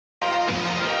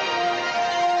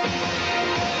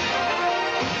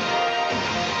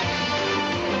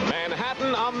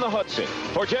Hudson.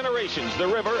 For generations, the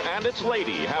river and its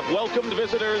lady have welcomed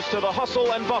visitors to the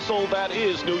hustle and bustle that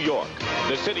is New York.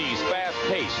 The city's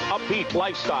fast-paced, upbeat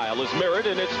lifestyle is mirrored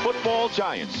in its football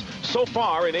giants. So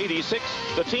far in '86,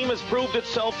 the team has proved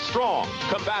itself strong,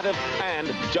 combative,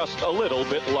 and just a little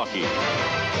bit lucky.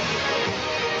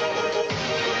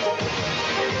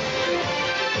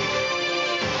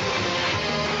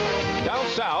 Down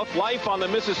south, life on the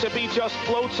Mississippi just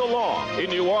floats along. In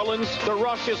New Orleans, the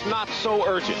rush is not so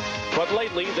urgent. But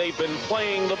lately, they've been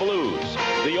playing the blues.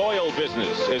 The oil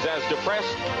business is as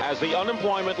depressed as the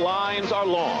unemployment lines are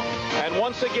long. And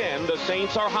once again, the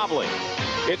Saints are hobbling.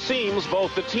 It seems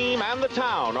both the team and the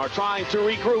town are trying to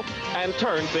regroup and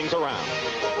turn things around.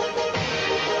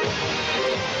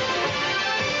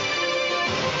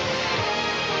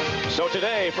 So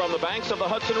today, from the banks of the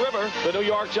Hudson River, the New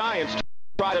York Giants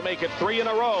try to make it 3 in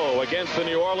a row against the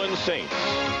New Orleans Saints.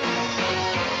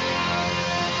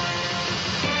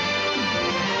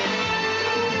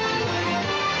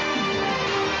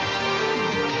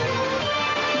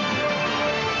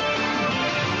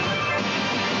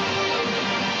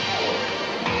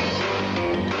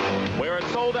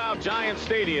 Sold-out Giant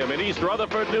Stadium in East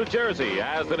Rutherford, New Jersey,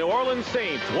 as the New Orleans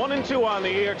Saints, 1-2 on the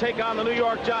year, take on the New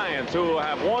York Giants, who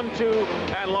have won 2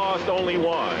 and lost only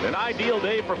 1. An ideal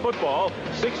day for football,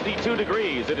 62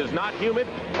 degrees. It is not humid,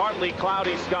 partly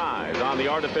cloudy skies on the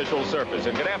artificial surface.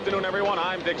 And good afternoon, everyone.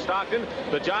 I'm Dick Stockton.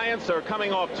 The Giants are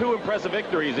coming off 2 impressive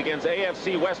victories against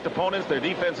AFC West opponents. Their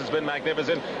defense has been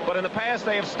magnificent, but in the past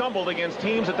they have stumbled against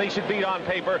teams that they should beat on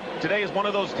paper. Today is one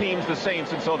of those teams, the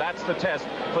Saints, and so that's the test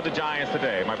for the Giants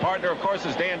today. My partner, of course,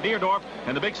 is Dan Deerdorf,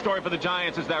 and the big story for the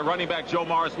Giants is that running back Joe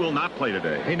Morris will not play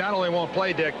today. He not only won't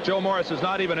play, Dick, Joe Morris is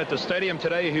not even at the stadium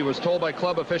today. He was told by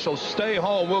club officials, stay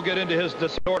home. We'll get into his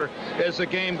disorder as the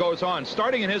game goes on.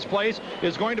 Starting in his place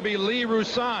is going to be Lee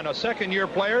Roussan, a second-year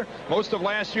player, most of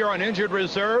last year on injured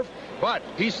reserve, but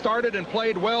he started and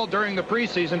played well during the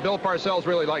preseason. Bill Parcells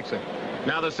really likes him.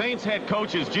 Now, the Saints head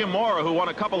coach is Jim Mora, who won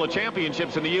a couple of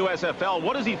championships in the USFL.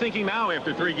 What is he thinking now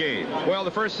after 3 games? Well, the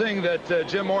first thing that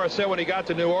Jim Mora said when he got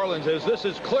to New Orleans is, this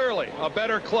is clearly a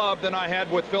better club than I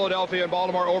had with Philadelphia and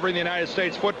Baltimore over in the United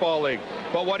States Football League.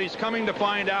 But what he's coming to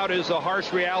find out is the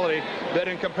harsh reality that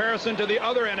in comparison to the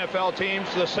other NFL teams,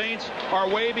 the Saints are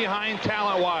way behind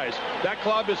talent-wise. That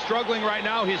club is struggling right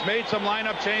now. He's made some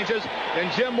lineup changes,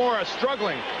 and Jim Mora is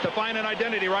struggling to find an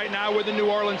identity right now with the New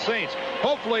Orleans Saints.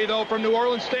 Hopefully, though, from New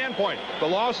Orleans standpoint, the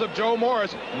loss of Joe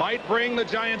Morris might bring the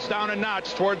Giants down a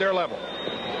notch toward their level.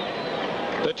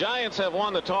 The Giants have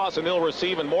won the toss and they'll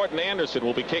receive, and Morton Anderson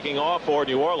will be kicking off for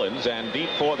New Orleans, and deep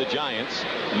for the Giants,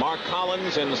 Mark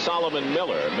Collins and Solomon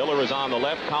Miller. Miller is on the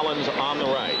left, Collins on the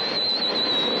right.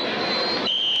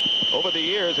 Over the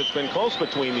years, it's been close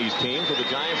between these teams, with the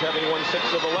Giants having won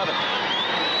 6 of 11.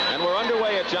 And we're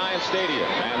underway at Giant Stadium,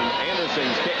 and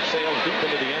Anderson's kick sails deep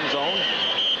into the end zone.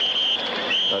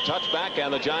 A touchback,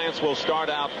 and the Giants will start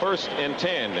out 1st and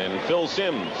 10, and Phil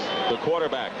Simms, the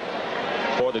quarterback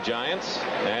for the Giants,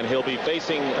 and he'll be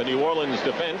facing a New Orleans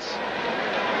defense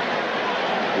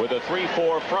with a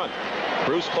 3-4 front.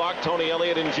 Bruce Clark, Tony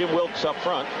Elliott, and Jim Wilkes up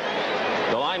front.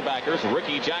 The linebackers,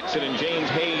 Ricky Jackson and James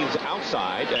Hayes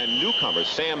outside, and newcomers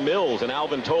Sam Mills and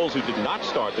Alvin Tolles, who did not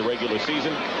start the regular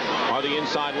season, are the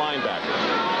inside linebackers.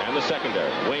 And the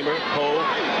secondary, Waymer, Poe,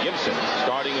 Gibson,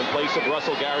 starting in place of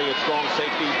Russell Gary at strong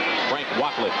safety, Frank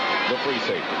Watlick, the free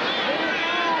safety.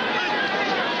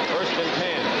 1st and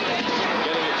 10,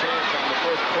 getting a chance on the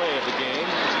first play of the game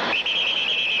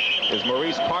is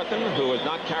Maurice Carthen, who has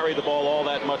not carried the ball all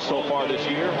that much so far this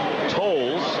year.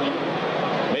 Tolles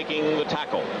making the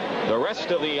tackle. The rest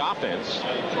of the offense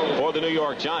for the New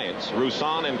York Giants,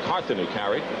 Roussan and Carthen, who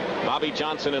carried. Bobby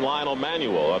Johnson and Lionel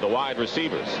Manuel are the wide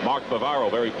receivers. Mark Bavaro,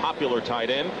 very popular tight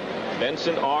end.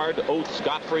 Benson, Ard, Oates,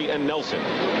 Godfrey, and Nelson,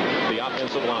 the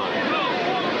offensive line.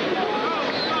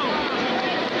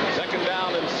 2nd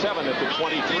down and 7 at the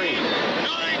 23.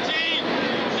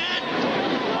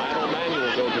 Lionel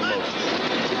Manuel goes in motion.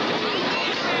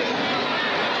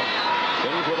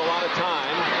 Sims with a lot of time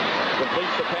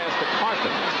completes the pass to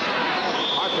Carthen.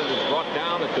 Carthen is brought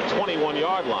down at the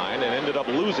 21-yard line and ended up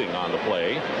losing on the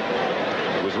play.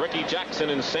 It was Ricky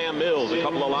Jackson and Sam Mills, a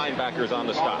couple of linebackers on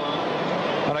the stop.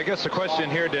 And I guess the question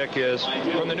here, Dick, is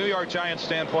from the New York Giants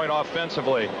standpoint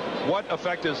offensively, what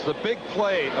effect is the big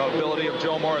play ability of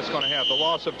Joe Morris going to have, the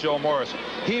loss of Joe Morris?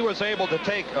 He was able to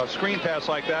take a screen pass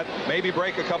like that, maybe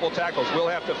break a couple tackles. We'll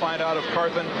have to find out if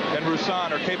Carthen and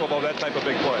Roussan are capable of that type of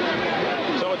big play.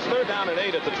 So it's 3rd down and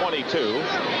 8 at the 22,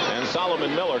 and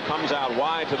Solomon Miller comes out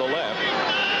wide to the left.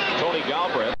 Tony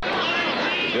Galbraith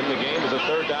is in the game as a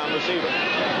 3rd down receiver.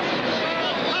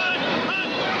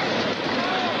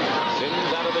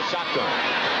 the shotgun.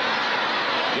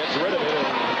 Gets rid of it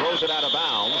and throws it out of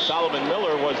bounds. Solomon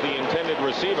Miller was the intended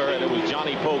receiver, and it was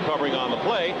Johnny Poe covering on the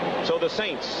play. So the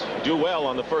Saints do well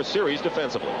on the first series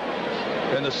defensively.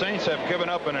 And the Saints have given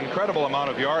up an incredible amount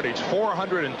of yardage,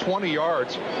 420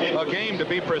 yards a game to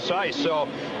be precise. So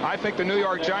I think the New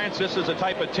York Giants, this is the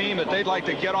type of team that they'd like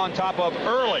to get on top of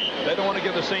early. They don't want to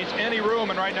give the Saints any room,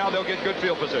 and right now they'll get good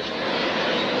field position.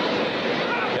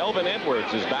 Kelvin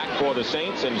Edwards is back for the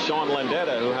Saints, and Sean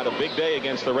Landeta, who had a big day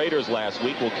against the Raiders last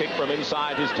week, will kick from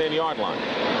inside his 10-yard line.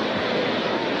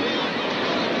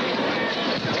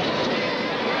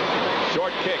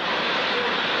 Short kick.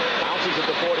 Bounces at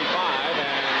the 45, and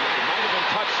it might have been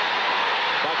touched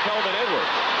by Kelvin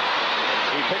Edwards.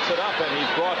 He picks it up, and he's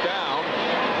brought down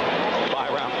by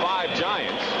around 5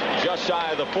 Giants, just shy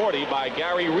of the 40 by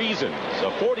Gary Reasons. A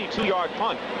 42-yard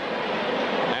punt.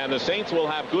 And the Saints will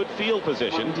have good field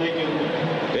position.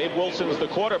 Dave Wilson's the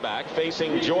quarterback,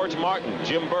 facing George Martin,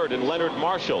 Jim Burt, and Leonard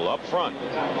Marshall up front.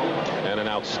 And an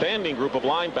outstanding group of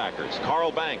linebackers: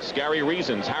 Carl Banks, Gary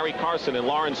Reasons, Harry Carson, and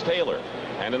Lawrence Taylor.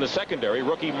 And in the secondary,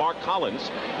 rookie Mark Collins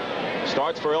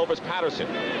starts for Elvis Patterson.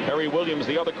 Perry Williams,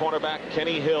 the other cornerback,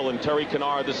 Kenny Hill, and Terry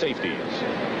Kennard, the safeties.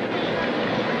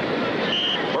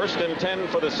 1st and 10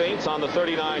 for the Saints on the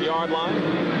 39-yard line.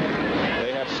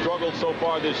 They have struggled so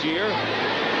far this year.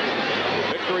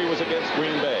 The victory was against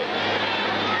Green Bay.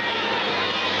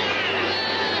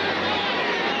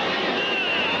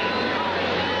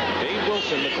 Dave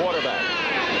Wilson, the quarterback,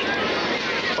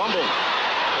 fumbled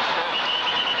the snap,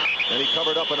 and he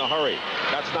covered up in a hurry.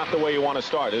 That's not the way you want to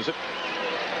start, is it?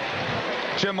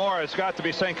 Jim Mora has got to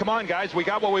be saying, come on, guys, we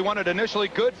got what we wanted initially,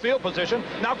 good field position.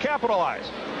 Now capitalize.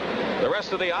 The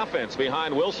rest of the offense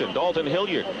behind Wilson: Dalton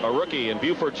Hilliard, a rookie, and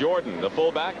Buford Jordan, the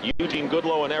fullback, Eugene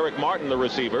Goodlow and Eric Martin, the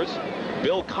receivers.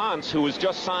 Bill Kontz, who was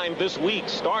just signed this week,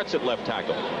 starts at left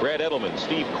tackle. Brad Edelman,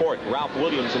 Steve Court, Ralph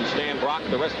Williams, and Stan Brock,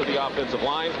 the rest of the offensive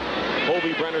line.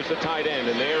 Hobie Brenner's the tight end,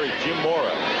 and there is Jim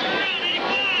Mora.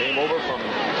 Came over from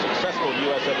successful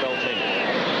USFL team.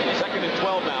 2nd and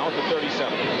 12 now at the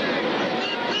 37.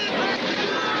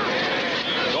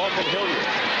 Dalton Hilliard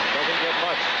doesn't get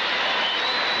much.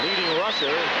 Leading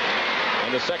rusher,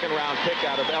 and the second-round pick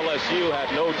out of LSU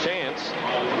had no chance,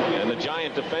 and the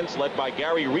Giant defense led by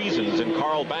Gary Reasons and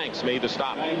Carl Banks made the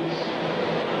stop.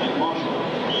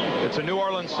 It's a New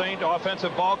Orleans Saint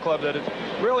offensive ball club that is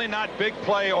really not big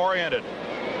play oriented.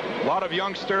 A lot of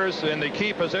youngsters in the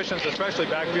key positions, especially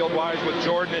backfield-wise with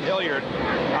Jordan and Hilliard.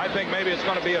 I think maybe it's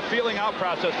going to be a feeling out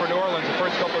process for New Orleans the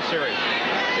first couple of series.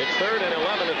 It's 3rd and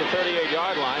 11 at the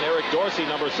 38-yard line. Eric Dorsey,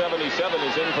 number 77,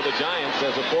 is in for the Giants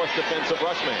as a 4th defensive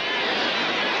rushman.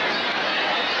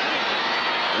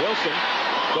 Wilson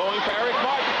going for Eric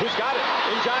Martin, who's got it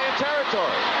in Giant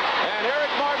territory. And Eric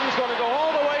Martin's going to go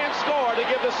all the way and score to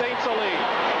give the Saints a lead.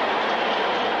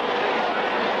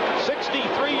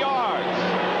 63 yards.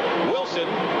 Wilson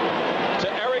to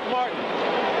Eric Martin.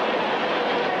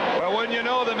 Well, wouldn't you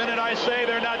know, the minute I say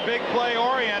they're not big play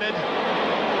oriented,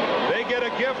 they get a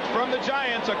gift from the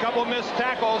Giants. A couple missed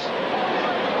tackles.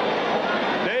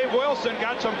 Dave Wilson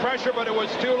got some pressure, but it was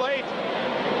too late.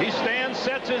 He stands,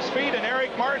 sets his feet, and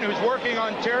Eric Martin, who's working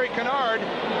on Terry Kennard.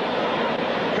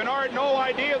 Kennard, no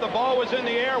idea the ball was in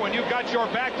the air. When you've got your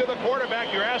back to the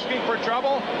quarterback, you're asking for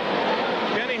trouble.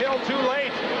 Kenny Hill too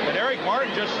late, and Eric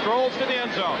Martin just strolls to the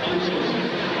end zone.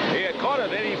 He had caught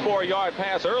an 84-yard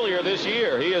pass earlier this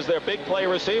year. He is their big play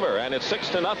receiver, and it's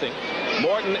 6-0.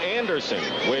 Morton Anderson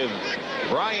with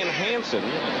Brian Hansen,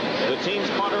 the team's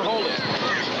punter, holding.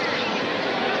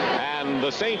 And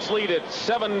the Saints lead it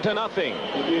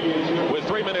 7-0 with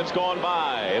 3 minutes gone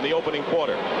by in the opening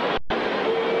quarter.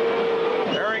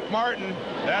 Martin,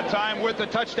 that time with the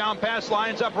touchdown pass,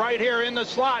 lines up right here in the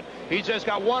slot. He's just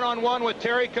got one-on-one with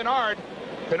Terry Kennard.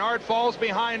 Kennard falls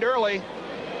behind early.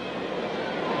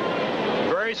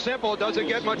 Very simple. Doesn't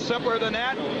get much simpler than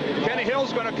that. Kenny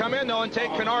Hill's going to come in, though, and take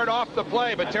Kennard off the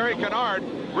play. But Terry Kennard,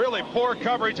 really poor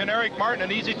coverage, and Eric Martin,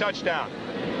 an easy touchdown.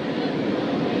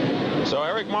 So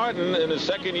Eric Martin in his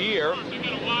 2nd year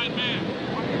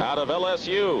out of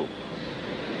LSU.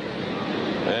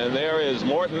 And there is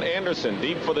Morton Anderson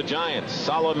deep for the Giants.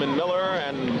 Solomon Miller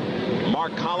and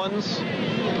Mark Collins,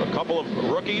 a couple of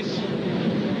rookies.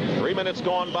 3 minutes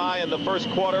gone by in the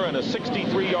first quarter, and a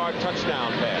 63-yard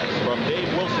touchdown pass from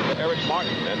Dave Wilson to Eric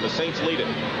Martin, and the Saints lead it.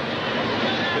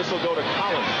 This will go to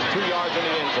Collins, 2 yards in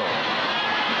the end zone.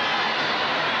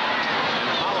 And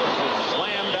Collins is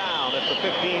slammed down at the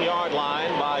 15-yard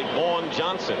line by Vaughn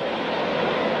Johnson.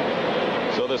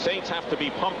 So the Saints have to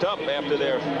be pumped up after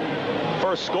their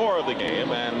first score of the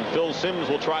game, and Phil Simms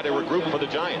will try to regroup for the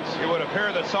Giants. It would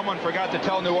appear that someone forgot to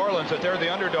tell New Orleans that they're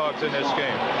the underdogs in this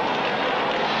game.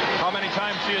 How many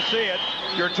times do you see it?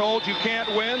 You're told you can't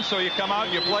win, so you come out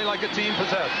and you play like a team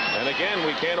possessed. And again,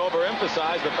 we can't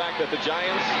overemphasize the fact that the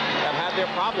Giants have had their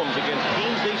problems against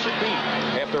teams they should beat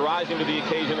after rising to the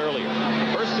occasion earlier.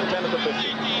 First and 10 at the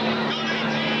 50.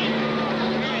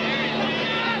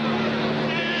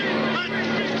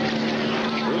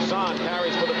 Roussan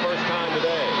carries for the first time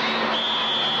today.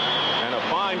 And a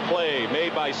fine play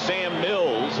made by Sam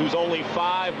Mills, who's only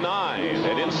 5'9",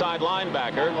 an inside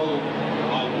linebacker.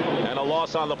 And a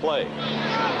loss on the play.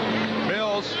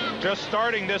 Mills just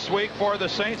starting this week for the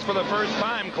Saints for the first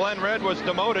time. Glenn Red was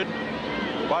demoted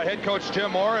by head coach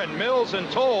Jim Mora, and Mills and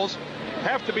Tolles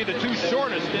have to be the two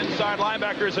shortest inside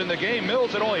linebackers in the game.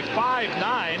 Mills at only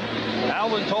 5'9".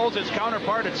 Alvin Tolles, his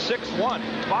counterpart, at 6'1".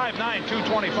 5'9",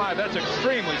 225. That's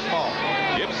extremely small.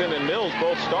 Gibson and Mills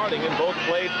both starting and both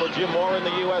played for Jim Mora in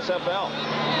the USFL.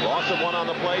 Loss of one on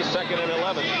the play, 2nd and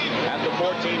 11 at the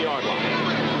 14-yard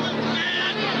line.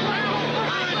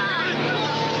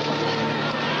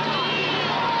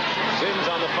 Simms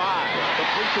on the 5,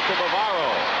 completes it to Bavaro.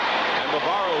 And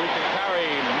Bavaro, who can carry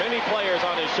many players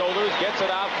on his shoulders, gets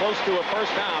it out close to a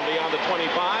first down beyond the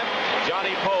 25.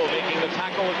 Johnny Poe making the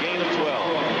tackle, a gain of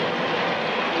 12.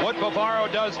 What Bavaro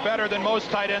does better than most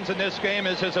tight ends in this game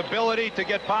is his ability to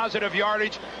get positive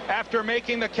yardage after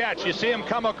making the catch. You see him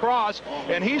come across,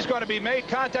 and he's going to be made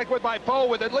contact with by Poe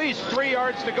with at least 3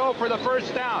 yards to go for the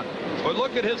first down. But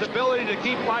look at his ability to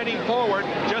keep fighting forward,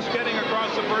 just getting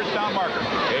across the first down marker.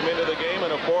 Came into the game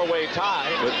in a 4-way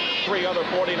tie with 3 other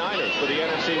 49ers for the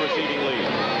NFC receiving lead.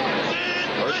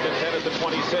 First and 10 at the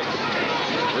 26.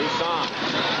 Roussan.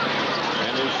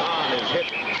 And Roussan is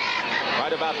hit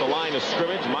right about the line of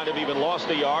scrimmage. Might have even lost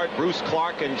a yard. Bruce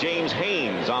Clark and James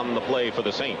Haynes on the play for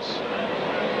the Saints.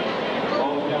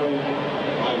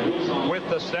 With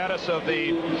the status of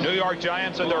the New York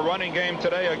Giants in their running game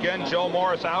today, again, Joe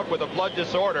Morris out with a blood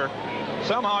disorder.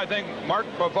 Somehow I think Mark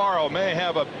Bavaro may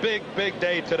have a big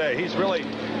day today. He's really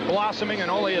blossoming in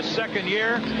only his second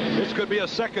year. This could be a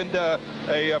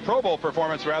Pro Bowl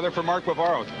performance, rather, for Mark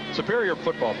Bavaro. Superior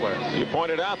football player. You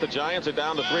pointed out the Giants are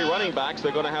down to 3 running backs.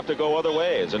 They're going to have to go other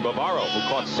ways. And Bavaro, who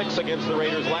caught 6 against the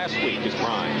Raiders last week, is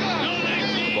prime.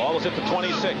 The ball is at the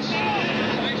 26.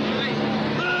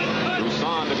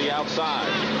 Roussan to the outside.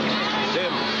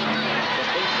 Simms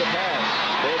completes the pass.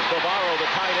 There's Bavaro, the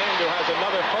tight end, who has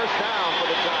another first down for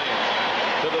the Giants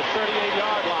to the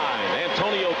 38-yard line.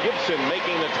 Antonio Gibson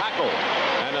making the tackle,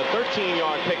 and a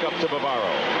 13-yard pickup to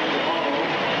Bavaro.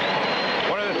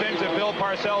 One of the things that Bill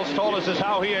Parcells told us is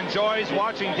how he enjoys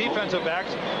watching defensive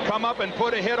backs come up and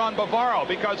put a hit on Bavaro,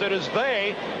 because it is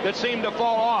they that seem to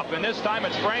fall off. And this time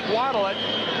it's Frank Waddle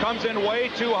comes in way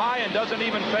too high and doesn't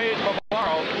even phase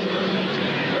Bavaro.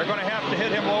 They're going to have to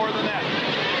hit him lower than that.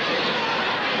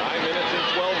 9 minutes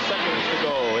and 12 seconds to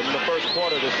go in the first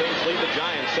quarter. The Saints lead the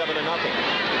Giants 7-0.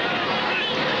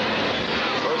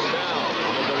 First down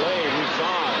on a delay.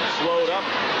 Roussan slowed up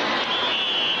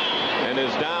and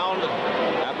is down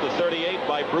at the 38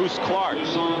 by Bruce Clark.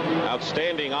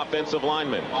 Outstanding offensive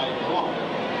lineman.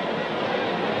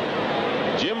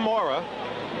 Jim Mora,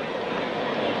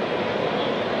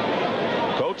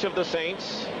 coach of the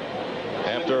Saints,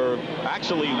 after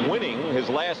actually winning his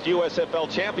last USFL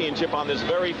championship on this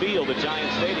very field at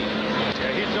Giant Stadium.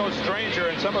 Yeah, he's no stranger,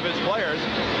 in some of his players,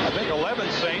 I think 11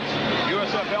 Saints,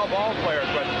 USFL ball players,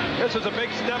 but this is a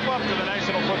big step up to the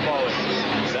National Football League.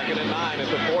 2nd and 9 at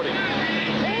the 40.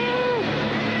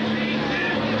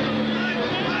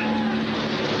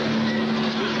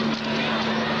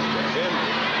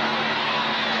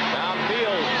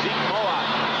 Downfield, Zeke Mowatt,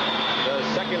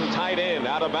 the second tight end,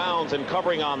 out of bounds, and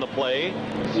covering on the play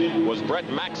was Brett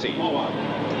Maxey.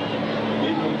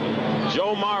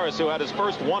 Joe Morris, who had his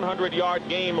first 100-yard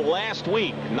game last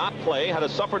week, not play, had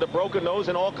suffered a broken nose,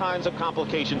 and all kinds of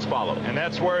complications followed. And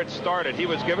that's where it started. He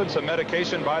was given some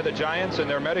medication by the Giants and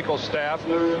their medical staff.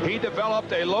 He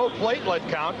developed a low platelet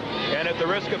count, and at the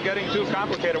risk of getting too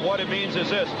complicated, what it means is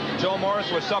this. Joe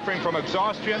Morris was suffering from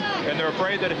exhaustion, and they're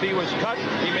afraid that if he was cut,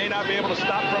 he may not be able to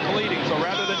stop from bleeding. So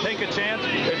rather than take a chance,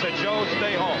 they said, Joe,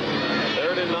 stay home.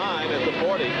 3rd and 9 at the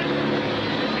 40.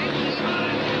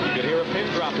 You can hear a pin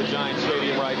drop at Giant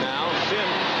Stadium right now.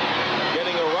 Simms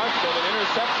getting a rush and an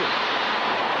interception.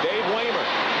 Dave Waymer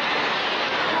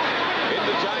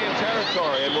into Giant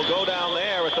territory, and will go down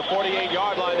there at the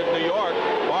 48-yard line of New York.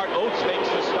 Bart Oates makes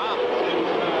the stop.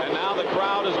 And now the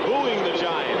crowd is booing the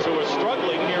Giants, who are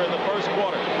struggling here in the first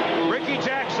quarter. Ricky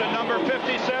Jackson, number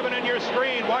 57, in your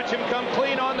screen. Watch him come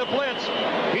clean on the blitz.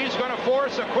 He's going to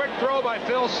force a quick throw by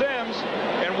Phil Simms,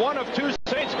 and one of two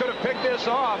Saints could have picked this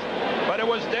off, but it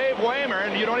was Dave Waymer,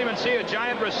 and you don't even see a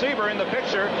giant receiver in the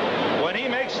picture when he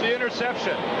makes the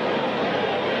interception.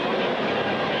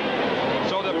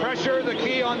 So the pressure, the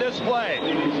key on this play.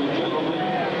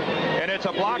 And it's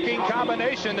a blocking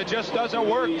combination that just doesn't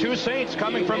work. Two Saints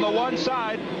coming from the one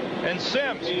side, and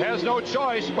Simms has no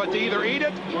choice but to either eat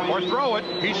it or throw it.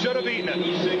 He should have eaten it.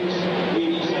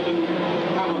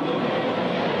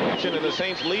 And the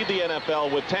Saints lead the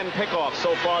NFL with 10 pickoffs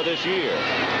so far this year.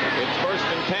 It's 1st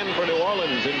and 10 for New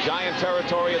Orleans in Giant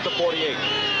territory at the 48.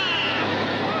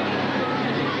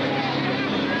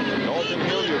 Dalton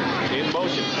Hilliard in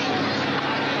motion.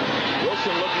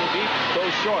 Wilson looking deep,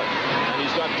 goes short, and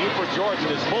he's got Buford Jordan,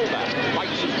 his fullback,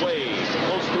 fights his way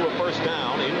close to a first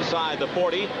down inside the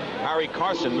 40. Harry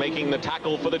Carson making the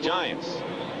tackle for the Giants.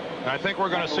 I think we're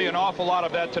going to see an awful lot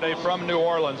of that today from New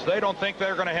Orleans. They don't think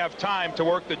they're going to have time to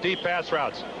work the deep pass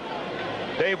routes.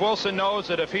 Dave Wilson knows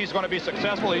that if he's going to be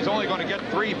successful, he's only going to get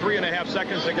 3.5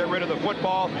 seconds to get rid of the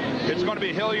football. It's going to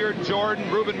be Hilliard, Jordan,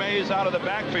 Reuben Mays out of the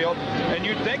backfield. And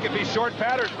you'd think it'd be short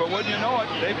patterns, but wouldn't you know it,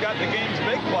 they've got the game's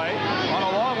big play on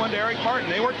a long one to Eric Martin.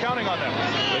 They weren't counting on them.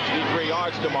 63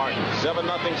 yards to Martin.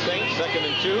 7-0 Saints, 2nd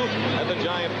and 2 at the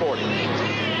Giant 40.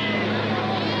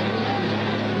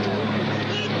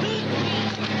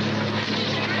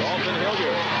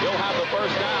 Hilliard, he'll have the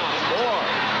first down, more,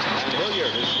 and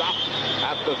Hilliard is stopped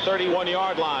at the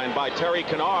 31-yard line by Terry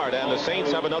Kennard, and the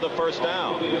Saints have another first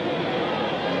down.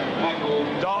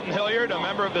 Dalton Hilliard, a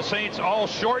member of the Saints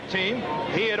all-short team,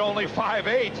 he had only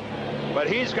 5'8", but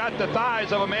he's got the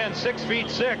thighs of a man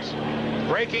 6'6",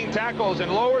 breaking tackles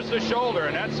and lowers the shoulder,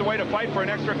 and that's the way to fight for an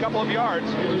extra couple of yards.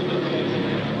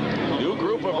 New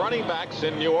group of running backs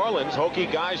in New Orleans. Hokie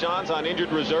Gajan's on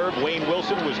injured reserve. Wayne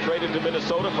Wilson was traded to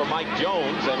Minnesota for Mike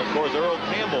Jones. And, of course, Earl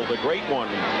Campbell, the great one,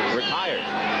 retired.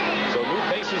 So new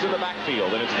faces in the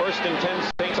backfield. And it's 1st and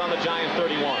 10 Saints on the Giant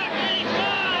 31.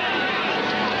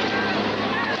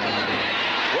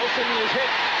 Wilson is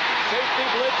hit. Safety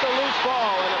blitz, a loose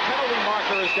ball. And a penalty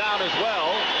marker is down as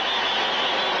well.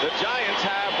 The Giants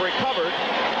have recovered.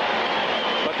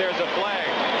 But there's a flag.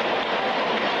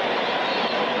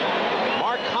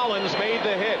 Collins made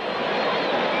the hit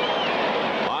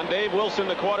on Dave Wilson,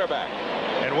 the quarterback.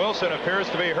 And Wilson appears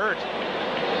to be hurt.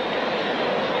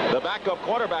 The backup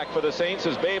quarterback for the Saints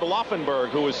is Babe Laufenberg,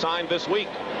 who was signed this week.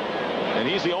 And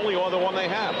he's the only other one they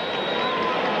have.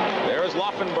 There's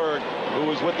Laufenberg, who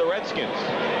was with the Redskins.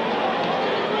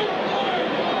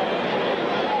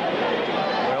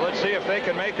 Well, let's see if they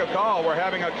can make a call. We're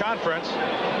having a conference.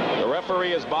 The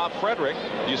referee is Bob Frederick.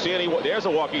 You see any? There's a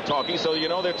walkie-talkie, so you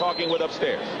know they're talking with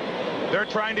upstairs. They're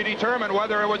trying to determine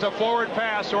whether it was a forward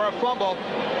pass or a fumble.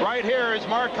 Right here is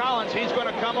Mark Collins. He's going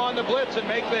to come on the blitz and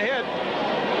make the hit.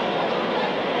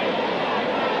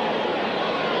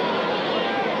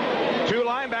 Two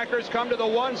linebackers come to the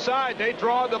one side. They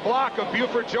draw the block of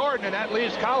Buford Jordan, and that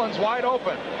leaves Collins wide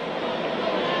open.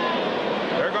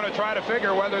 They're going to try to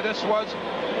figure whether this was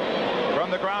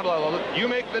from the ground level. You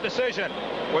make the decision.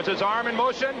 Was his arm in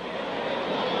motion?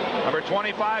 Number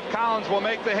 25, Collins, will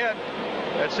make the hit.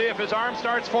 Let's see if his arm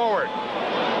starts forward.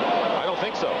 I don't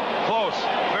think so. Close.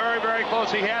 Very, very close.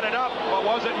 He had it up, but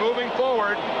wasn't moving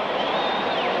forward.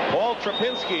 Paul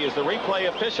Trapinski is the replay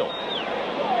official.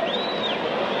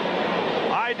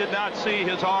 I did not see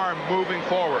his arm moving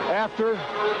forward. After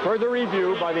further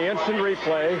review by the instant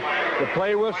replay, the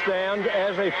play will stand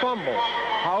as a fumble.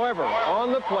 However,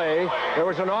 on the play, there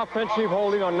was an offensive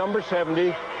holding on number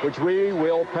 70, which we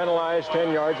will penalize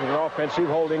 10 yards with an offensive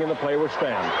holding, and the play will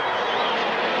stand.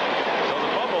 So the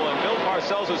fumble, and Bill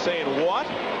Parcells is saying, what?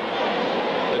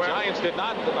 The Giants did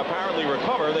not apparently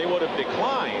recover. They would have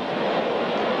declined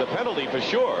the penalty for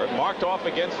sure, marked off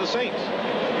against the Saints.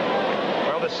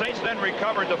 Well, the Saints then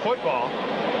recovered the football.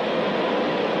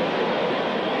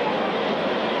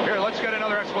 Here, let's get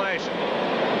another explanation.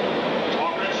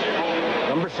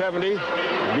 Number 70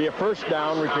 will be a first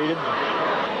down, repeated.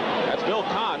 That's Bill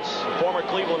Kontz, former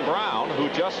Cleveland Brown,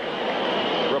 who just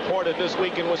reported this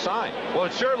week and was signed. Well,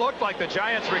 it sure looked like the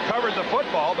Giants recovered the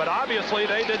football, but obviously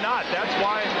they did not. That's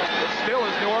why it still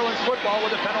is New Orleans football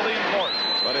with a penalty in court.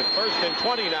 But it's 1st and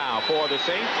 20 now for the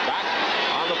Saints, back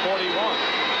on the 41.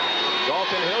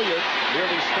 Dalton Hilliard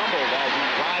nearly stumbled as he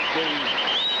dragged the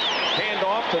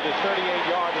handoff to the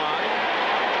 38-yard line.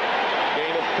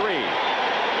 Gain of 3.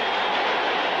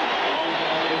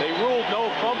 They ruled no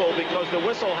fumble because the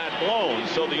whistle had blown,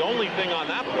 so the only thing on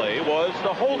that play was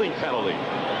the holding penalty.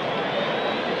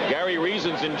 Gary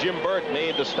Reasons and Jim Burt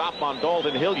made the stop on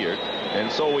Dalton Hilliard,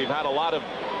 and so we've had a lot of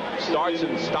starts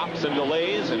and stops and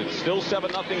delays, and it's still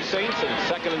 7-0 Saints, and it's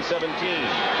 2nd and 17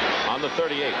 on the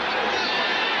 38.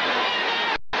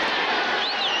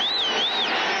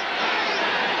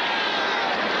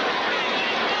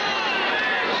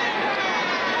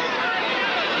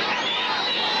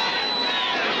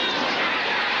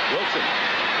 Wilson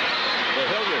for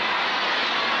Hilliard.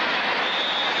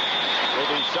 Will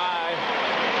be shy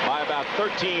by about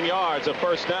 13 yards of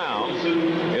first down.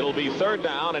 It'll be 3rd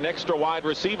down, and extra wide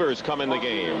receivers come in the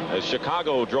game as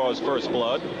Chicago draws first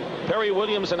blood. Perry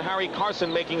Williams and Harry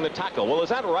Carson making the tackle. Well, is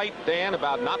that right, Dan,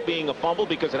 about not being a fumble,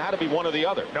 because it had to be one or the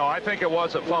other? No, I think it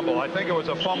was a fumble. I think it was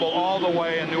a fumble all the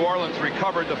way, and New Orleans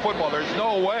recovered the football. There's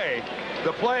no way.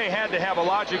 The play had to have a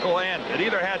logical end. It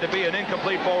either had to be an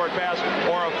incomplete forward pass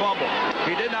or a fumble.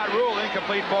 He did not rule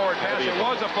incomplete forward pass. It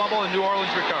was a fumble, and New Orleans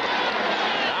recovered.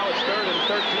 Now it's 3rd and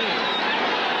 13.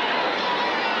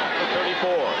 At the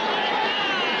 34. 4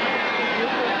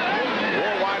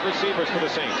 wide receivers for the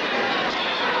Saints.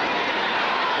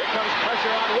 Here comes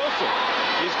pressure on Wilson.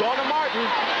 He's gone to Martin,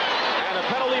 and a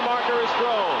penalty marker is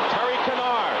thrown. Terry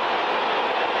Kennard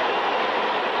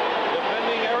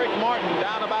defending Eric Martin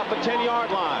down about the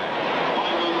 10-yard line,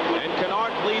 and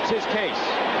Kennard pleads his case.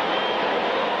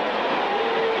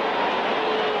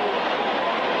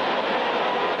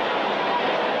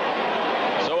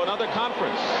 So another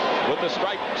conference with the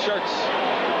striped shirts.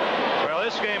 Well,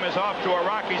 this game is off to a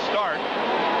rocky start,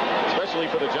 especially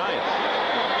for the Giants.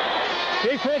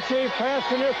 Defensive pass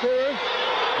interference.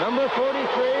 Number 43.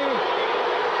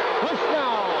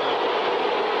 Touchdown.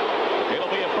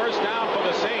 It'll be a first down for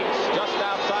the Saints just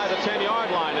outside the 10-yard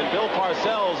line, and Bill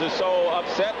Parcells is so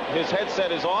upset his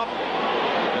headset is off.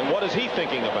 And what is he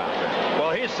thinking about?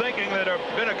 Well, he's thinking that there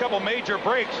have been a couple major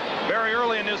breaks very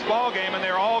early in this ball game, and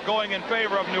they're all going in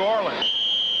favor of New Orleans.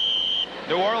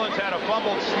 New Orleans had a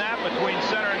fumbled snap between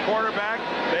center and quarterback.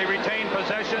 They retain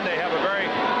possession. They have a very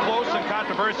close and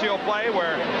controversial play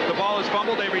where the ball is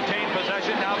fumbled. They retain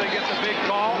possession. Now they get the big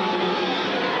call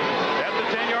at the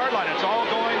 10-yard line. It's all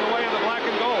going the way of the black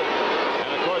and gold.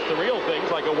 And of course, the real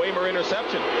things like a Waymer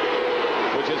interception,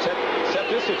 which has set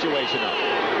this situation up.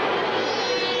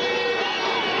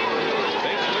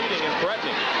 Saints leading and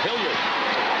threatening. Hilliard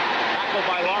tackled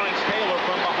by Lawrence Taylor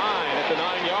from behind at the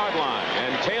 9-yard line,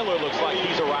 and Taylor looks like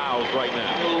he's aroused right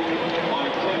now.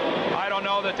 I don't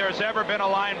know that there's ever been a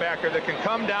linebacker that can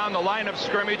come down the line of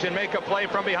scrimmage and make a play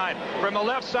from behind. From the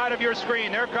left side of your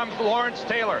screen, there comes Lawrence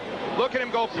Taylor. Look at him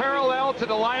go parallel to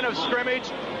the line of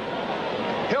scrimmage.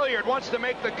 Hilliard wants to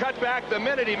make the cutback. The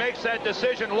minute he makes that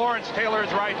decision, Lawrence Taylor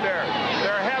is right there.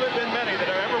 There haven't been many that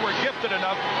ever were gifted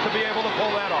enough to be able to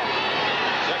pull that off.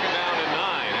 2nd down and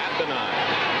 9 at the 9.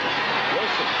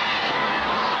 Wilson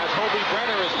has Hobie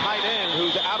Brenner as tight end,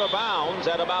 who's out of bounds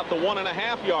at about the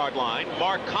 1.5-yard line.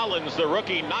 Mark Collins, the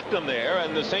rookie, knocked him there,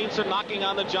 and the Saints are knocking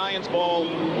on the Giants' ball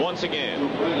once again.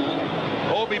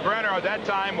 Hobie Brenner at that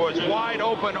time was wide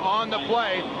open on the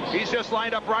play. He's just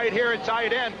lined up right here at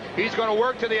tight end. He's going to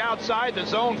work to the outside. The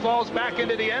zone falls back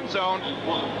into the end zone,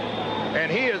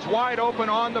 and he is wide open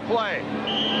on the play.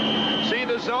 See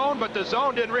the zone, but the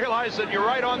zone didn't realize that you're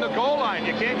right on the goal line.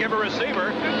 You can't give a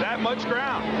receiver that much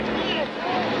ground.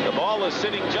 The ball is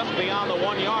sitting just beyond the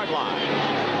 1-yard line.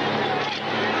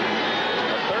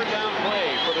 A 3rd down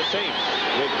play for the Saints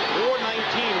with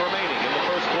 4:19 remaining in the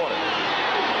first quarter.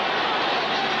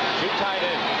 2 tight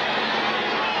ends.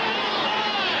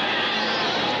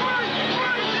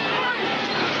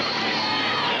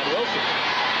 And Wilson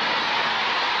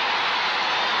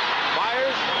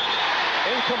fires.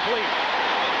 Incomplete.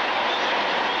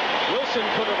 Wilson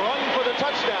could have run for the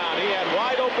touchdown. He had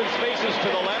wide open spaces to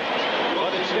the left,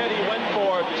 but instead he went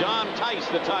for John Tice,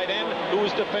 the tight end, who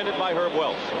was defended by Herb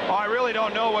Wells. Oh, I really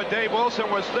don't know what Dave Wilson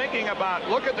was thinking about.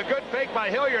 Look at the good fake by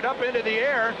Hilliard up into the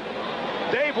air.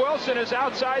 Dave Wilson is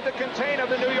outside the contain of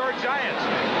the New York Giants.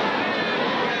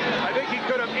 I think he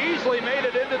could have easily made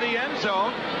it into the end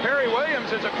zone. Perry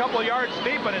Williams is a couple yards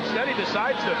deep, but instead he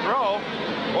decides to throw.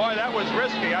 Boy, that was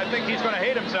risky. I think he's going to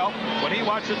hate himself when he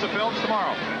watches the films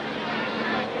tomorrow.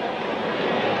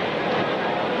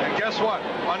 And guess what?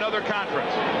 Another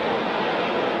conference.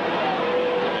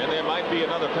 And there might be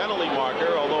another penalty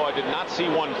marker, although I did not see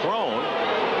one thrown.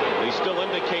 They still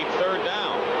indicate 3rd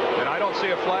down. And I don't see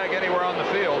a flag anywhere on the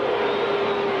field.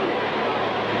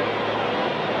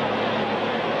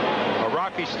 A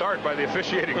rocky start by the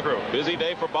officiating crew. Busy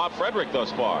day for Bob Frederick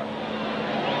thus far.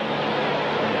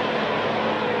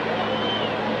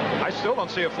 I still don't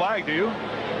see a flag, do you?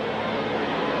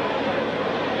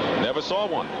 Never saw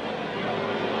one.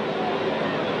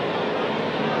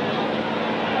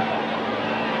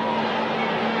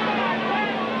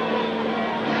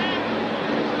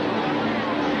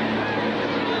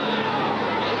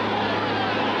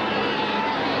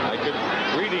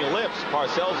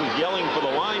 Parcells is yelling for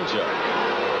the line judge.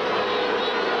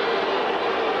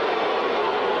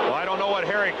 Well, I don't know what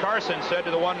Harry Carson said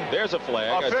to the one. There's a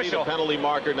flag. Official. I see the penalty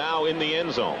marker now in the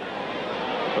end zone.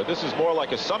 But this is more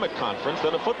like a summit conference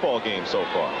than a football game so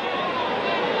far.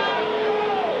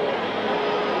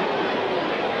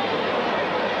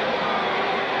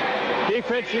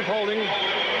 Defensive holding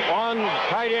on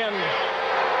tight end.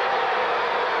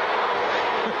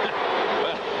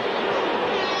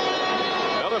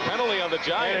 Another penalty on the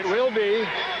Giants. And it will be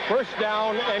first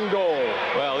down and goal.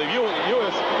 Well, Dan,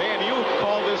 you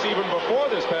called this even before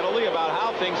this penalty about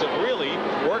how things have really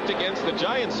worked against the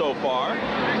Giants so far.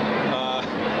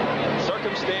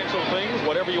 Circumstantial things,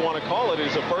 whatever you want to call it,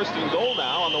 is a first and goal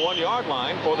now on the 1-yard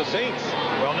line for the Saints.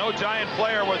 Well, no Giant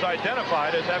player was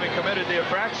identified as having committed the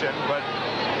infraction, but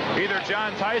either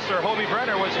John Tice or Hobie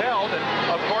Brenner was held, and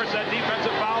of course that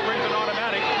defensive foul brings an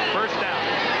automatic first down.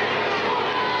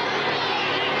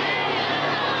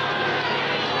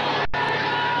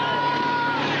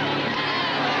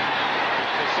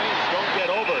 The Saints don't get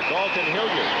over. Dalton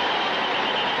Hilliard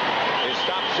is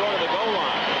stopped short of the goal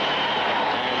line.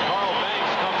 And Carl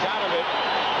Banks comes out of it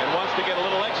and wants to get a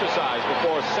little exercise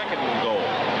before second and goal.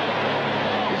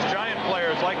 These Giant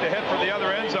players like to hit for the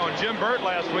other end zone. Jim Burt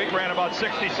last week ran about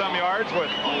 60-some yards with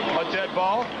a dead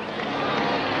ball.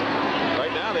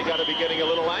 Right now they got to be getting a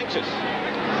little anxious.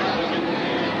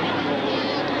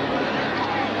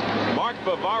 Mark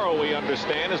Bavaro, we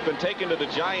understand, has been taken to the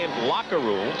Giant locker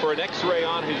room for an X-ray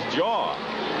on his jaw.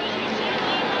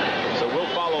 So we'll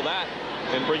follow that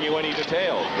and bring you any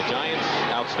details. The Giants'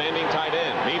 outstanding tight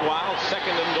end. Meanwhile,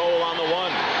 second and goal on the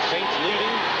 1. Saints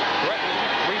leading, threatening,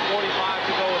 3:45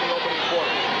 to go in the opening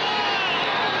quarter.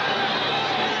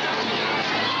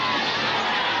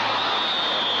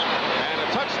 And a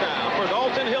touchdown for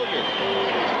Dalton Hilliard.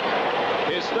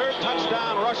 His third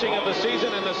touchdown rushing of the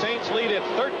season, and the Saints lead at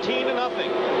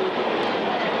 13-0.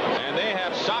 And they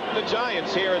have shocked the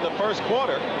Giants here in the first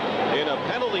quarter in a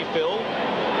penalty-filled,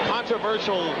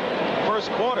 controversial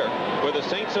first quarter where the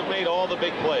Saints have made all the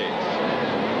big plays.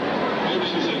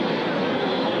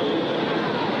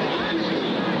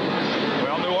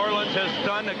 Well, New Orleans has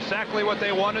done exactly what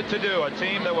they wanted to do. A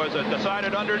team that was a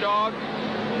decided underdog.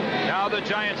 Now the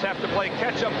Giants have to play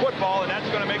catch-up football, and that's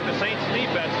going to make the Saints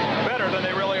defense better than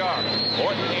they really are.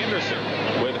 Morton Anderson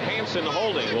with Hanson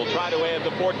holding will try to add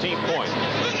the 14th point.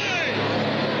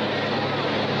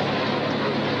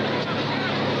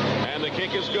 And the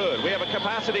kick is good. We have a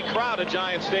capacity crowd at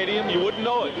Giant Stadium. You wouldn't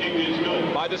know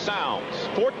it by the sounds.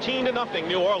 14-0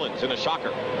 New Orleans in a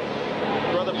shocker.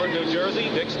 Rutherford, New Jersey.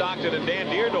 Dick Stockton and Dan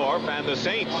Deerdorf, and the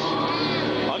Saints,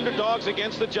 underdogs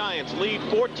against the Giants, lead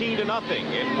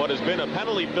 14-0 in what has been a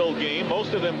penalty-filled game,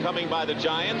 most of them coming by the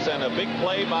Giants, and a big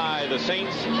play by the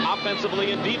Saints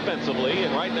offensively and defensively,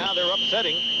 and right now they're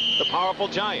upsetting the powerful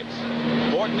Giants.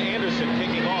 Morton Anderson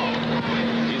kicking off.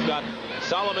 He's got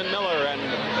Solomon Miller and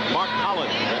Mark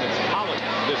Collins, and it's Collins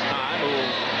this time who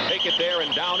will take it there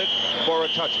and down it for a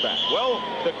touchback. Well,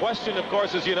 the question, of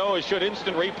course, as you know, is should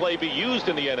instant replay be used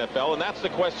in the NFL? And that's the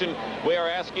question we are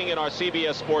asking in our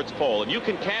CBS Sports poll. And you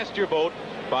can cast your vote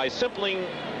by simply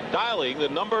dialing the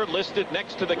number listed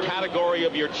next to the category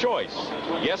of your choice.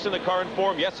 Yes in the current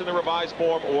form, yes in the revised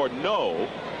form, or no.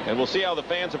 And we'll see how the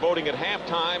fans are voting at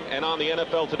halftime and on the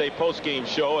NFL Today postgame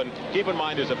show. And keep in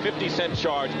mind, there's a 50-cent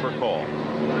charge per call.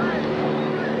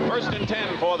 First and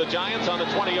 10 for the Giants on the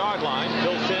 20-yard line.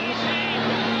 Phil Simms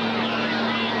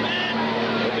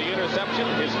with the interception,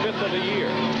 his 5th of the year.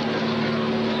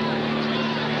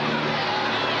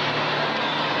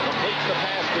 Completes the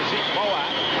pass to Zeke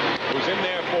Moat, who's in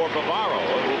there for Bavaro,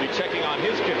 and will be checking on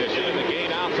his condition. And the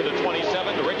gain out to the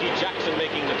 27 to Ricky Jackson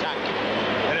making the tackle.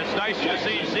 And it's nice to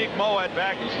see Zeke Moat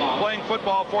back playing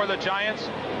football for the Giants.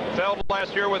 Failed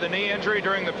last year with a knee injury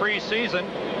during the preseason.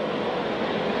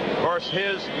 Of course,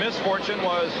 his misfortune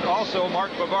was also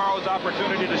Mark Bavaro's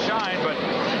opportunity to shine, but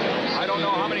I don't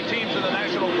know how many teams in the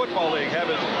National Football League have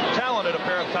as talented a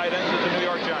pair of tight ends as the New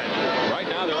York Giants. Right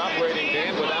now they're operating,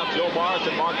 Dan, without Joe Morris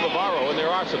and Mark Bavaro in their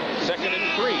arsenal. 2nd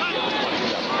and 3 at the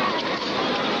 27.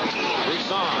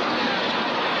 Roussan.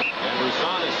 And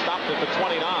Roussan is stopped at the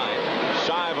 29,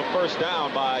 shy of a first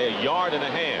down by a yard and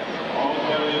a half.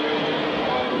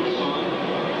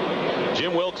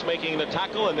 Jim Wilkes making the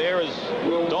tackle, and there is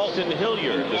Dalton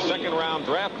Hilliard, the 2nd-round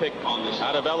draft pick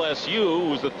out of LSU,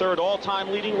 who's the 3rd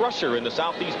all-time leading rusher in the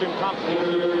Southeastern Conference.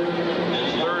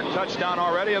 His 3rd touchdown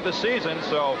already of the season,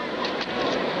 so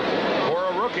for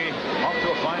a rookie, off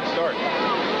to a fine start.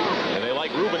 And they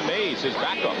like Reuben Mays, his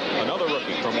backup, another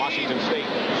rookie from Washington State.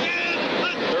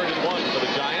 3rd and 1 for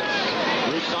the Giants.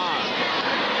 Roussan.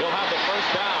 He'll have the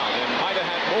first down and might have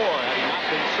had more had he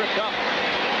been tripped up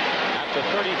at the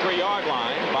 33-yard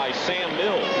line by Sam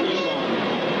Mills.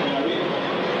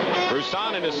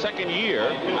 Roussan in his second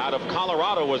year out of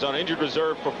Colorado was on injured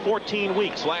reserve for 14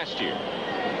 weeks last year.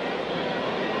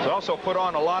 He's also put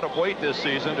on a lot of weight this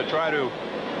season to try to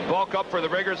bulk up for the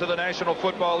rigors of the National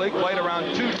Football League. Played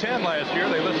around 210 last year.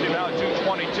 They list him now at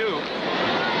 222.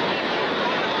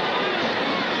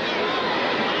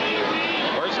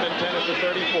 First and 10 at the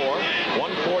 34.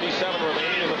 1:47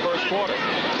 remaining in the first quarter.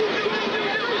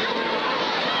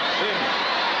 Sims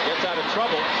gets out of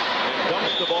trouble and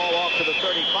dumps the ball off to the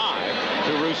 35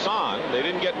 to Roussan. They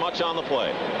didn't get much on the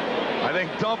play. I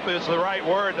think dump is the right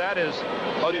word. That is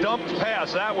a dumped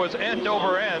pass. That was end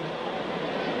over end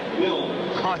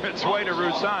on its way to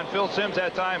Roussan. Phil Simms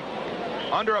had time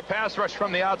under a pass rush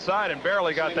from the outside and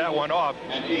barely got that one off.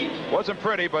 Wasn't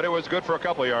pretty, but it was good for a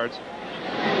couple of yards.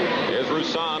 Here's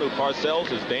Roussan, who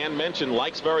Parcells, as Dan mentioned,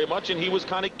 likes very much, and he was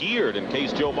kind of geared in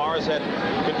case Joe Morris had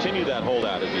continued that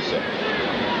holdout, as you said.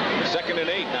 2nd and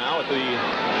 8 now at the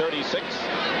 36.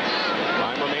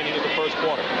 Time remaining in the first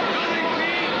quarter.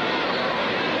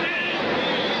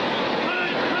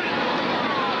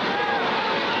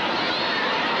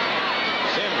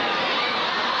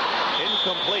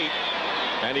 Incomplete,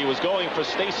 and he was going for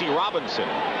Stacy Robinson.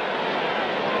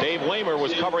 Dave Waymer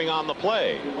was covering on the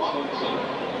play.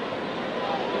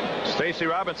 Stacy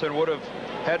Robinson would have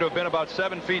had to have been about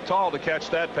 7 feet tall to catch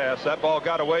that pass. That ball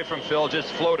got away from Phil,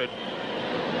 just floated.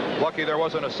 Lucky there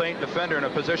wasn't a Saint defender in a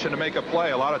position to make a play.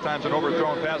 A lot of times an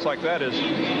overthrown pass like that is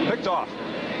picked off.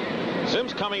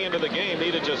 Simms coming into the game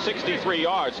needed just 63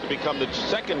 yards to become the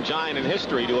second Giant in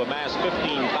history to amass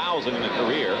 15,000 in a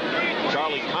career.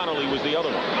 Charlie Connolly was the other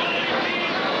one.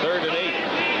 3rd and 8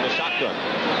 in the shotgun.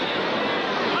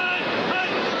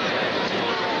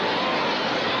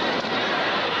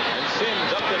 And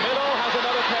Simms up the middle has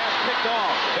another pass picked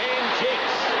off. Van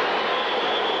Jakes.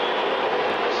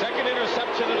 Second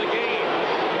interception of the game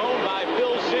thrown by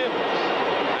Phil Simms.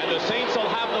 And the Saints will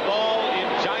have the ball in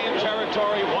Giant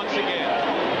territory once again.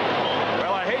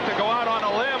 Well, I hate to go out on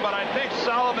a limb, but I think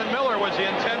Solomon Miller was the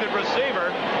intended receiver.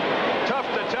 Tough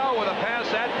to tell with a pass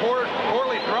that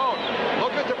poorly thrown.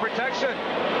 Look at the protection.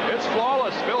 It's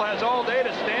flawless. Phil has all day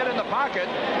to stand in the pocket,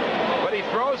 but he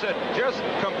throws it just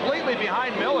completely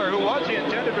behind Miller, who was the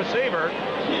intended receiver.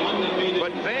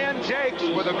 But Van Jakes,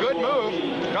 with a good move,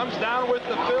 comes down with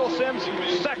the Phil Simms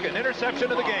second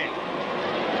interception of the game.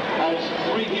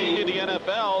 In the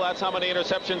NFL, that's how many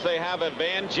interceptions they have at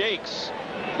Van Jakes,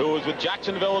 who was with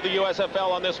Jacksonville of the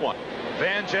USFL on this one.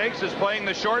 Van Jakes is playing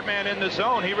the short man in the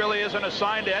zone. He really isn't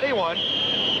assigned to anyone.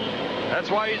 That's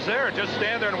why he's there. Just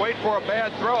stand there and wait for a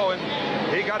bad throw, and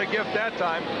he got a gift that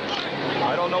time.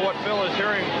 I don't know what Phil is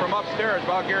hearing from upstairs,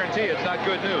 but I'll guarantee it's not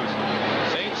good news.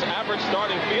 Saints average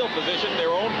starting field position,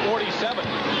 their own 47.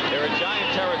 They're in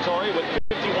Giant territory with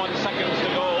 51 seconds to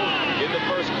go in the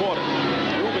first quarter.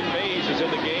 Ruben Mays is in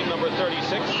the game, number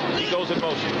 36. He goes in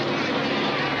motion.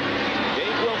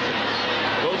 Dave Wilson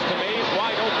goes to Mays,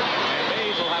 wide open. And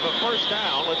Mays will have a first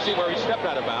down. Let's see where he stepped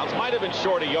out of bounds. Might have been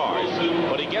short a yard,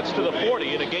 but he gets to the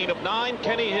 40 in a gain of 9.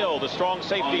 Kenny Hill, the strong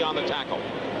safety on the tackle.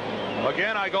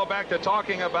 Again, I go back to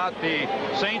talking about the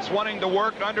Saints wanting to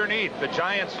work underneath. The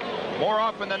Giants, more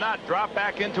often than not, drop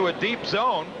back into a deep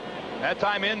zone. That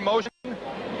time in motion.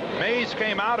 Mays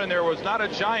came out, and there was not a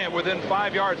Giant within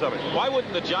 5 yards of it. Why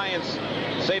wouldn't the Giants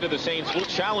say to the Saints, we'll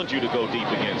challenge you to go deep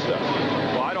against us?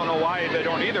 Well, I don't know why they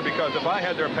don't either, because if I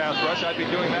had their pass rush, I'd be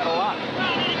doing that a lot.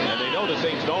 And they know the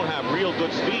Saints don't have real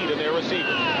good speed in their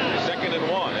receiver. 2nd and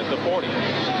 1 at the 40.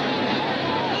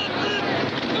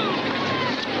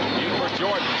 Buford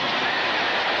Jordan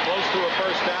close to a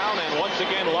first down, and once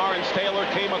again Lawrence Taylor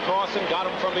came across and got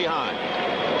him from behind.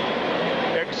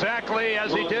 Exactly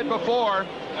as he did before.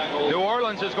 New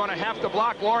Orleans is going to have to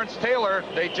block Lawrence Taylor.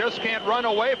 They just can't run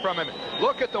away from him.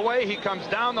 Look at the way he comes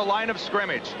down the line of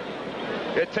scrimmage.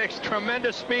 It takes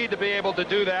tremendous speed to be able to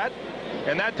do that.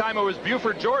 And that time it was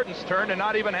Buford Jordan's turn to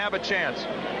not even have a chance.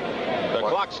 The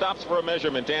clock stops for a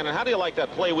measurement, Dan. And how do you like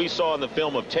that play we saw in the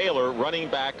film of Taylor running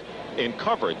back in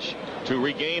coverage to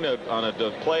regain on a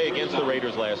play against the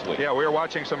Raiders last week? Yeah, we were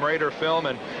watching some Raider film,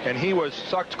 and he was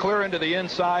sucked clear into the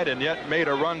inside and yet made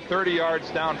a run 30 yards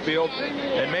downfield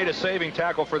and made a saving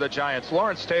tackle for the Giants.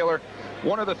 Lawrence Taylor,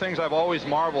 one of the things I've always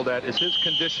marveled at is his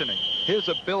conditioning, his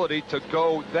ability to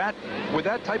go with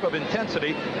that type of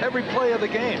intensity every play of the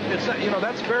game. It's not,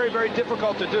 that's very, very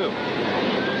difficult to do.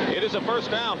 It is a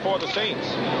first down for the Saints,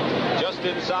 just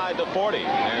inside the 40,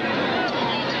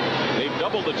 and they've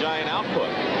doubled the Giant output.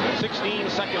 16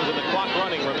 seconds of the clock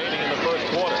running remaining in the first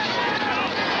quarter.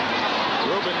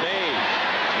 Ruben Mays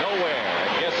nowhere,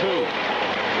 and guess who?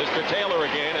 Mr. to Taylor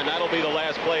again, and that'll be the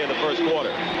last play of the first quarter.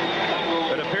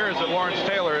 It appears that Lawrence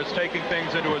Taylor is taking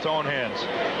things into his own hands.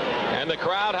 And the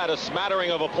crowd had a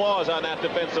smattering of applause on that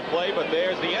defensive play, but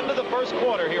there's the end of the first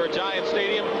quarter here at Giant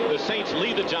Stadium. The Saints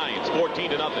lead the Giants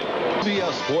 14-0.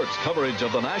 CBS Sports coverage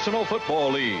of the National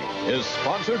Football League is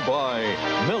sponsored by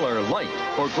Miller Lite.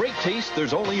 For great taste,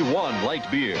 there's only one light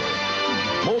beer.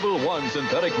 Mobil 1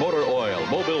 synthetic motor oil.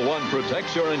 Mobil 1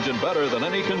 protects your engine better than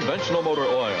any conventional motor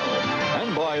oil.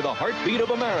 And by the heartbeat of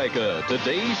America,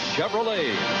 today's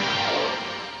Chevrolet.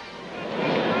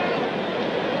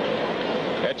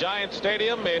 At Giant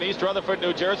Stadium in East Rutherford,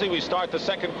 New Jersey, we start the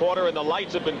second quarter, and the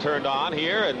lights have been turned on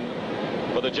here. And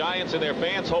for the Giants and their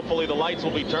fans, hopefully the lights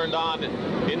will be turned on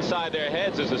inside their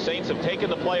heads as the Saints have taken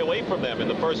the play away from them in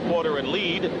the first quarter and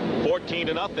lead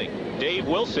 14-0. Dave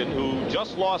Wilson, who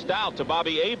just lost out to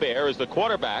Bobby Hebert, is the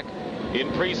quarterback in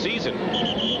preseason.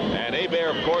 And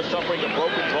Hebert, of course, suffering a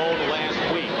broken bone last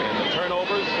week. And the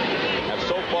turnovers have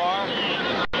so far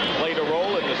played a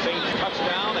role in the Saints'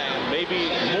 touchdown and maybe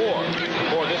more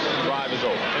before this drive is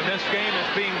over. And this game is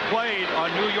being played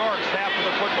on New York's half of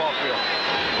the football field.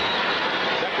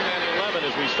 2nd and 11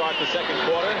 as we start the second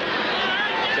quarter.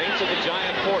 Saints at the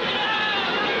Giant 40.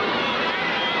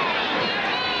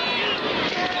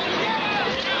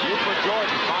 Buford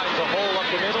Jordan finds a hole up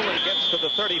the middle and gets to the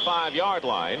 35-yard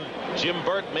line. Jim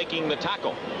Burt making the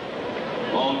tackle.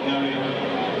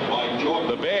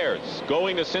 The Bears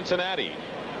going to Cincinnati,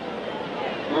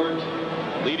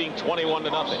 leading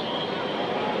 21-0.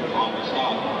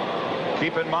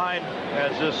 Keep in mind,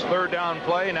 as this third down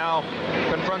play now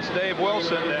confronts Dave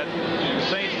Wilson, that the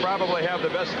Saints probably have the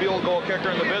best field goal kicker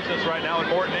in the business right now in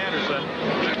Morton Anderson.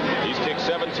 He's kicked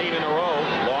 17 in a row,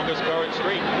 longest current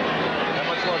streak. That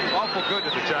must look awful good to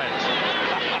the Giants.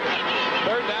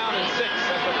 3rd down and 6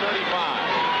 at the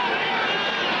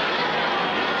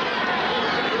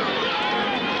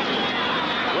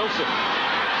 35. Wilson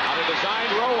on a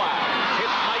designed rollout.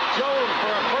 Hits Mike Jones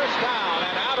for a first down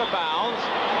and out of bounds.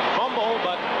 Fumble,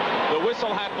 but the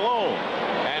whistle had blown.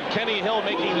 And Kenny Hill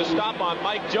making the stop on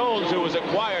Mike Jones, who was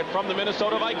acquired from the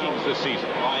Minnesota Vikings this season.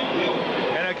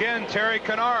 And again, Terry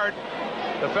Kennard,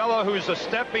 the fellow who's a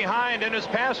step behind in his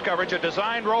pass coverage, a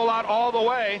designed rollout all the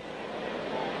way.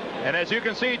 And as you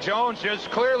can see, Jones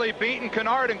just clearly beaten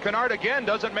Kennard, and Kennard again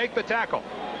doesn't make the tackle.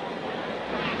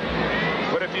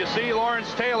 But if you see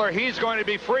Lawrence Taylor, he's going to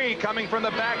be free coming from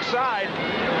the backside.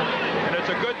 And it's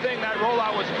a good thing that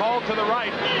rollout was called to the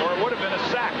right, or it would have been a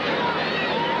sack.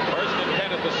 1st and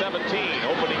 10 at the 17,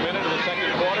 opening minute of the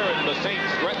second quarter, and the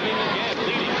Saints threatening again,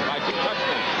 leading by 2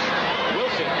 touchdowns.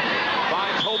 Wilson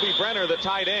finds Hobie Brenner, the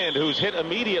tight end, who's hit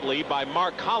immediately by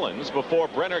Mark Collins before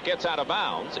Brenner gets out of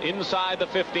bounds inside the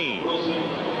 15.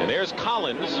 And there's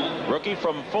Collins, rookie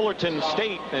from Fullerton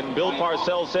State, and Bill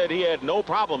Parcells said he had no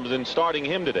problems in starting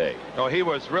him today. Oh, he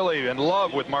was really in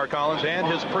love with Mark Collins and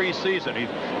his preseason. He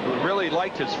really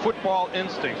liked his football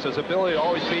instincts, his ability to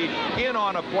always be in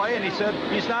on a play, and he said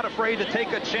he's not afraid to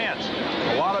take a chance.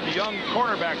 A lot of young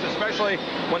cornerbacks, especially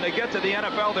when they get to the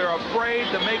NFL, they're afraid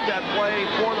to make that play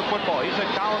for the football. He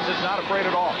said Collins is not afraid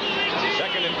at all.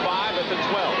 2nd and 5 at the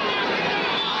 12.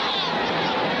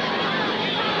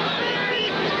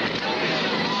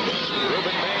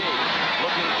 Reuben May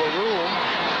looking for room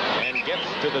and gets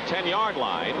to the 10-yard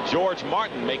line. George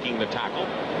Martin making the tackle.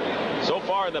 So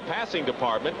far in the passing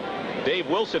department, Dave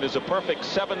Wilson is a perfect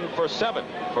 7 for 7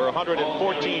 for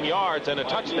 114 yards and a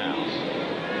touchdown.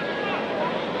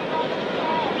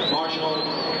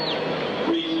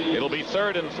 It'll be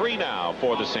 3rd and 3 now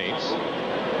for the Saints.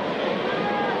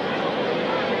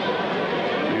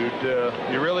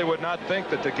 You really would not think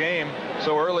that the game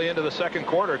so early into the second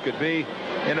quarter could be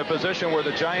in a position where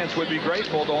the Giants would be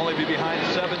grateful to only be behind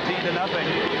 17-0.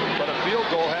 But a field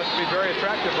goal has to be very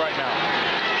attractive right now.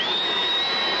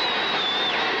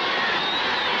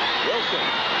 Wilson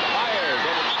fires,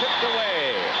 and it's tipped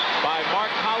away by Mark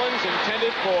Collins,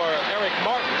 intended for Eric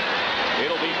Martin.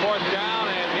 It'll be 4th down,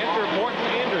 and enter Morton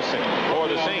Anderson for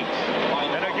the Saints.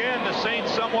 And again, the Saints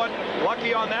somewhat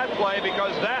lucky on that play,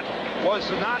 because that was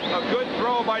not a good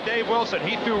throw by Dave Wilson.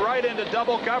 He threw right into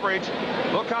double coverage.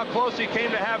 Look how close he came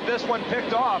to have this one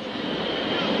picked off.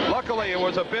 Luckily, it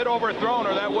was a bit overthrown,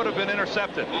 or that would have been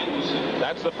intercepted.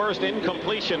 That's the first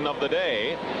incompletion of the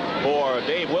day for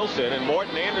Dave Wilson, and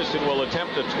Morton Anderson will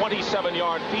attempt a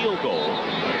 27-yard field goal.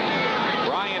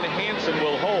 Brian Hansen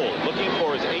will hold, looking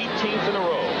for his 18th in a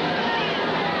row.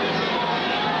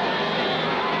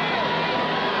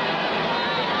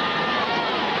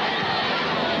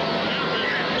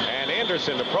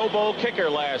 Anderson, the Pro Bowl kicker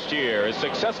last year, is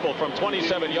successful from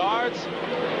 27 yards,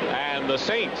 and the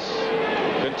Saints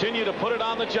continue to put it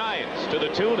on the Giants to the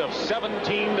tune of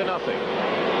 17-0.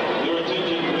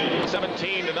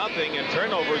 17-0, and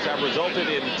turnovers have resulted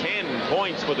in 10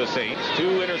 points for the Saints.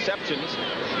 2 interceptions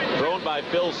thrown by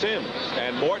Phil Simms,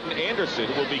 and Morton Anderson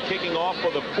will be kicking off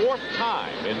for the 4th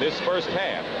time in this first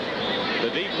half. The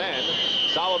deep men,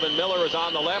 Solomon Miller is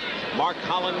on the left, Mark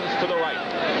Collins to the right.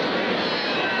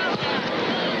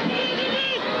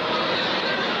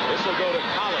 This will go to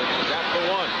Collins at the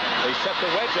 1. They set the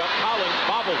wedge up. Collins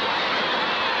bobbles it.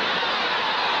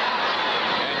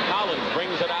 And Collins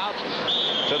brings it out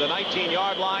to the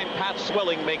 19-yard line. Pat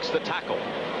Swilling makes the tackle.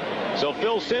 So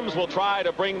Phil Simms will try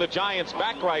to bring the Giants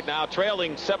back right now,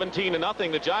 trailing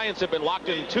 17-0. The Giants have been locked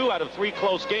in 2 out of 3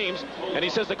 close games, and he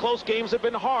says the close games have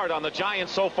been hard on the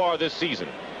Giants so far this season.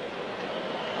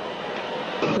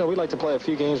 You know, we like to play a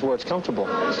few games where it's comfortable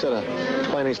instead of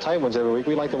playing these tight ones every week.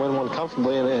 We like to win one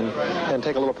comfortably and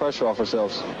take a little pressure off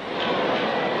ourselves.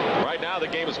 Right now, the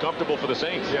game is comfortable for the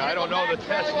Saints. Yeah, I don't know that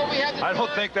I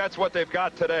don't think that's what they've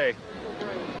got today.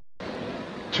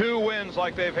 2 wins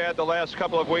like they've had the last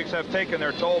couple of weeks have taken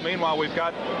their toll. Meanwhile, we've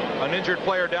got an injured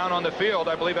player down on the field.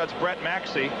 I believe that's Brett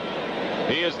Maxey.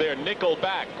 He is their nickel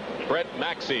back, Brett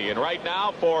Maxey. And right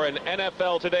now, for an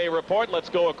NFL Today report, let's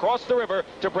go across the river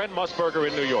to Brent Musburger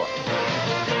in New York.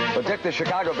 But Dick, the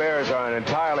Chicago Bears are an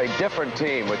entirely different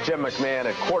team with Jim McMahon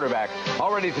at quarterback.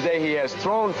 Already today, he has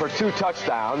thrown for 2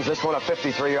 touchdowns. This one a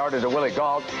 53-yarder to Willie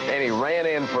Gault, and he ran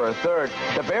in for a 3rd.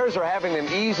 The Bears are having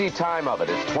an easy time of it.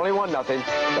 It's 21-0.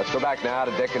 Let's go back now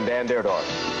to Dick and Dan Dierdorf.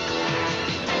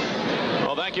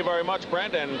 Well, thank you very much,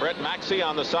 Brent. And Brett Maxey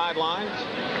on the sidelines.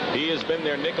 He has been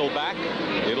their nickel back.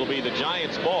 It'll be the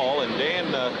Giants' ball. And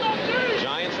Dan,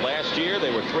 Giants last year,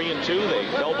 they were 3-2. They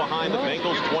fell behind the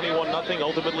Bengals 21-0,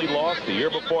 ultimately lost. The year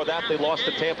before that, they lost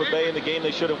to Tampa Bay in the game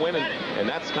they should have won, and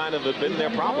that's kind of been their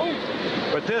problem.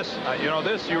 But this,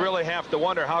 you really have to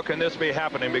wonder, how can this be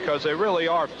happening? Because they really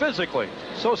are physically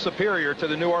so superior to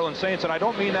the New Orleans Saints, and I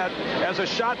don't mean that as a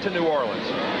shot to New Orleans.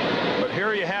 But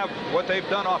here you have what they've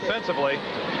done offensively.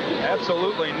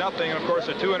 Absolutely nothing. And of course,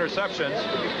 the 2 interceptions.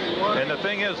 And the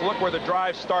thing is, look where the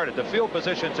drive started. The field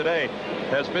position today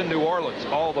has been New Orleans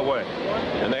all the way.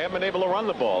 And they haven't been able to run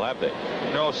the ball, have they?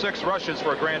 No, 6 rushes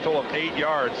for a grand total of 8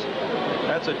 yards.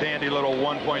 That's a dandy little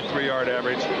 1.3-yard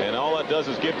average. And all that does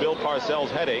is give Bill Parcells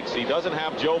headaches. He doesn't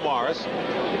have Joe Morris.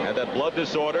 Had that blood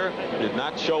disorder. Did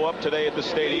not show up today at the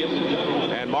stadium.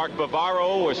 And Mark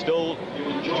Bavaro, we're still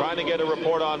trying to get a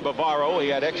report on Bavaro. He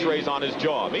had x-rays on his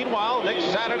jaw. Meanwhile, next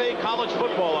Saturday, college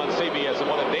football on CBS. And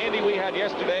what a dandy we had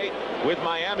yesterday with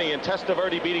Miami and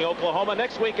Testaverde beating Oklahoma.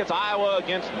 Next week, it's Iowa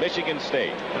against Michigan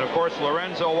State. And, of course,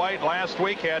 Lorenzo White last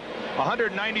week had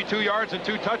 192 yards and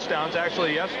 2 touchdowns,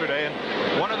 actually, yesterday.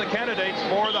 And one of the candidates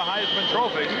for the Heisman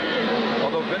Trophy,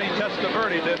 although Vinny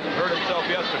Testaverde didn't hurt himself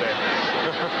yesterday.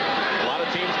 A lot of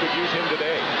teams could use him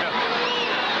today. Yeah.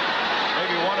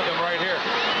 Maybe one of them right here.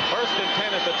 1st and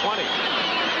 10 at the 20.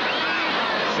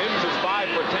 Simms is 5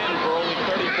 for 10 for only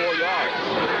 34 yards.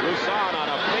 Roussan on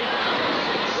a fake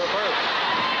reverse.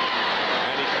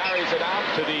 And he carries it out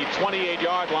to the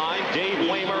 28-yard line. Dave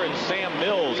Waymer and Sam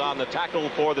Mills on the tackle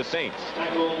for the Saints.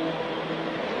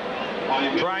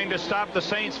 Trying to stop the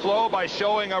Saints' flow by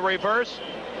showing a reverse.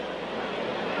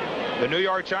 The New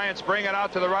York Giants bring it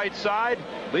out to the right side.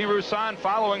 Lee Roussan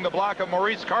following the block of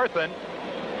Maurice Carson.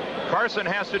 Carson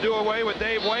has to do away with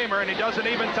Dave Waymer, and he doesn't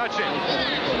even touch it.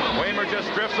 Waymer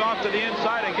just drifts off to the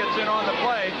inside and gets in on the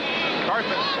play.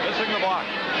 Carson missing the block.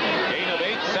 Gain of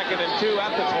 8, 2nd and 2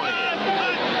 at the 20.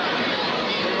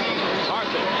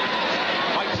 Carson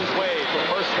fights his way for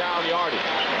 1st down yardage.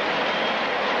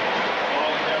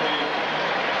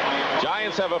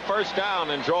 Giants have a 1st down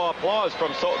and draw applause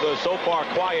from the so far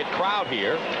quiet crowd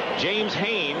here. James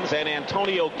Haynes and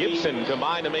Antonio Gibson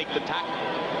combine to make the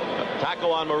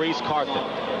tackle on Maurice Carson.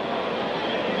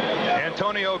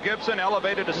 Antonio Gibson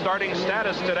elevated to starting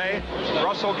status today.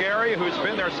 Russell Gary, who's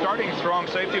been their starting strong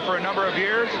safety for a number of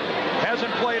years,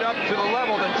 hasn't played up to the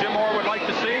level that Jim Moore would like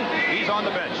to see. He's on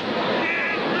the bench.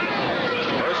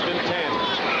 1st and 10.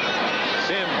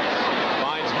 Simms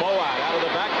finds Moat out of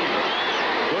the backfield.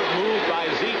 Good move by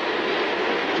Zeke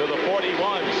to the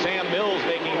 41. Sam Mills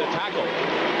making the tackle.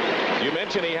 You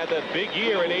mentioned he had that big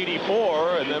year in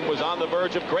 '84 and then was on the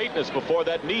verge of greatness before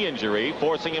that knee injury,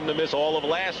 forcing him to miss all of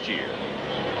last year.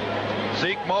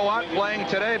 Zeke Moat playing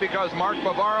today because Mark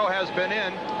Bavaro has been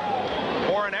in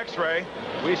for an x-ray.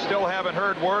 We still haven't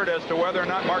heard word as to whether or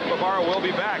not Mark Bavaro will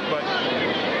be back, but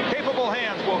capable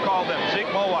hands, we'll call them.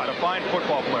 Zeke Moat, a fine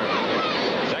football player.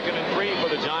 2nd and 3 for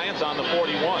the Giants on the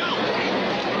 41.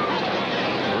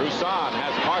 Roussan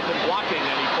has Carson blocking,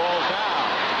 and he falls down.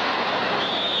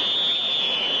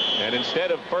 And instead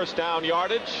of first down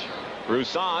yardage,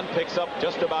 Roussan picks up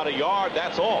just about a yard,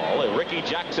 that's all. Ricky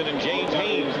Jackson and James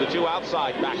Haynes, the two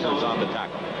outside backers on the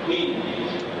tackle.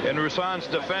 In Roussan's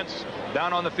defense,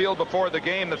 down on the field before the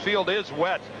game, the field is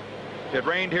wet. It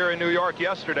rained here in New York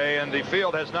yesterday, and the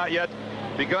field has not yet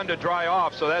begun to dry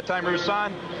off. So that time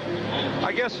Roussan,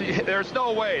 I guess there's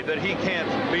no way that he can't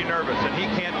be nervous and he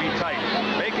can't be tight.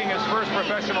 Making his first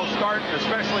professional start,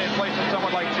 especially in place of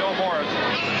someone like Joe Morris,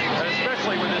 and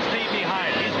especially with his team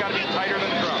behind, he's got to be tighter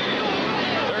than a drum.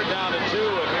 Third down and 2,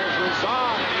 and here's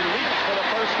Roussan. He leaps for the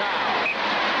first down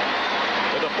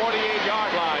to the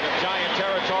 48-yard line of Giant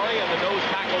territory, and the nose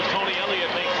tackle Tony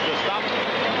Elliott makes the stop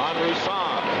on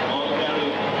Roussan.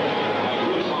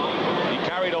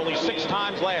 Only 6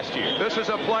 times last year. This is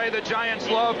a play the Giants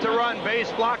love to run.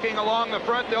 Base blocking along the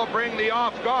front. They'll bring the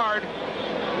off guard.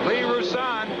 Lee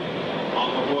Roussan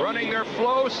running their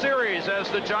flow series, as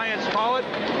the Giants call it.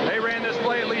 They ran this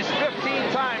play at least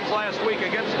 15 times last week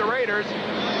against the Raiders.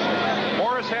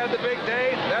 Morris had the big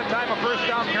day. That time a first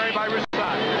down carry by Roussan.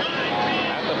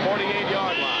 At the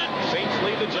 48-yard line, Saints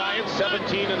lead the Giants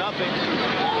 17-0 in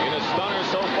a stunner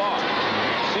so far.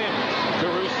 Sims to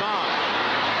Roussan.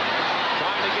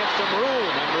 Some room,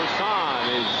 and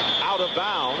Roussan is out of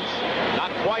bounds,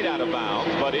 not quite out of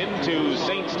bounds, but into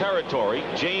Saints territory.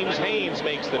 James Haynes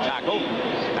makes the tackle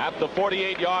at the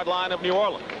 48-yard line of New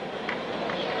Orleans.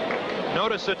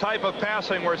 Notice the type of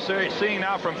passing we're seeing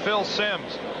now from Phil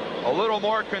Simms. A little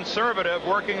more conservative,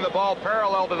 working the ball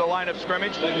parallel to the line of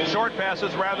scrimmage, short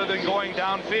passes rather than going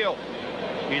downfield.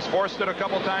 He's forced it a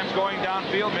couple times going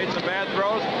downfield, made some bad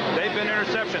throws. They've been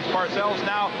interceptions. Parcells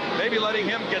now maybe letting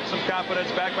him get some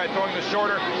confidence back by throwing the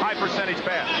shorter, high percentage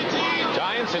pass.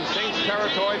 Giants in Saints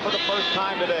territory for the first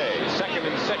time today.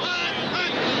 2nd and 6.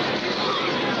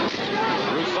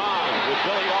 Roussan with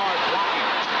Billy Yard blocking.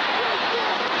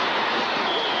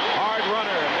 Hard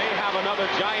runner may have another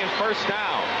Giant first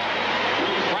down.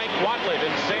 Frank Watlet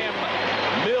and Sam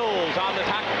Mills on the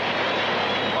tackle.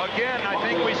 Again, I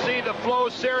think we see the flow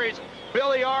series.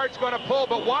 Billy Yard's going to pull,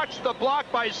 but watch the block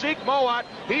by Zeke Mowat.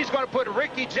 He's going to put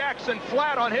Ricky Jackson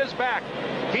flat on his back.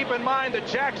 Keep in mind that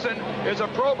Jackson is a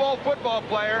Pro Bowl football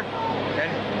player,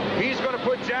 and he's going to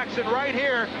put Jackson right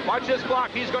here. Watch this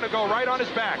block. He's going to go right on his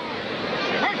back.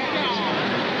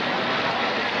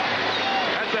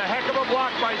 That's a heck of a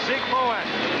block by Zeke Mowat.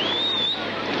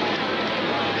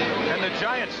 And the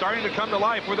Giants starting to come to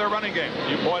life with their running game.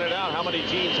 You pointed out how many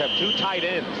teams have 2 tight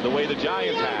ends the way the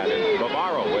Giants had, and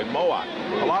Bavaro and Mowat.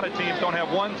 A lot of teams don't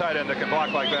have 1 tight end that can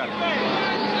block like that.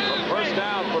 First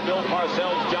down for Bill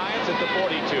Parcells' Giants at the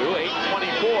 42.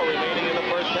 8:24 remaining in the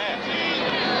first half.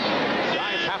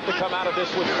 Giants have to come out of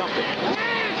this with something.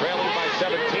 Trailing by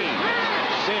 17.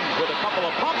 Sims with a couple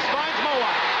of pumps finds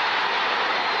Mowat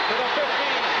to the 15.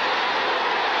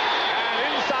 And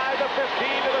inside the 15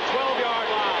 to the 12-yard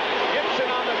line.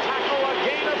 Gibson on the tackle, a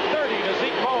gain of 30 to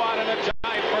Zeke Mowat and a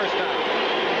Giant first down.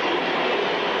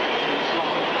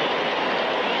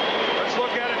 Let's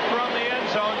look at it from the end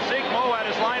zone. Zeke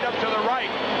Mowat is lined up to the right,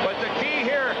 but the key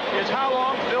here is how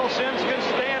long Phil Simms can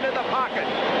stand in the pocket.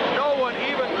 No one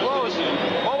even close.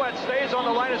 Mowat stays on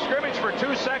the line of scrimmage for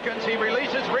 2 seconds. He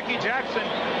releases Ricky Jackson,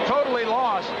 totally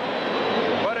lost.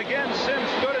 But again, Simms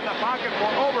stood in the pocket for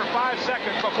over 5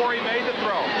 seconds before he made the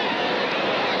throw.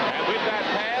 And with that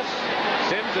pass,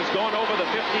 Simms has gone over the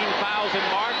 15,000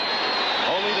 mark.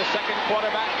 Only the second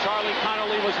quarterback, Charlie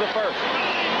Connolly, was the first.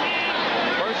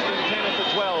 First and 10 at the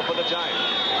 12 for the Giants.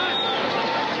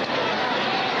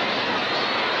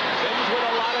 Simms with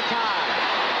a lot of time.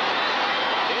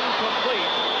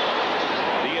 Incomplete.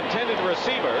 The intended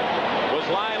receiver was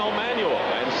Lionel Manuel,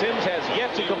 and Simms has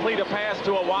yet to complete a pass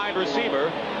to a wide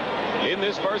receiver in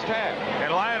this first half.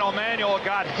 And Lionel Manuel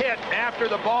got hit after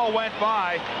the ball went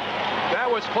by. That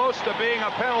was close to being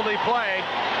a penalty play.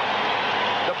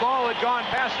 The ball had gone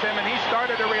past him, and he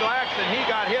started to relax, and he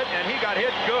got hit, and he got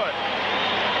hit good.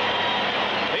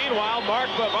 Meanwhile, Mark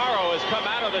Bavaro has come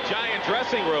out of the Giant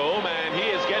dressing room, and he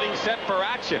is getting set for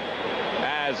action.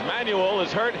 As Manuel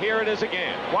is hurt, here it is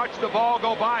again. Watch the ball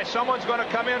go by. Someone's going to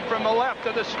come in from the left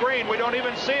of the screen. We don't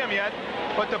even see him yet,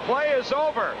 but the play is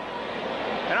over.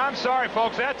 And I'm sorry,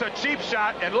 folks, that's a cheap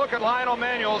shot. And look at Lionel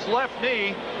Manuel's left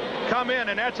knee come in,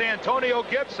 and that's Antonio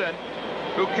Gibson,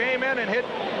 who came in and hit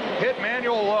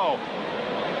Manuel low.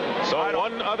 So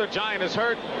one other Giant is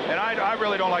hurt. And I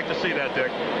really don't like to see that,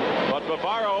 Dick. But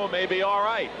Bavaro may be all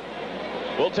right.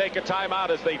 We'll take a timeout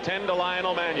as they tend to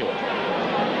Lionel Manuel.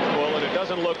 Well, and it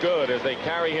doesn't look good as they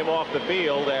carry him off the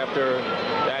field after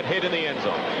that hit in the end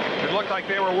zone. It looked like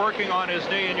they were working on his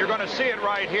knee, and you're going to see it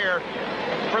right here.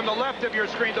 from the left of your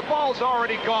screen. The ball's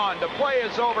already gone. The play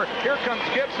is over. Here comes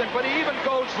Gibson, but he even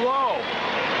goes low.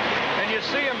 And you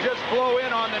see him just blow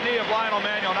in on the knee of Lionel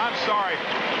Manuel. And I'm sorry,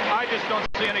 I just don't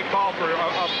see any call for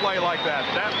a play like that.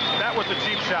 That was a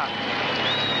cheap shot.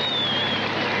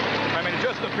 I mean, it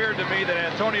just appeared to me that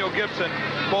Antonio Gibson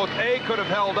both A, could have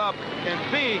held up, and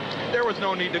B, there was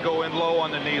no need to go in low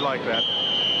on the knee like that.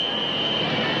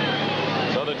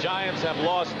 So the Giants have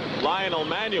lost Lionel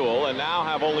Manuel and now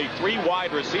have only 3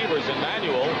 wide receivers in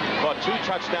Manuel, but 2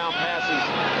 touchdown passes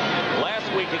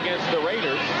last week against the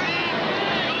Raiders.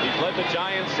 He's led the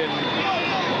Giants in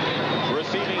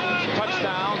receiving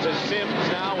touchdowns as Sims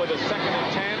now with a 2nd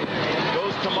and 10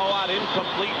 goes to Moat,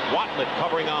 incomplete. Watlett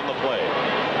covering on the play.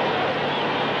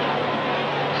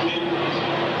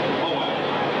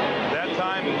 That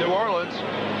time New Orleans,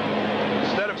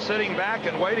 instead of sitting back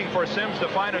and waiting for Sims to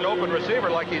find an open receiver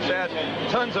like he's had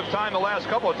tons of time the last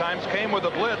couple of times, came with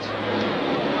a blitz.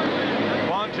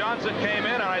 Long Johnson came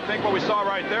in, and I think what we saw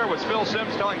right there was Phil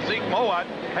Sims telling Zeke Moat,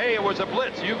 hey, it was a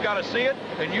blitz. You've got to see it,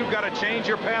 and you've got to change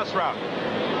your pass route.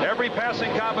 Every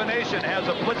passing combination has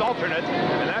a blitz alternate,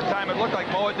 and that time it looked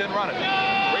like Moat didn't run it.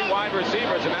 3 wide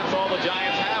receivers, and that's all the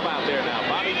Giants have out there now.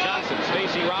 Bobby Johnson,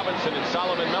 Stacy Robinson, and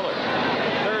Solomon Miller.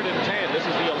 3rd and 10. This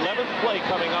is the 11th play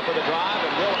coming up of the drive,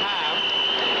 and we'll have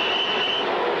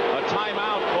a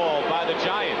timeout called by the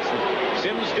Giants.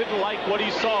 Sims didn't like what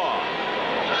he saw.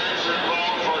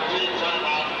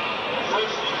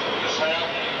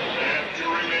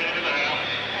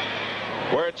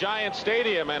 We're at Giant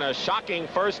Stadium and a shocking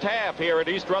first half here at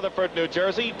East Rutherford, New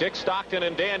Jersey. Dick Stockton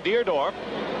and Dan Deerdorf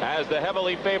as the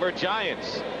heavily favored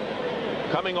Giants,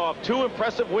 coming off 2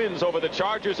 impressive wins over the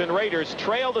Chargers and Raiders,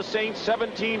 trail the Saints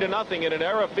 17-0 in an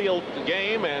Era Field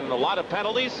game and a lot of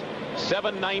penalties.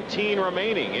 7:19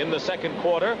 remaining in the 2nd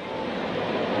quarter.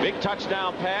 Big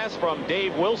touchdown pass from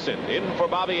Dave Wilson in for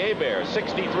Bobby Hebert.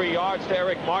 63 yards to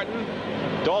Eric Martin.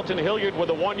 Dalton Hilliard with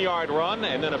a 1-yard run,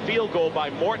 and then a field goal by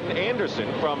Morton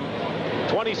Anderson from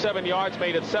 27 yards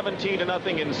made it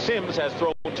 17-0, and Sims has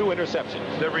thrown 2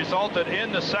 interceptions. That resulted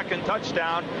in the 2nd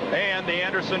touchdown and the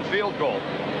Anderson field goal.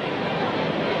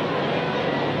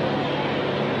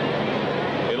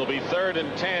 It'll be 3rd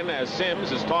and 10 as Sims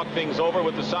has talked things over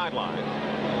with the sideline.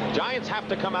 Giants have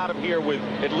to come out of here with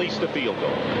at least a field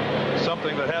goal.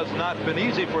 Something that has not been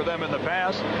easy for them in the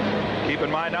past. Keep in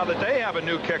mind now that they have a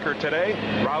new kicker today,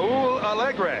 Raul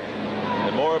Alegre.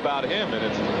 And more about him, and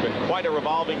it's been quite a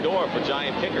revolving door for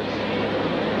Giant kickers.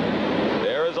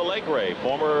 There is Alegre,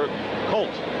 former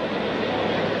Colt.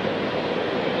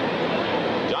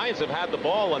 Giants have had the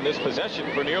ball on this possession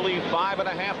for nearly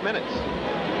 5.5 minutes.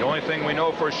 The only thing we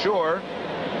know for sure,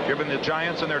 given the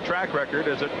Giants and their track record,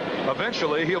 is that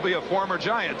eventually he'll be a former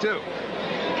Giant too.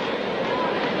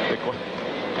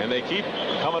 And they keep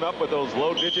coming up with those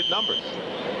low-digit numbers.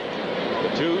 The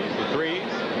 2s, the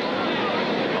 3s.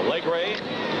 Alegre.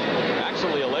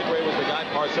 Actually, Alegre was the guy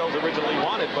Parcells originally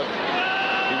wanted, but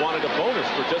he wanted a bonus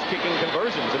for just kicking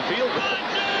conversions and field goals,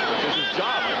 which is his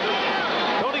job.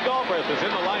 Tony Galbraith is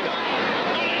in the lineup.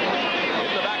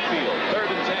 In the backfield, 3rd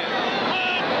and 10.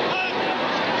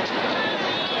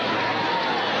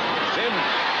 Sims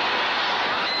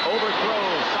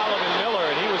overthrows Solomon Miller,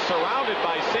 and he was surrounded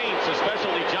by Saints,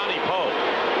 especially Johnny Poe.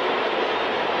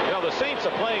 You know, the Saints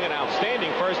are playing an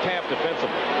outstanding first half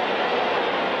defensively.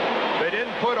 They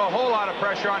didn't put a whole lot of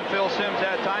pressure on Phil Sims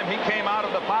that time. He came out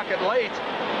of the pocket late.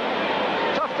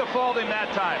 Tough to fault him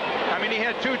that time. I mean, he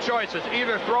had 2 choices.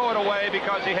 Either throw it away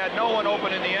because he had no one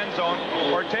open in the end zone,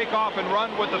 or take off and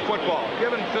run with the football.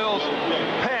 Given Phil's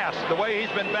past, the way he's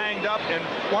been banged up, and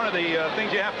one of the things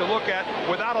you have to look at,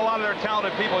 without a lot of their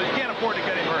talented people, you can't afford to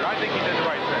get him hurt. I think he did the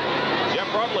right thing. Jeff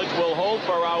Rutledge will hold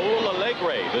for Raul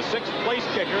Alegre, the 6th place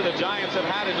kicker the Giants have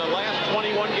had in the last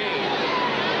 21 games.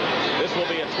 This will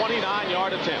be a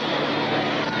 29-yard attempt.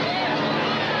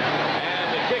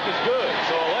 And the kick is good,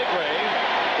 so Alegre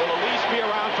will at least be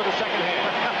around for the 2nd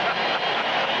half.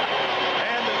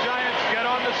 And the Giants get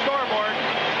on the scoreboard.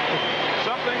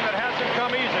 Something that hasn't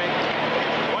come easy.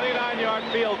 29-yard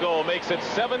field goal makes it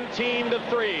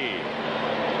 17-3.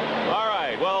 All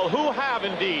right, well, who have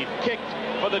indeed kicked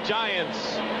for the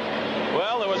Giants?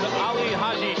 Well, there was Ali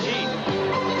Haji,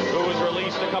 who was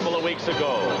released a couple of weeks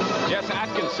ago. Jess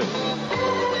Atkinson,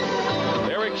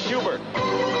 Eric Schubert,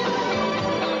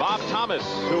 Bob Thomas,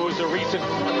 who was a recent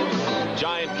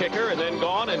Giant kicker and then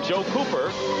gone, and Joe Cooper,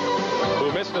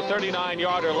 who missed a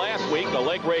 39-yarder last week.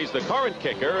 Alegre's the current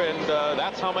kicker, and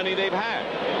that's how many they've had.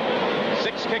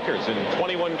 6 kickers in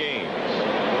 21 games.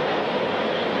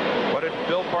 What did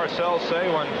Bill Parcells say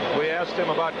when we asked him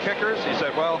about kickers? He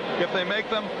said, well, if they make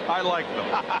them, I like them.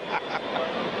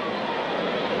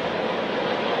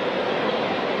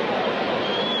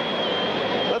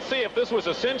 see if this was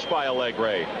a cinch by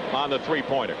Allegre on the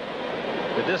three-pointer.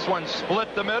 Did this one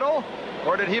split the middle,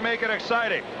 or did he make it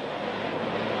exciting?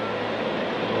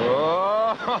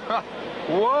 Oh,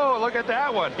 whoa, look at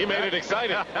that one. He made it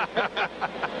exciting.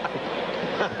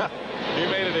 He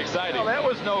made it exciting. Well, that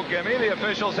was no gimme. The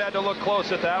officials had to look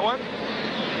close at that one.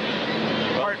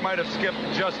 Hart might have skipped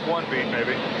just one beat,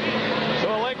 maybe. So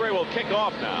Allegre will kick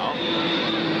off now.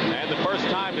 And the first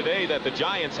time today that the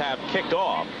Giants have kicked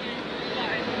off.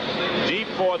 Deep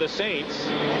for the Saints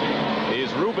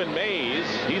is Ruben Mays.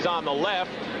 He's on the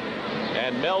left.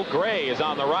 And Mel Gray is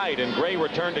on the right. And Gray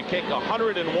returned to kick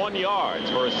 101 yards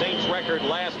for a Saints record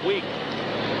last week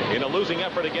in a losing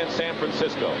effort against San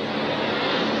Francisco. Low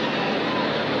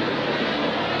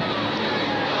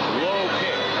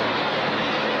kick.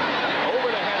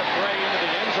 Over the head of Gray into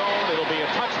the end zone. It'll be a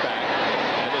touchback.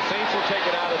 And the Saints will take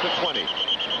it out at the 20.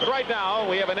 But right now,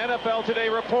 we have an NFL Today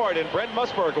report, and Brent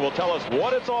Musburger will tell us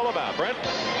what it's all about. Brent?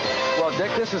 Well,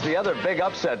 Dick, this is the other big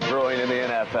upset brewing in the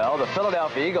NFL. The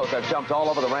Philadelphia Eagles have jumped all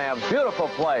over the Rams. Beautiful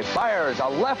play. Byers, a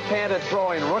left-handed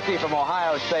throwing rookie from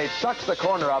Ohio State, sucks the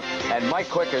corner up, and Mike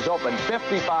Quick is open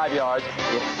 55 yards.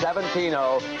 It's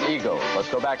 17-0 Eagles. Let's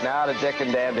go back now to Dick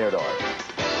and Dan Dierdorf.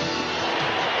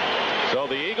 So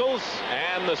the Eagles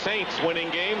and the Saints winning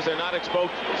games. They're not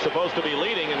supposed to be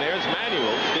leading, and there's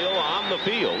Manuel still on the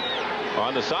field, or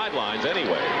on the sidelines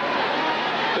anyway.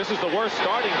 This is the worst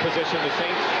starting position the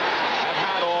Saints have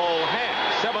had all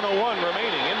half. 7:01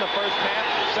 remaining in the first half,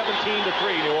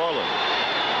 17-3 New Orleans.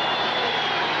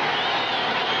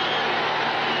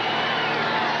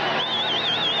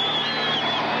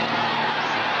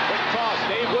 Quick toss,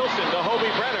 Dave Wilson to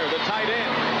Hobie Brenner, the tight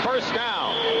end. First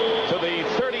down to the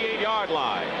 38-yard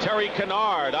line. Terry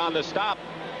Kennard on the stop,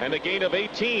 and a gain of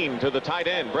 18 to the tight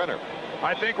end, Brenner.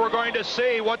 I think we're going to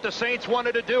see what the Saints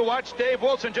wanted to do. Watch Dave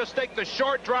Wilson just take the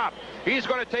short drop. He's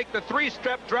going to take the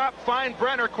three-step drop, find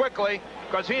Brenner quickly,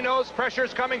 because he knows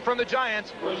pressure's coming from the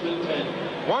Giants.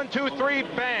 1, 2, 3,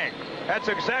 bang. That's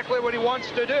exactly what he wants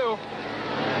to do.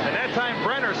 And that time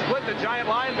Brenner split the Giant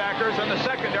linebackers in the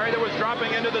secondary that was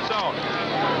dropping into the zone.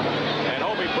 And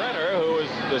Hobie Brenner, who was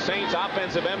the Saints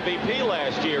offensive MVP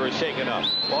last year, is shaken up.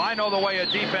 Well, I know the way a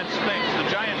defense thinks. The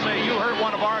Giants say, you hurt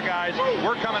one of our guys,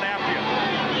 we're coming after you.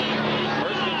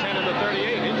 First and 10 in the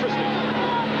 38. Interesting.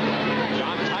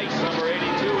 John Tice, number 82,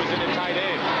 is in the tight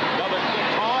end. Another quick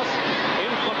toss,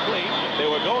 incomplete.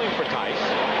 They were going for Tice,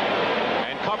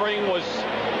 and covering was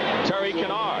Terry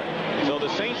Kennard. So the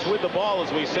Saints with the ball,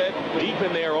 as we said, deep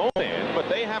in their own end, but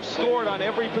they have scored on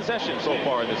every possession so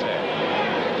far in this half.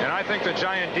 And I think the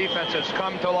Giant defense has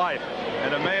come to life.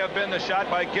 And it may have been the shot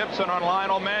by Gibson on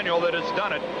Lionel Manuel that has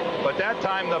done it. But that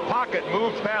time the pocket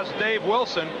moved past Dave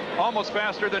Wilson almost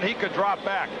faster than he could drop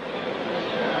back.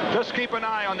 Just keep an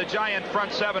eye on the Giant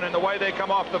front seven and the way they come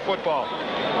off the football.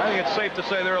 I think it's safe to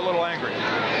say they're a little angry.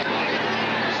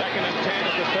 Second and 10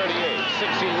 at the 38.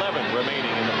 6:11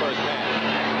 remaining in the first half.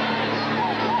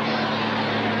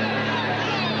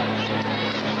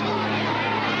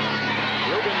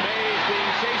 Ruben Mays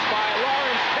being chased by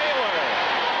Lawrence Taylor.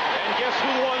 And guess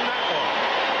who won that one?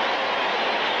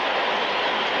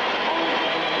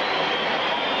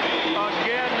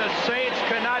 Again, the Saints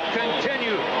cannot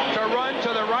continue to run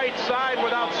to the right side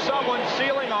without someone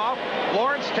sealing off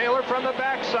Lawrence Taylor from the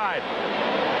backside.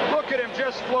 Look at him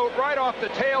just float right off the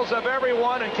tails of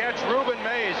everyone and catch Ruben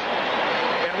Mays.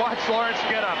 And watch Lawrence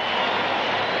get up.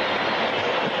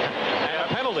 And a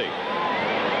penalty.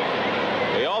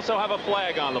 They also have a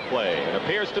flag on the play. It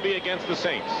appears to be against the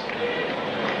Saints.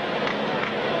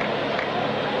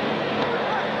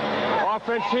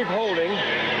 Offensive holding,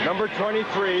 number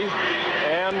 23,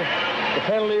 and the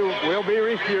penalty will be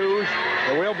refused.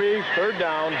 It will be third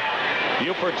down.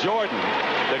 Buford Jordan,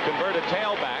 the converted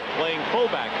tailback, playing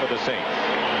fullback for the Saints.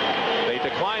 They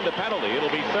declined the penalty. It'll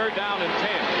be third down and 10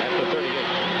 at the 38.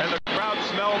 And the crowd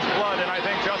smells blood, and I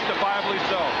think justifiably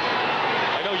so.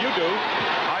 I know you do.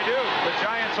 I do. The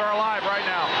Giants are alive right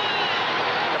now.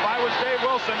 If I was Dave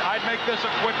Wilson, I'd make this a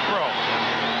quick throw.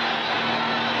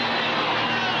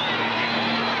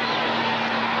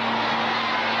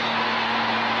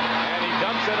 And he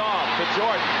dumps it off to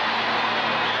Jordan.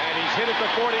 And he's hit at the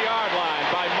 40-yard line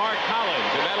by Mark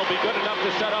Collins, and that'll be good enough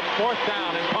to set up fourth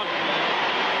down and punt.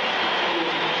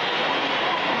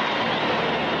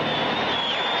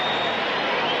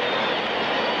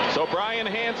 So Brian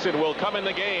Hansen will come in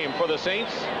the game for the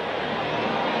Saints.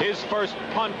 His first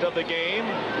punt of the game.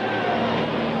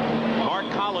 Mark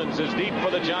Collins is deep for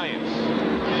the Giants.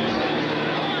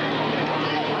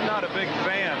 I'm not a big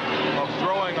fan of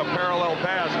throwing a parallel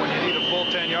pass when you need a full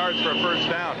 10 yards for a first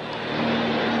down.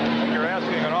 You're you're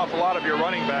asking an awful lot of your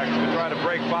running backs to try to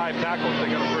break 5 tackles to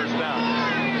get a first down.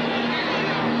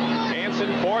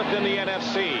 Hansen fourth in the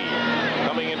NFC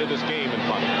coming into this game in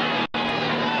punting.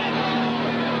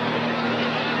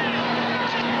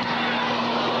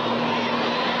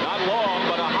 Not long,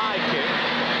 but a high kick.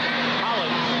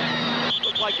 Collins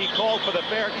looked like he called for the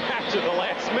fair catch at the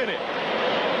last minute.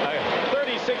 A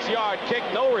 36-yard kick,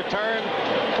 no return,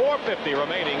 4:50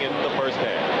 remaining in the first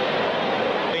half.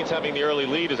 Having the early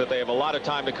lead is that they have a lot of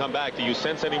time to come back. Do you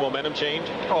sense any momentum change?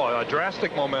 Oh, a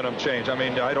drastic momentum change. I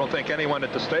mean, I don't think anyone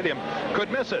at the stadium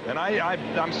could miss it. And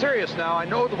I'm serious now. I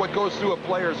know what goes through a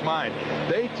player's mind.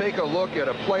 They take a look at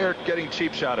a player getting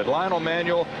cheap shotted. Lionel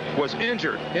Manuel was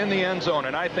injured in the end zone,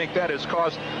 and I think that has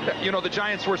caused, you know, the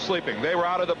Giants were sleeping. They were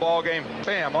out of the ball game.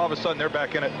 Bam, all of a sudden they're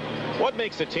back in it. What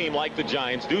makes a team like the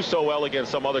Giants do so well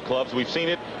against some other clubs? We've seen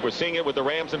it. We're seeing it with the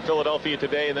Rams in Philadelphia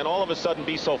today, and then all of a sudden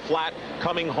be so flat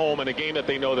coming home in a game that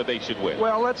they know that they should win.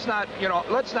 Well, let's not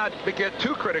get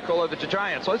too critical of the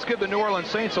Giants. Let's give the New Orleans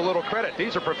Saints a little credit.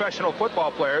 These are professional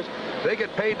football players. They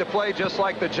get paid to play just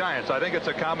like the Giants. I think it's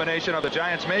a combination of the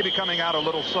Giants maybe coming out a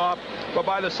little soft, but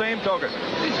by the same token,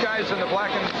 these guys in the black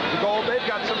and gold, they've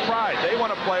got some pride. They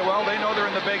want to play well. They know they're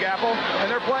in the Big Apple, and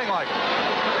they're playing like it.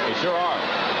 They sure are.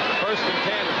 First and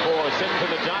 10 for Sims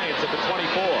and the Giants at the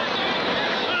 24.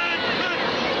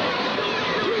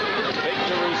 Fake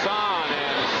to Roussan,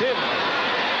 and Sims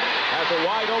has a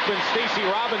wide open Stacy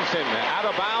Robinson out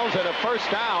of bounds and a first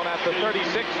down at the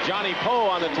 36. Johnny Poe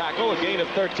on the tackle, a gain of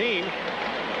 13.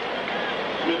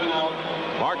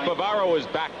 Mark Bavaro is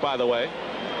back, by the way.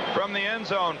 From the end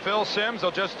zone, Phil Simms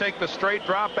will just take the straight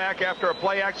drop back after a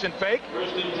play action fake.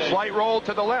 Slight roll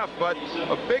to the left, but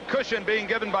a big cushion being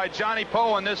given by Johnny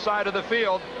Poe on this side of the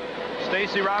field.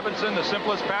 Stacy Robinson, the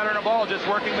simplest pattern of all, just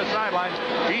working the sidelines.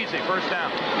 Easy first down.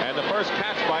 And the first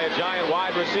catch by a Giant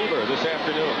wide receiver this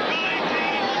afternoon.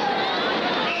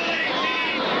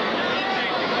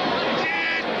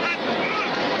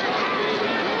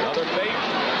 Another fake.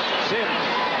 Sims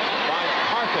finds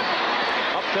Carthen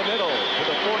up the middle to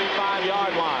the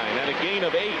 45-yard line, and a gain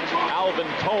of 8. Alvin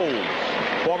Toles,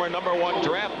 former #1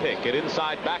 draft pick at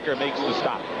inside backer, makes the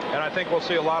stop. And I think we'll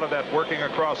see a lot of that working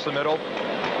across the middle.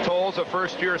 Toles, a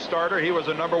first-year starter. He was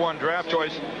a #1 draft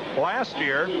choice last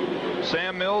year.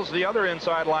 Sam Mills, the other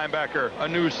inside linebacker, a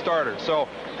new starter. So,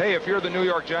 hey, if you're the New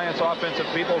York Giants offensive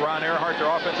people, Ron Earhart, their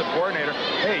offensive coordinator,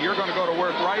 hey, you're going to go to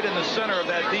work right in the center of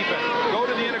that defense. Go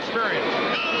to the inexperience.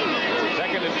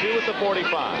 Second and 2 at the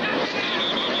 45.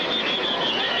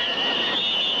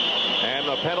 And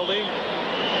the penalty.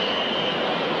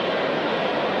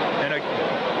 And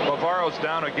Bavaro's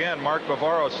down again. Mark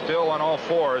Bavaro still on all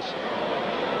fours.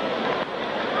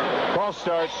 False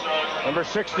start, number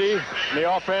 60 in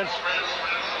the offense.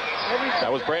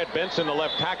 That was Brad Benson, the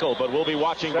left tackle, but we'll be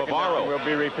watching Second Bavaro. down will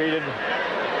be repeated.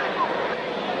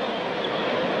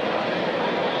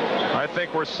 I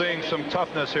think we're seeing some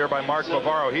toughness here by Mark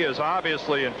Bavaro. He is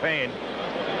obviously in pain.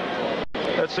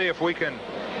 Let's see if we can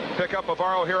pick up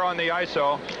Bavaro here on the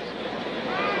ISO.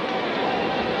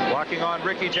 Blocking on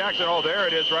Ricky Jackson. Oh, there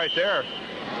it is right there.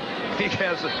 He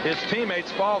has his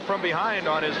teammates fall from behind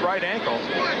on his right ankle.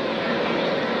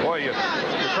 Boy, you're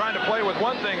trying to play with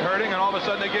one thing hurting, and all of a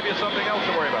sudden they give you something else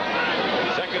to worry about.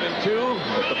 Second and 2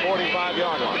 at the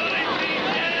 45-yard line.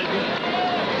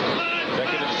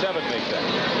 Second and 7 makes that.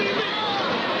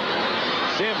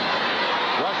 Sims,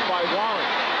 rushed by Warren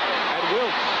and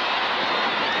Wilkes.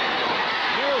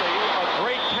 Nearly a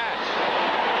great catch.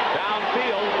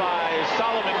 Downfield by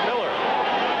Solomon Miller.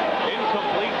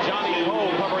 Incomplete. Johnny Poe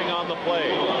covering on the play.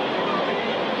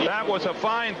 That was a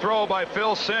fine throw by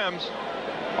Phil Simms.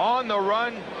 On the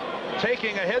run,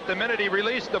 taking a hit the minute he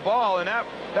released the ball, and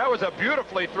that was a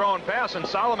beautifully thrown pass. And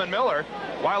Solomon Miller,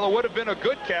 while it would have been a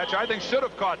good catch, I think should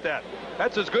have caught that.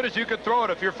 That's as good as you could throw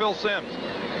it if you're Phil Simms.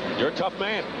 You're a tough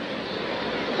man.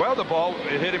 Well, the ball,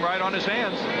 it hit him right on his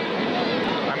hands.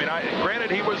 I mean, granted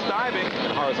he was diving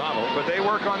horizontal, but they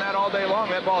work on that all day long.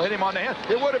 That ball hit him on the hand.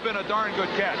 It would have been a darn good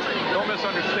catch. Don't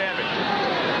misunderstand me.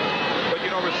 But you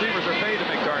know, receivers are paid to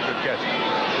make darn good catches.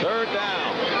 Third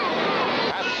down.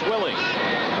 Pat Swilling,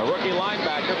 a rookie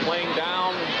linebacker, playing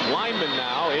down lineman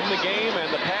now in the game,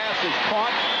 and the pass is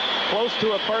caught close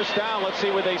to a first down. Let's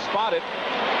see where they spot it.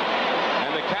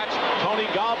 And the catch, Tony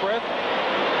Galbraith,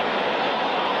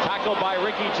 tackled by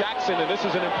Ricky Jackson, and this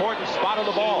is an important spot of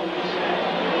the ball.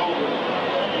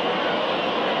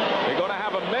 They're going to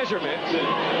have a measurement,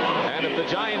 and if the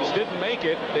Giants didn't make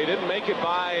it, they didn't make it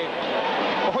by...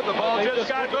 Oh, the ball just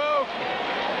got moved.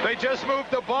 They just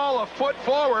moved the ball a foot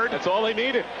forward. That's all they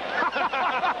needed.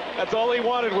 That's all they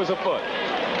wanted was a foot.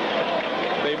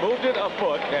 They moved it a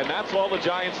foot, and that's all the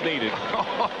Giants needed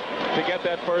to get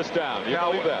that first down. You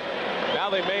believe that? Now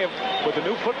they may have, with the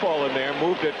new football in there,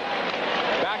 moved it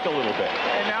back a little bit.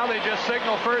 And now they just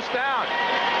signal first down.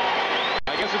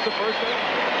 I guess it's the first down.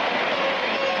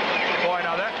 Boy,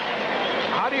 now that,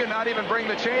 how do you not even bring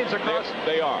the chains across?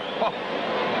 They are. Oh.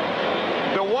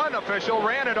 The one official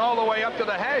ran it all the way up to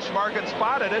the hash mark and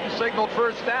spotted it and signaled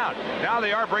first down. Now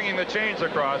they are bringing the chains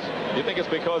across. You think it's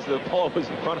because the ball was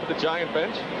in front of the Giant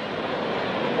bench?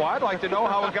 Well, I'd like to know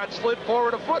how it got slid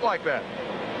forward a foot like that.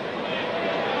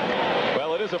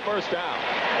 Well, it is a first down.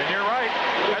 And you're right.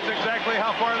 That's exactly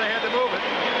how far they had to move it.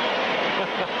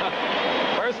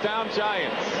 First down,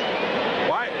 Giants.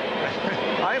 Why?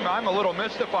 I'm a little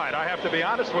mystified, I have to be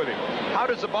honest with you. How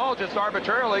does the ball just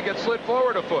arbitrarily get slid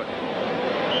forward a foot?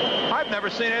 I've never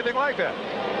seen anything like that.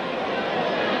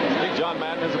 I think John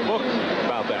Madden has a book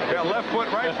about that. Yeah, left foot,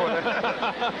 right foot.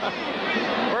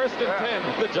 First and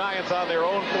 10, the Giants on their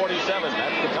own 47.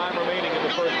 That's the time remaining in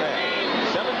the first half.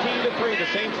 17-3, the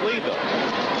Saints lead, though.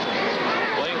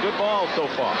 Playing good ball so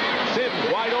far. Sims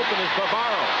wide open is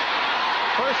Bavaro.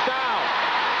 First down.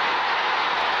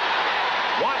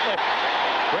 Watlett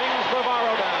brings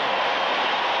Bavaro down.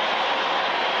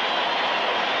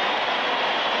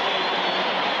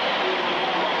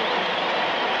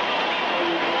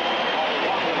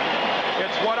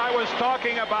 It's what I was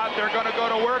talking about. They're going to go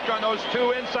to work on those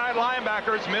two inside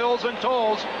linebackers, Mills and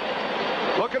Tolles.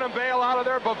 Look at them bail out of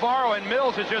there. Bavaro, and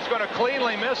Mills is just going to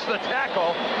cleanly miss the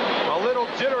tackle. A little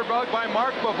jitterbug by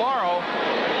Mark Bavaro.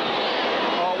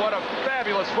 Oh, what a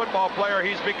fabulous football player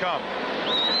he's become.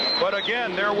 But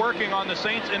again, they're working on the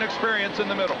Saints' inexperience in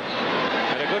the middle.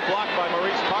 And a good block by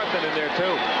Maurice Carthen in there,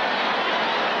 too.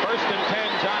 First and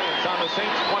 10, Giants on the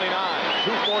Saints 29.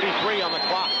 2:43 on the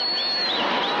clock.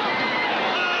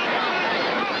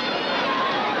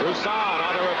 Roussan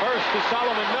on the reverse to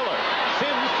Solomon Miller.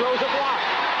 Sims throws a block.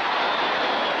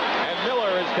 And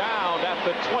Miller is down at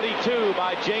the 22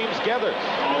 by James Geathers.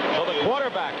 So the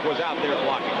quarterback was out there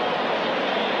blocking.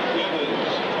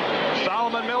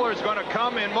 Solomon Miller is going to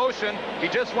come in motion. He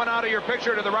just went out of your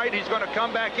picture to the right. He's going to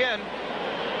come back in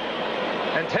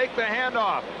and take the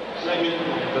handoff.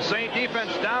 The Saint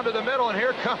defense down to the middle, and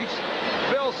here comes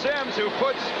Phil Sims, who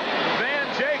puts Van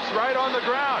Jakes right on the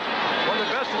ground. One of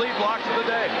the best lead blocks of the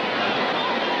day.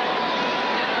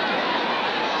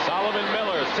 Solomon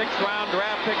Miller, 6th-round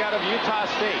draft pick out of Utah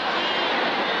State.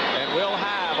 And we'll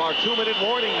have our 2-minute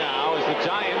warning now as the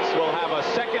Giants will have a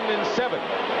 2nd and 7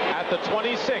 at the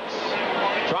 26.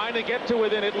 Trying to get to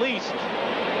within at least,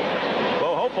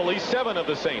 well, hopefully 7 of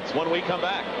the Saints when we come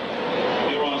back.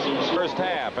 First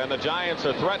half, and the Giants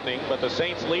are threatening, but the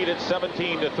Saints lead at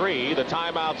 17-3. The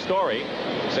timeout story.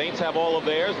 Saints have all of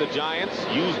theirs. The Giants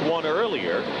used one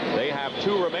earlier. They have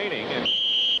 2 remaining, and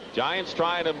Giants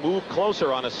trying to move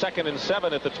closer on a 2nd and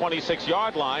 7 at the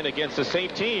 26-yard line against a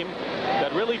Saint team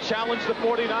that really challenged the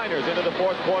 49ers into the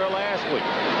 4th quarter last week.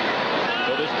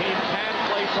 So this team can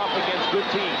play tough against good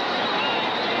teams.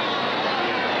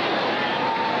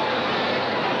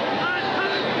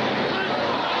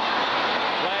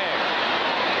 Flag.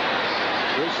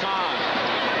 Roussan.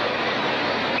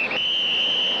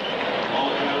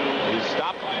 He's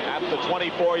stopped at the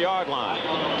 24-yard line.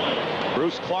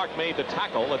 Bruce Clark made the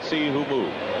tackle. Let's see who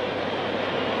moved.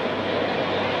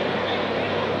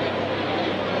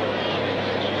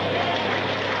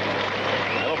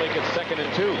 That'll make it 2nd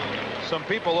and 2. Some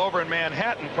people over in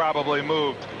Manhattan probably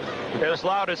moved. As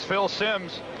loud as Phil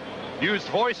Sims used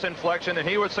voice inflection, and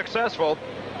he was successful.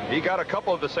 He got a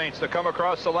couple of the Saints to come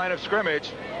across the line of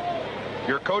scrimmage.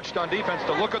 You're coached on defense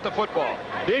to look at the football.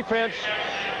 Defense,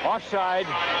 offside.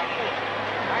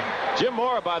 Jim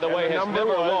Mora, by the way, has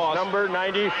never lost. Number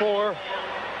 94.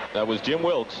 That was Jim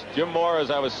Wilkes. Jim Mora, as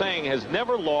I was saying, has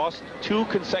never lost 2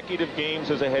 consecutive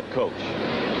games as a head coach.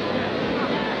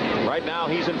 Right now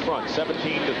he's in front,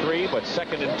 17-3, but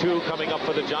 2nd and 2 coming up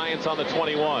for the Giants on the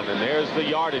 21. And there's the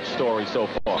yardage story so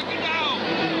far.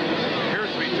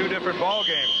 Appears to be 2 different ball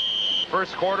games.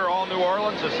 First quarter all New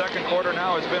Orleans. The second quarter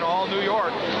now has been all New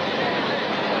York.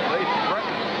 They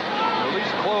threaten, at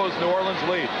least close New Orleans'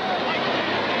 lead.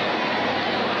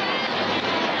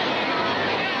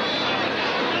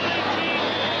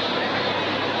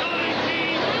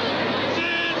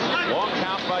 Long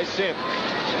count by Sims.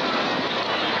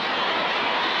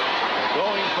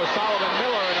 Going for Solomon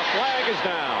Miller, and a flag is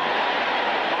down.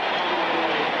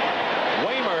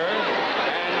 Waymer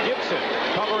and Gibson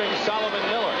covering Solomon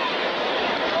Miller.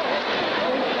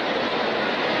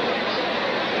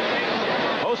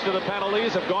 Most of the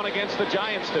penalties have gone against the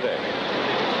Giants today.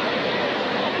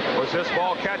 Was this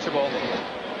ball catchable?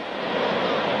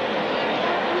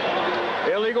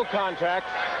 Illegal contact.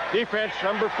 Defense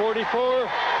number 44.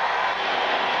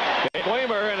 Dave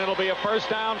Waymer, and it'll be a first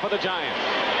down for the Giants.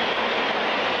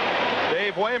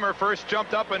 Dave Waymer first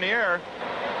jumped up in the air.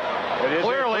 It is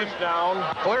Clearly, a first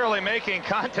down. Clearly making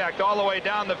contact all the way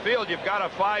down the field. You've got a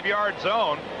 5-yard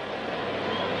zone.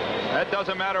 That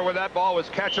doesn't matter whether that ball was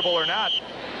catchable or not.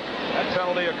 That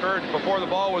penalty occurred before the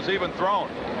ball was even thrown.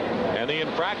 And the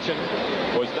infraction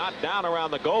was not down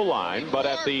around the goal line, but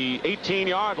at the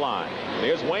 18-yard line.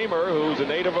 There's Waymer, who's a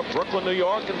native of Brooklyn, New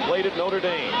York, and played at Notre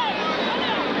Dame.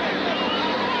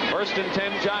 First and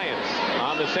 10 Giants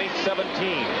on the Saints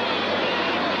 17.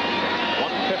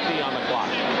 1:50 on the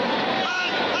clock.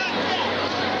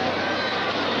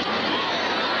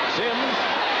 Sims.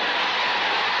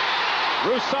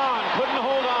 Roussan couldn't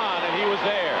hold on, and he was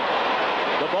there.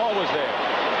 The ball was there,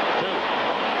 too.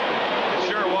 It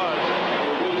sure was.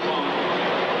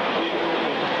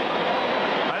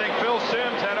 I think Phil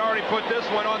Sims had already put this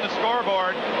one on the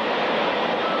scoreboard.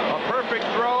 A perfect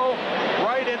throw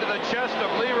right into the chest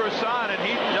of Lee Roussan, and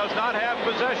he does not have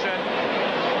possession.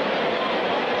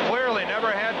 Clearly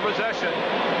never had possession.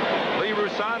 Lee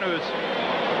Roussan, who's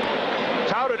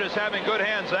touted as having good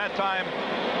hands that time,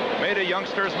 made a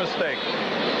youngster's mistake.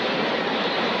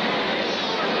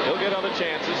 He'll get other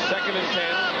chances. Second and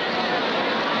 10.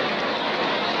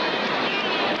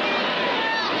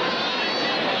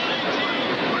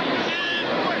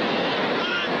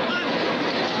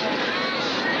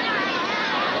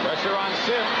 Pressure on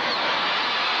Sims.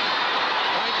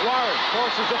 Frank Warren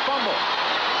forces a fumble.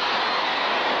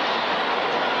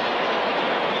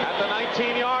 At the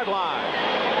 19-yard line.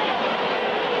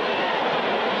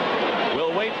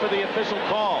 We'll wait for the official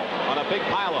call on a big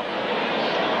pileup.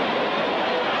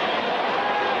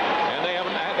 And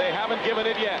they haven't given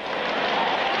it yet.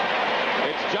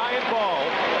 It's Giant ball.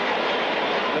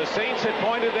 The Saints had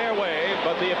pointed their way,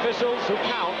 but the officials who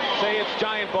count say it's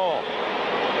Giant ball.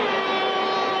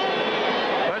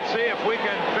 Let's see if we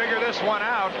can figure this one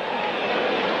out.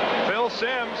 Phil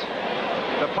Sims,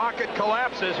 the pocket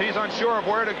collapses. He's unsure of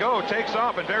where to go. Takes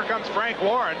off, and there comes Frank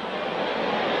Warren.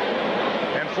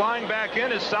 And flying back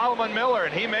in is Solomon Miller,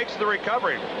 and he makes the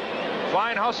recovery.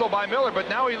 Fine hustle by Miller, but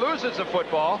now he loses the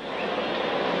football.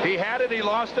 He had it, he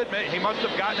lost it. He must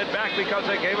have gotten it back because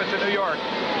they gave it to New York.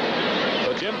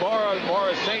 So Jim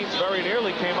Bora's Saints very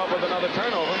nearly came up with another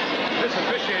turnover. This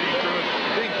officiating crew is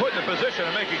being put in a position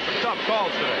of making some tough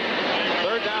calls today.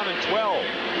 Third down and 12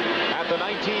 at the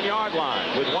 19-yard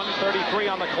line with 1:33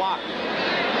 on the clock.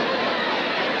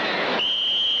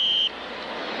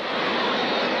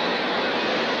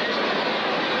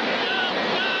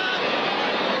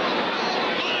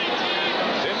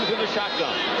 Sims in the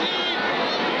shotgun.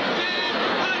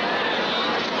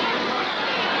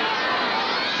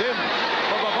 Sims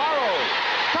for Bavaro.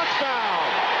 Touchdown.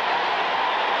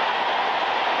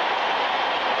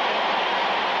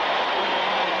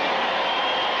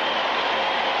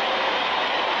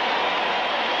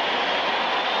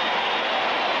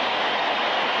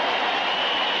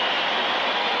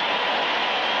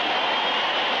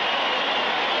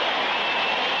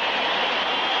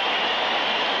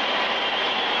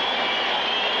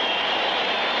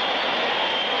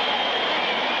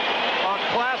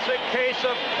 Case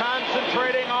of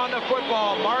concentrating on the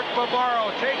football. Mark Bavaro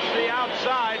takes the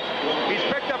outside. He's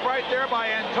picked up right there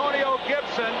by Antonio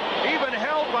Gibson, even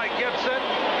held by Gibson.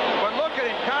 But look at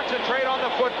him concentrate on the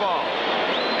football.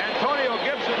 Antonio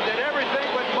Gibson did everything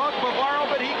but Mark Bavaro,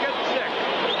 but he gets sick.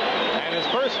 And his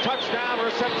first touchdown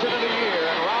reception of the year,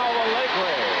 and Raul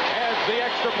Alegre adds the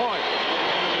extra point.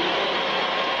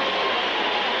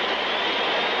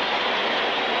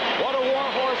 What a war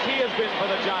horse he has been for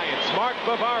the Giants. Mark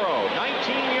Bavaro,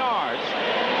 19 yards,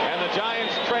 and the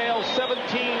Giants trail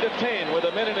 17-10 with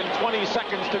 1 minute and 20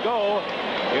 seconds to go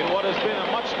in what has been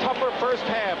a much tougher first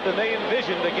half than they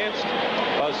envisioned against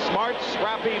a smart,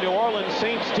 scrappy New Orleans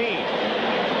Saints team.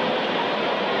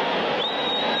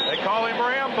 They call him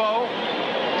Rambo.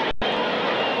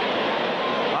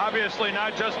 Obviously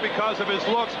not just because of his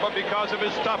looks, but because of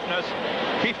his toughness.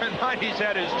 Keep in mind he's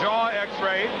had his jaw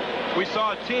x-rayed. We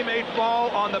saw a teammate fall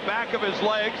on the back of his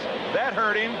legs. That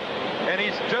hurt him. And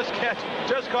he's just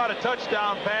caught a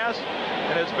touchdown pass.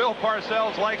 And as Bill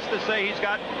Parcells likes to say, he's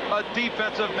got a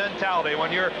defensive mentality.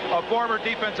 When you're a former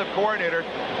defensive coordinator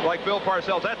like Bill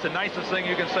Parcells, that's the nicest thing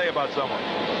you can say about someone.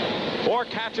 4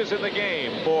 catches in the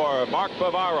game for Mark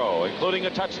Bavaro, including a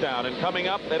touchdown. And coming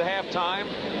up at halftime,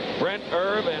 Brent,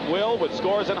 Irv, and Will with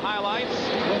scores and highlights.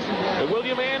 The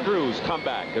William Andrews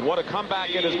comeback, and what a comeback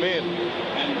it has been.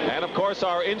 And, of course,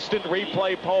 our instant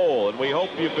replay poll, and we hope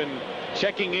you've been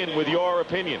checking in with your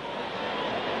opinion.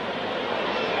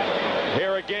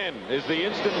 Here again is the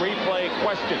instant replay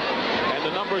question and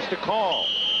the numbers to call.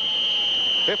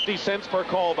 50 cents per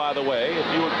call, by the way, if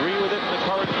you agree with it in the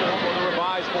current form or the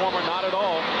revised form or not at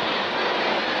all.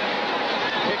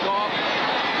 Kickoff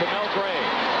to Mel Gray.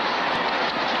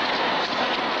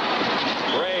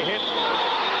 Gray hit.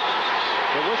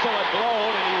 The whistle had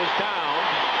blown and he was down.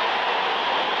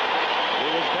 He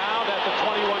was down at the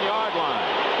 21-yard line.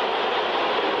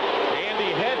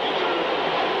 Andy Head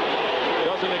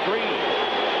doesn't agree.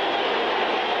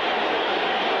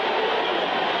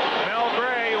 Mel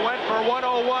Gray went for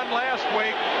 101 last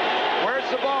week. Where's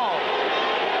the ball?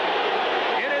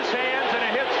 In his hands, and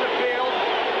it hits the field.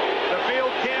 The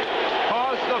field can't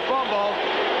cause the fumble.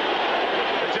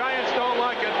 The Giants don't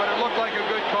like it, but it looked like a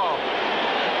good call.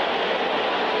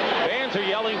 Fans are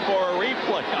yelling for a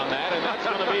replay on that, and that's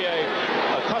going to be a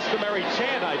customary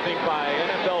chant, I think, by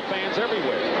NFL fans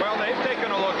everywhere. Well, they've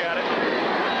taken a look at it.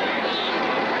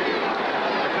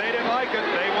 If they didn't like it,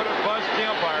 they would have buzzed the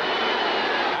umpire.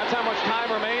 That's how much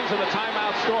time remains in the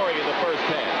timeout story in the first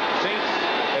half. Saints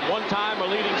at one time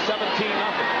are leading 17-0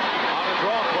 on a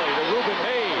draw play to Ruben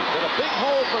Mays, and a big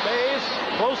hole for Mays,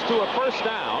 close to a first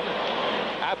down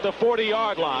at the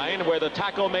 40-yard line, where the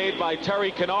tackle made by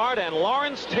Terry Kennard and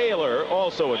Lawrence Taylor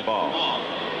also involved.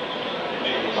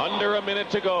 Under a minute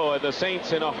to go, and the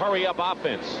Saints in a hurry-up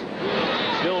offense,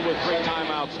 still with 3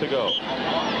 timeouts to go.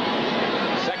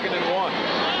 2nd and 1.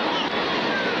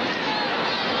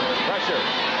 Pressure.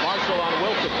 Marshall on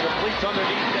Wilson, completes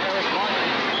underneath to Eric Martin,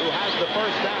 who has the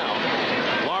first down.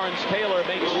 Lawrence Taylor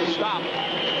makes the stop,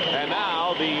 and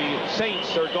now the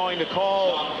Saints are going to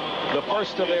call the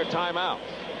first of their timeouts.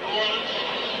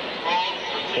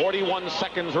 41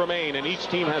 seconds remain, and each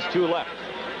team has 2 left.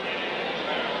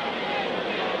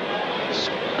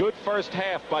 Good first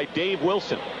half by Dave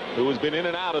Wilson, who has been in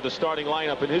and out of the starting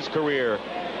lineup in his career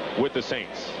with the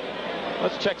Saints.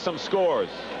 Let's check some scores.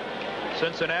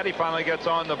 Cincinnati finally gets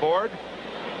on the board,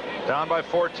 down by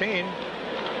 14.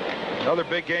 Another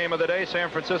big game of the day, San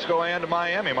Francisco and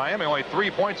Miami. Miami only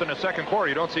 3 points in the second quarter.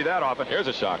 You don't see that often. Here's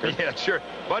a shocker. Yeah, sure.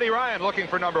 Buddy Ryan looking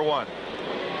for number 1.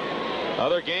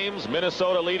 Other games,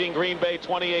 Minnesota leading Green Bay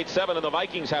 28-7, and the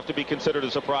Vikings have to be considered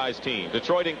a surprise team.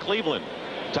 Detroit and Cleveland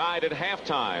tied at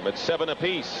halftime at 7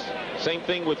 apiece. Same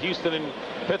thing with Houston and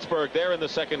Pittsburgh there in the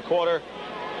second quarter.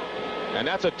 And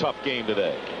that's a tough game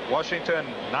today. Washington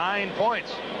 9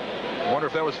 points. I wonder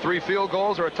if that was 3 field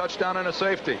goals or a touchdown and a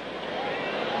safety.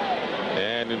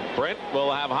 And Brent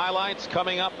will have highlights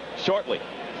coming up shortly.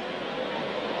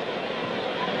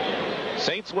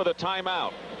 Saints with a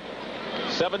timeout.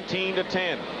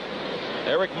 17-10.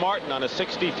 Eric Martin on a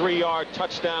 63-yard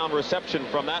touchdown reception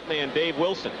from that man, Dave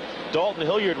Wilson. Dalton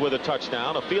Hilliard with a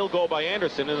touchdown, a field goal by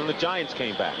Anderson, and then the Giants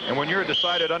came back. And when you're a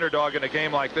decided underdog in a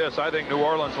game like this, I think New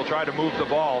Orleans will try to move the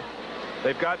ball.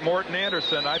 They've got Morton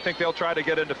Anderson. I think they'll try to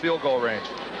get into field goal range.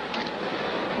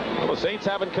 Well, the Saints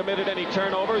haven't committed any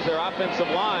turnovers. Their offensive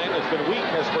line has been weak,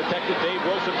 has protected Dave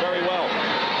Wilson very well.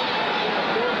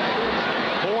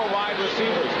 4 wide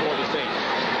receivers for the Saints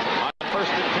on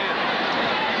 1st and 10.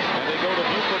 And they go to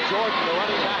Buford Jordan, the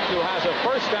running back, who has a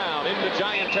first down into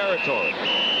Giant territory,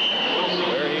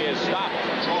 where he is stopped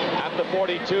at the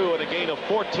 42 and a gain of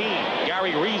 14.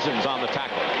 Gary Reasons on the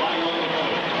tackle.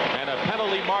 And a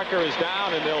penalty marker is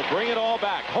down, and they'll bring it all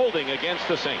back, holding against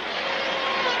the Saints.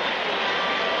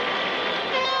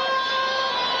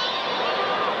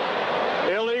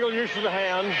 Illegal use of the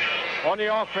hand on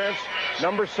the offense.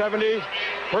 Number 70,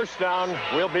 first down,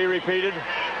 will be repeated.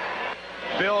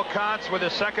 Bill Kontz with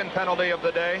his second penalty of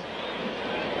the day.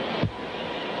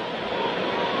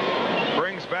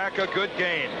 Brings back a good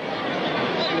gain.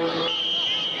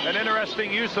 An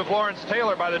interesting use of Lawrence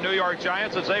Taylor by the New York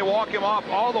Giants as they walk him off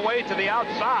all the way to the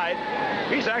outside.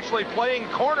 He's actually playing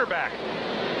cornerback.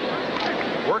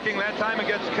 Working that time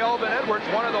against Kelvin Edwards,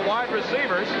 one of the wide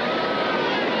receivers.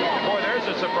 Boy, there's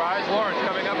a surprise. Lawrence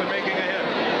coming up and making a hit.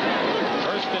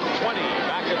 1st and 20,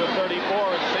 back at the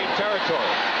 34 in Saint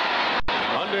territory.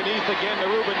 Underneath again to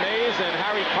Ruben Mays, and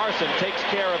Harry Carson takes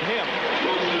care of him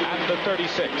at the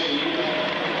 36.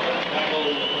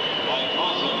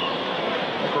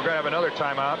 We're going to have another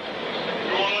timeout.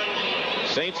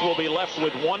 Saints will be left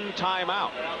with 1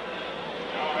 timeout.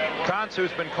 Kontz,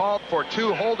 who's been called for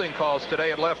 2 holding calls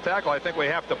today at left tackle, I think we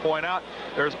have to point out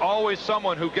there's always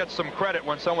someone who gets some credit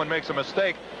when someone makes a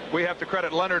mistake. We have to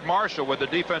credit Leonard Marshall with the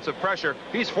defensive pressure.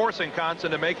 He's forcing Kontz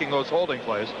into making those holding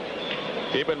plays.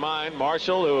 Keep in mind,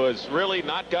 Marshall, who has really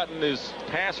not gotten his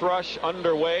pass rush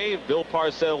underway. Bill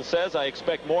Parcells says, I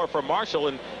expect more from Marshall.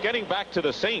 And getting back to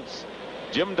the Saints,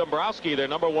 Jim Dombrowski, their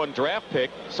 #1 draft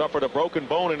pick, suffered a broken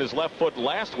bone in his left foot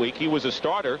last week. He was a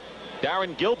starter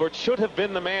Darren Gilbert should have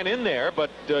been the man in there,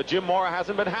 but Jim Mora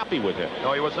hasn't been happy with him.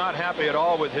 No, he was not happy at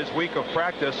all with his week of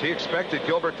practice. He expected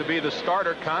Gilbert to be the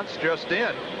starter. Kuntz just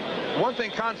in. One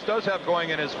thing Kuntz does have going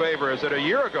in his favor is that a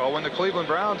year ago, when the Cleveland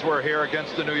Browns were here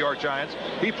against the New York Giants,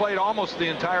 he played almost the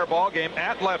entire ball game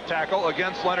at left tackle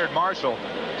against Leonard Marshall.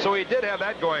 So he did have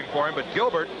that going for him, but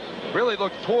Gilbert really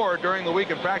looked forward during the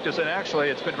week in practice, and actually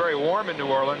it's been very warm in New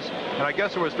Orleans, and I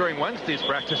guess it was during Wednesday's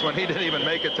practice when he didn't even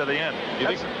make it to the end.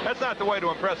 That's not the way to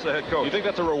impress the head coach. You think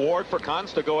that's a reward for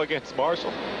Kuntz to go against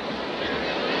Marshall?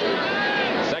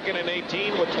 2nd and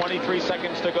 18 with 23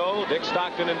 seconds to go. Dick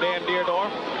Stockton and Dan Deerdorf.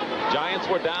 Giants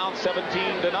were down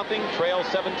 17-0, trail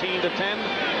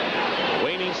 17-10.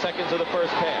 Waning seconds of the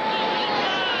first half.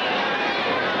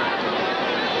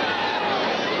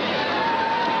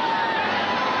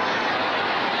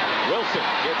 Wilson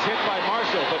gets hit by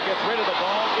Marshall, but gets rid of the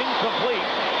ball. Incomplete.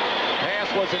 Pass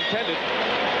was intended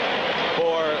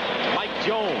for Mike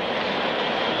Jones.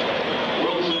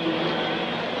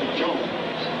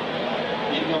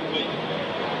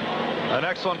 An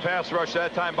excellent pass rush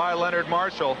that time by Leonard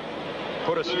Marshall.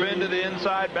 Put a spin to the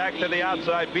inside, back to the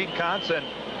outside, beat Kuntz, and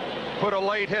put a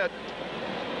late hit.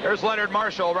 There's Leonard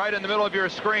Marshall right in the middle of your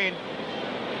screen.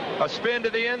 A spin to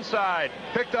the inside,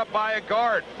 picked up by a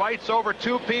guard, fights over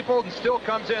 2 people and still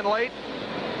comes in late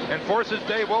and forces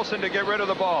Dave Wilson to get rid of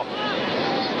the ball.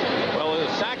 Well, the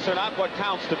sacks are not what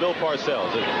counts to Bill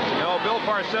Parcells. No, Bill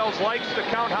Parcells likes to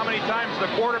count how many times the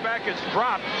quarterback is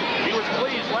dropped. He was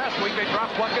pleased last week they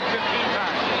dropped Plunkett 15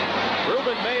 times.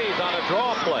 Reuben Mays on a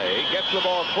draw play gets the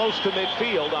ball close to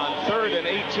midfield on 3rd and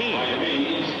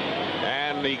 18.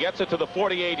 And he gets it to the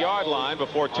 48-yard line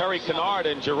before Terry Kennard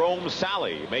and Jerome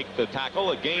Sally make the tackle,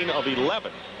 a gain of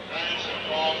 11.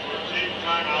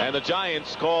 And the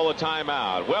Giants call a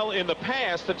timeout. Well, in the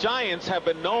past, the Giants have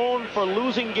been known for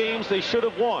losing games they should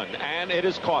have won, and it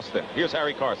has cost them. Here's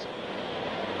Harry Carson.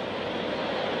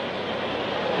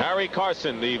 Harry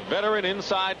Carson, the veteran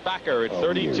inside backer at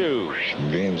 32.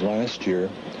 Games last year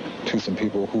to some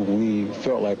people who we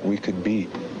felt like we could beat.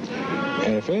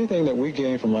 And if anything that we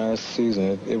gained from last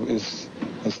season, it's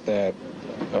that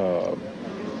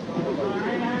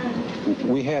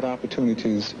we had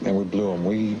opportunities and we blew them.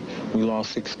 We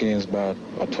lost 6 games by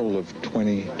a total of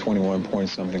 20, 21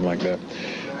 points, something like that.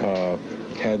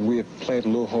 Had we have played a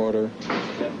little harder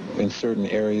in certain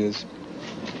areas,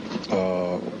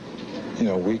 you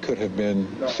know, we could have been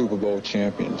Super Bowl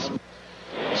champions.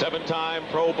 7-time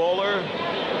Pro Bowler.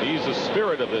 He's the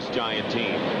spirit of this Giant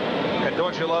team. And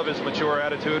don't you love his mature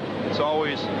attitude? It's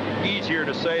always easier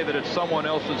to say that it's someone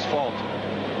else's fault.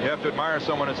 You have to admire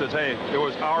someone that says, hey, it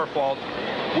was our fault.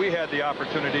 We had the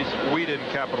opportunities. We didn't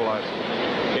capitalize.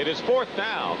 It is 4th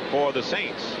down for the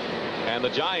Saints. And the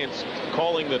Giants,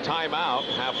 calling the timeout,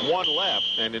 have 1 left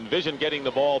and envision getting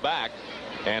the ball back.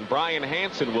 And Brian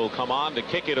Hansen will come on to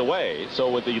kick it away.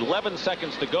 So with 11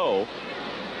 seconds to go,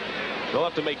 they'll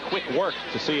have to make quick work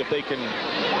to see if they can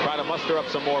try to muster up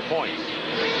some more points.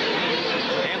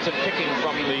 Hansen kicking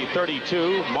from the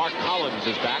 32. Mark Collins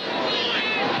is back.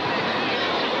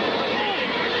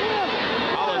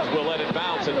 Collins will let it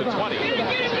bounce at the 20.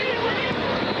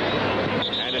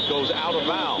 And it goes out of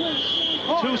bounds.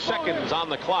 2 seconds on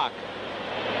the clock.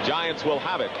 Giants will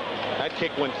have it. That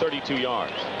kick went 32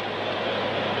 yards.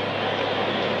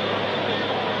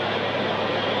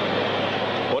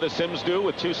 What does Sims do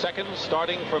with 2 seconds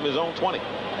starting from his own 20?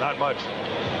 Not much.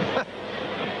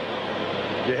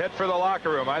 You head for the locker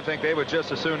room. I think they would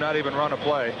just as soon not even run a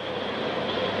play.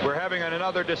 We're having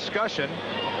another discussion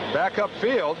back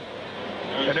upfield,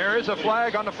 and there is a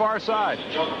flag on the far side.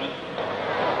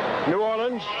 New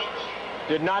Orleans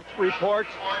did not report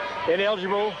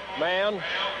ineligible man.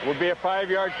 Would be a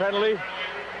 5-yard penalty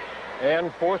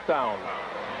and 4th down.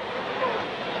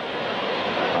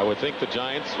 I would think the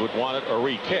Giants would want it a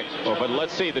re-kick. But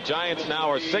let's see. The Giants now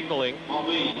are signaling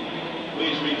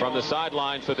from the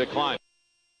sidelines to decline.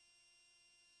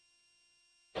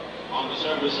 On the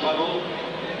service level,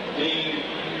 Dave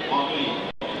Henry.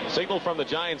 Signal from the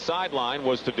Giants sideline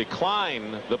was to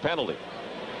decline the penalty.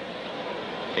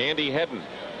 Andy Hedden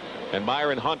and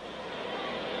Myron Hunt.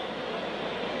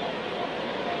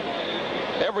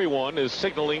 Everyone is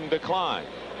signaling decline.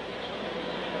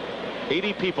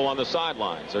 80 people on the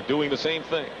sidelines are doing the same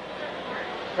thing.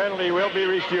 Penalty will be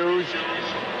refused.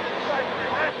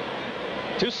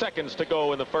 2 seconds to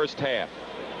go in the first half.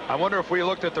 I wonder if we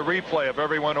looked at the replay of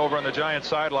everyone over on the Giants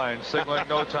sideline signaling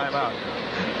no timeout.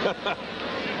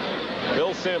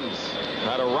 Bill Sims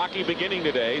had a rocky beginning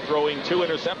today, throwing 2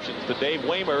 interceptions to Dave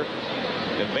Waymer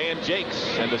and Van Jakes,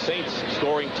 and the Saints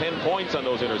scoring 10 points on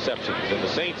those interceptions. And the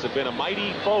Saints have been a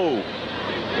mighty foe,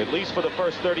 at least for the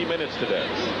first 30 minutes today.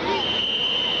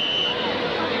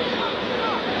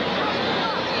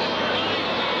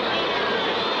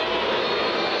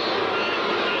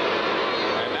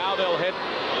 And now they'll head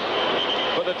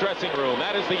for the dressing room.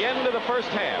 That is the end of the first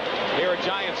half here at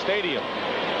Giant Stadium.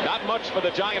 Not much for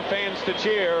the Giant fans to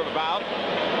cheer about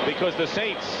because the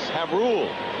Saints have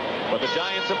ruled. But the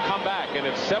Giants have come back, and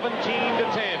it's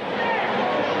 17-10.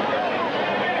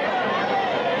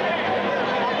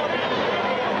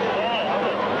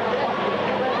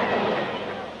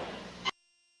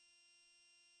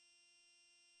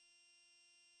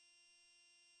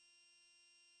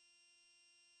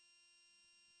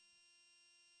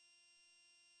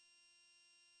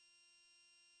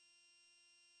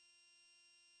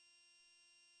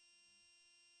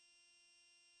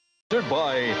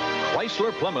 By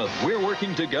Chrysler Plymouth, we're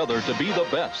working together to be the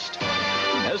best.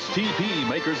 STP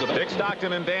makers of Dick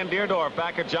Stockton and Dan Deerdorf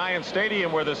back at Giant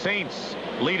Stadium, where the Saints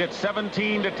lead at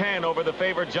 17-10 over the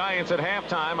favored Giants at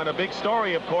halftime. And a big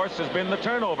story, of course, has been the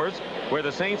turnovers, where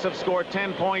the Saints have scored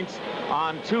 10 points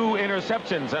on 2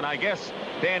 interceptions. And I guess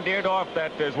Dan Deerdorf,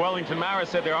 that as Wellington Mara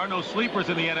said, there are no sleepers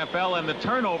in the NFL, and the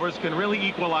turnovers can really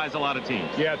equalize a lot of teams.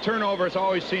 Yeah, turnovers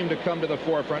always seem to come to the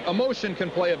forefront. Emotion can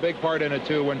play a big part in it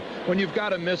too when you've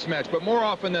got a mismatch, but more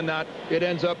often than not it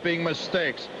ends up being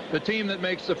mistakes. The team that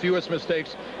makes the fewest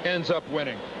mistakes ends up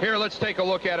winning. Here, let's take a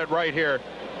look at it right here.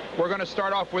 We're going to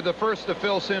start off with the first of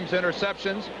Phil Simms'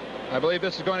 interceptions. I believe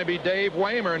this is going to be Dave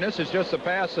Waymer, and this is just a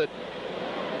pass that,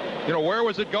 you know, where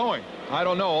was it going? I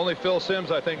don't know. Only Phil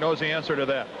Simms, I think, knows the answer to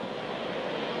that.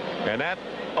 And that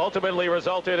ultimately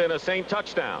resulted in a Saint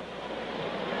touchdown.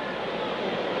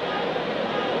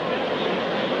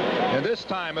 And this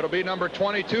time it'll be number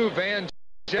 22, Van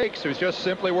Jakes, who's just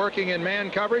simply working in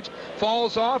man coverage,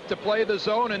 falls off to play the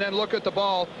zone, and then look at the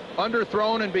ball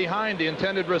underthrown and behind the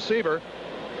intended receiver.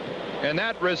 And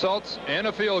that results in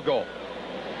a field goal.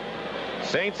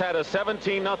 Saints had a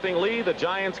 17-0 lead. The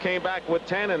Giants came back with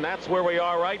 10, and that's where we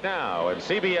are right now. And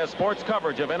CBS Sports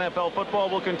coverage of NFL football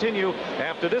will continue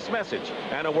after this message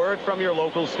and a word from your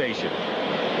local station.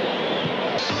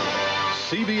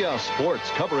 CBS Sports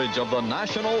coverage of the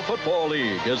National Football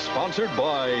League is sponsored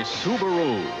by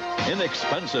Subaru.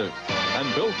 Inexpensive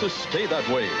and built to stay that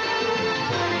way.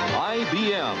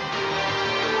 IBM.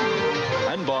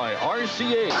 And by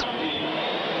RCA.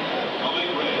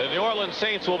 The New Orleans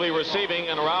Saints will be receiving,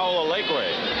 and Raul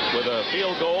Alegre with a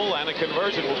field goal and a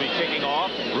conversion will be kicking off.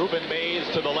 Ruben Mays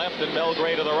to the left and Mel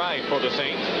Gray to the right for the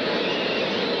Saints.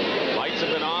 Lights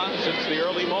have been on since the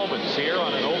early moments here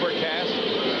on an overcast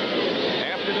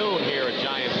afternoon here at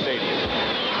Giant Stadium.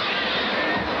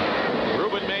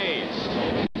 Ruben Mays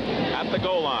at the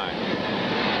goal line.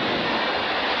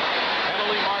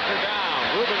 Penalty marker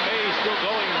down. Ruben Mays still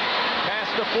going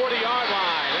past the 40-yard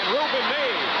line, and Ruben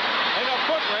Mays in a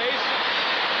foot race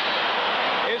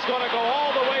is going to go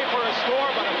all the way for a score,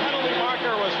 but a penalty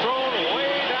marker was thrown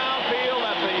way downfield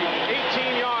at the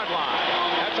 18-yard line.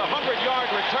 That's a 100-yard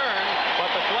return,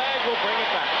 but the flag will bring it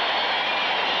back.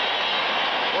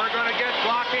 We're going to get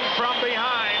blocking from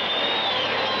behind.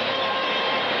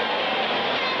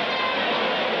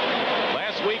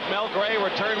 Last week, Mel Gray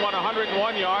returned one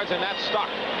 101 yards, and that stuck.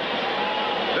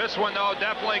 This one, though,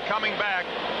 definitely coming back.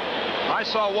 I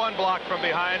saw one block from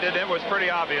behind, and it was pretty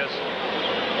obvious.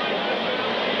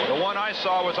 The one I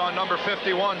saw was on number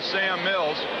 51, Sam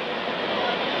Mills.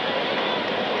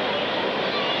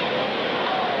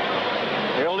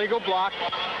 Illegal block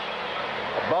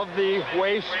above the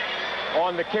waist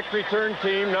on the kick return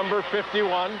team, number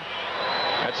 51.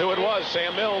 That's who it was,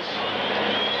 Sam Mills.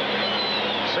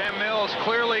 Sam Mills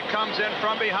clearly comes in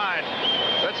from behind.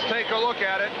 Let's take a look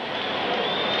at it.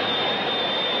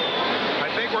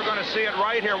 I think we're going to see it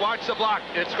right here. Watch the block.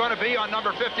 It's going to be on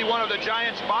number 51 of the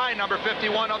Giants by number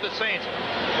 51 of the Saints.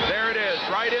 There it is,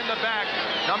 right in the back.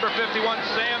 Number 51,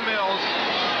 Sam Mills.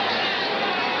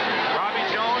 Robbie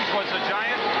Jones was the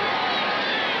Giant.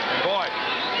 And boy,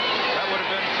 that would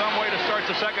have been some way to start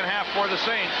the second half for the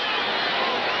Saints.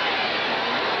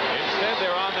 Instead,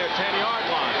 they're on their 10-yard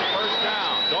line. First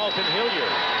down. Dalton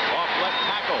Hilliard off left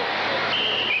tackle.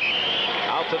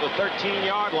 Out to the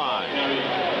 13-yard line.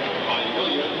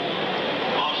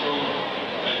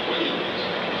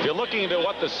 If you're looking to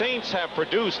what the Saints have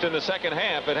produced in the second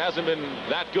half, it hasn't been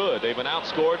that good. They've been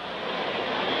outscored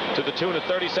to the tune of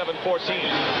 37-14.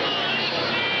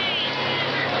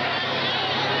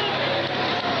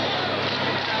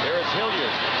 There is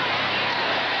Hilliard.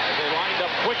 As they lined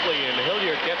up quickly, and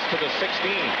Hilliard gets to the 16.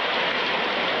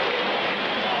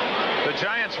 The The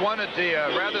Giants wanted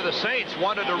the Saints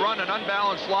wanted to run an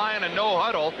unbalanced line and no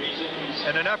huddle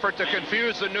in an effort to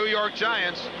confuse the New York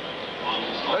Giants.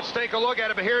 Let's take a look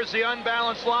at it. But here's the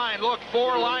unbalanced line. Look,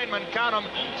 4 linemen, count them,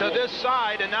 to this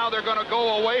side, and now they're going to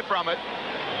go away from it.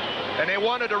 And they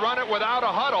wanted to run it without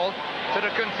a huddle to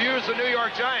confuse the New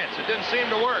York Giants. It didn't seem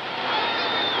to work.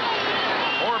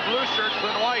 More blue shirts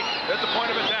than white at the point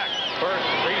of attack. First,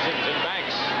 Reasons and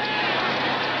Banks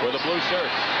with the blue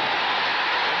shirts.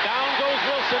 And down goes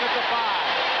Wilson at the 5.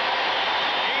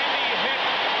 Andy hit.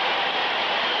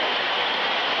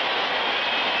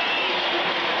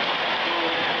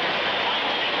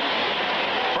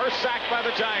 First sack by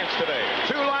the Giants today.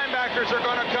 2 linebackers are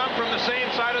going to come from the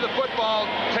same side of the football.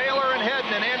 Taylor and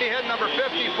Hedden, and Andy Hedden, number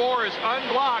 54, is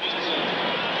unblocked.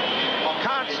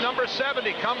 Contz, number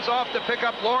 70, comes off to pick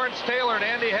up Lawrence Taylor, and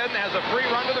Andy Hedden has a free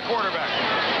run to the quarterback.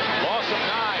 Loss of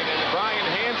 9, and Brian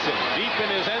Hansen, deep in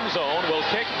his end zone, will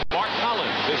kick. Mark Collins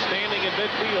is standing in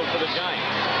midfield for the Giants.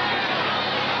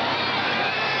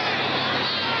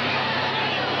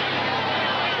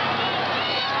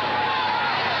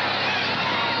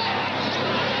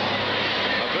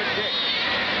 A good kick.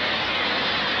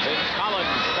 Sends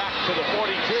Collins back to the 42,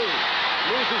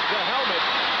 loses the helmet,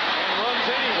 and runs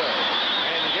anyway.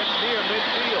 Gets near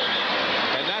midfield,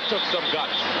 and that took some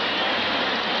guts.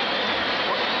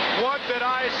 What did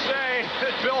I say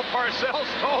that Bill Parcells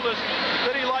told us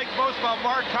that he liked most about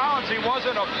Mark Collins? He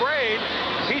wasn't afraid.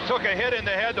 He took a hit in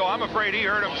the head, though. I'm afraid he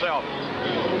hurt himself.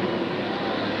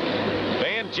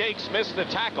 Van Jakes missed the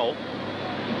tackle.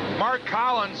 Mark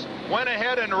Collins went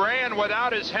ahead and ran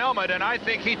without his helmet, and I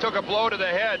think he took a blow to the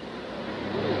head.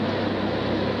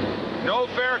 No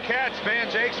fair catch. Van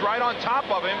Jakes right on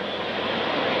top of him.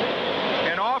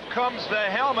 And off comes the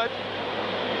helmet.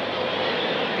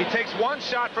 He takes one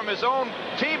shot from his own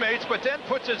teammates, but then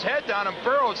puts his head down and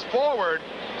burrows forward.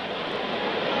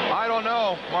 I don't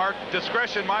know, Mark.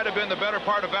 Discretion might have been the better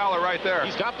part of valor right there.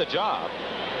 He's got the job.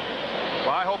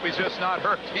 Well, I hope he's just not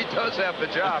hurt. He does have the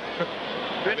job.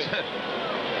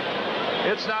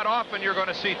 It's not often you're going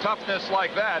to see toughness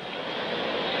like that.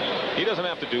 He doesn't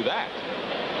have to do that.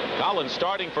 Collins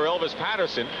starting for Elvis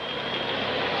Patterson,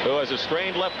 who has a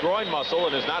strained left groin muscle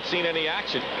and has not seen any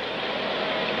action.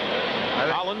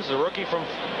 Collins, a rookie from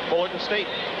Fullerton State.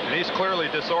 And he's clearly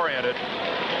disoriented.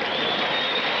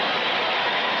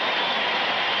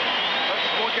 Let's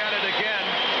look at it again.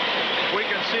 We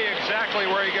can see exactly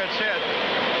where he gets hit.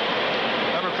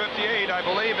 Number 58, I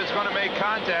believe, is going to make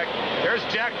contact. There's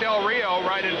Jack Del Rio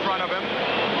right in front of him.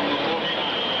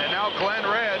 And now Glenn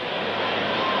Red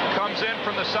comes in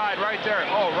from the side right there.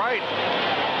 Oh, right.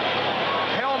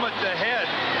 Helmet to head.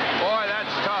 Boy,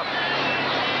 that's tough.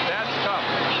 That's tough.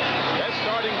 Best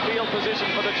starting field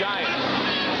position for the Giants.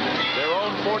 Their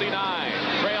own 49,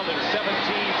 trailing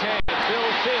 17-10. Bill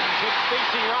Sims hits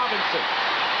Stacy Robinson.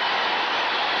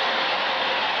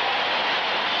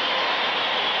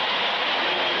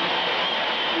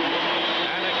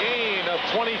 And a gain of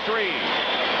 23.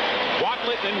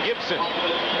 Watlett and Gibson.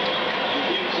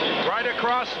 Right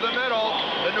across the middle,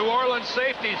 the New Orleans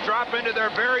safeties drop into their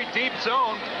very deep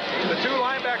zone. The 2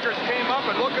 linebackers came up,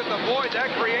 and look at the void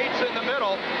that creates in the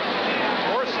middle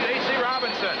for Stacy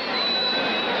Robinson.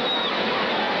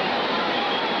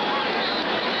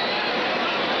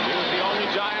 He was the only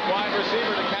Giant wide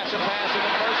receiver to catch a pass in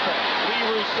the first half. Lee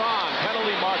Roussan,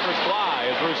 penalty markers fly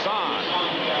as Roussan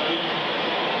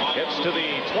gets to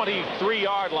the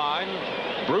 23-yard line.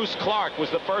 Bruce Clark was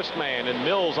the first man, and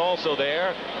Mills also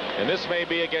there, and this may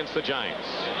be against the Giants.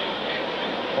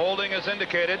 Holding is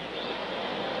indicated.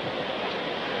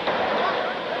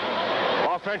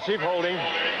 Offensive holding,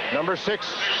 number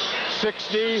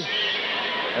 660,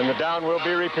 and the down will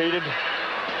be repeated.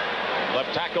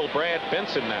 Left tackle Brad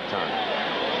Benson that time.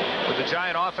 With the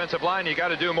Giant offensive line, you got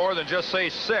to do more than just say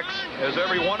 6, as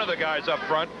every one of the guys up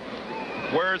front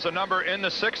wears a number in the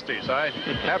 60s. I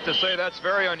have to say that's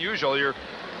very unusual. You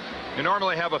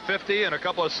normally have a 50 and a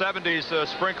couple of 70s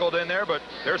sprinkled in there, but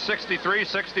they're 63,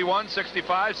 61,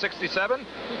 65, 67,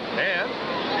 and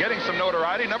getting some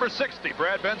notoriety, number 60,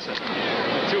 Brad Benson.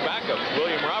 2 backups,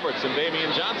 William Roberts and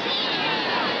Damian Johnson.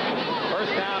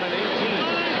 First down and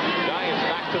 18. Giants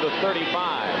back to the 35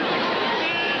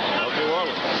 of New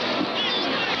Orleans.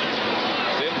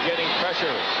 Sims getting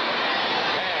pressure.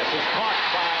 Pass is caught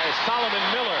by Solomon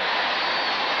Miller.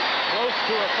 Close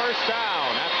to a first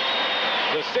down at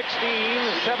the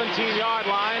 17-yard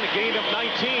line, a gain of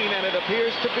 19, and it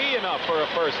appears to be enough for a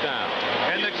first down.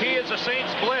 And the key is the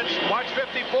Saints blitz. Watch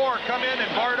 54 come in,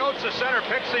 and Bart Oates, the center,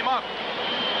 picks him up.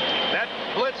 That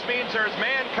blitz means there's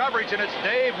man coverage, and it's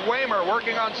Dave Waymer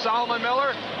working on Solomon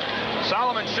Miller.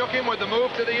 Solomon shook him with the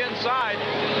move to the inside.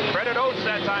 Credit Oates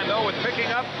that time, though, with picking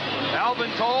up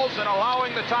Alvin Tolles and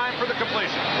allowing the time for the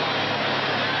completion.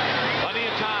 Plenty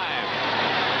of time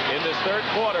in this third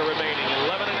quarter remaining,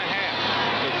 11 and a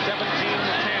half. It's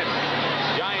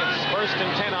 17-10. Giants first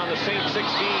and 10 on the Saints 16,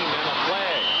 and a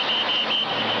flag.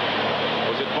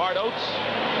 Was it Bart Oates?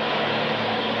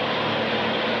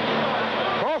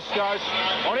 Cross starts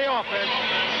on the offense.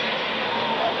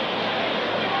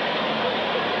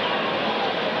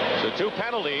 So 2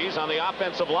 penalties on the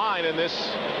offensive line, and this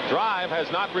drive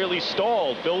has not really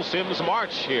stalled Phil Simms'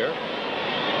 march here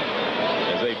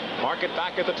as they mark it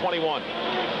back at the 21.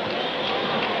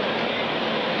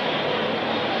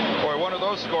 Boy, one of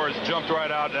those scores jumped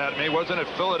right out at me. Wasn't it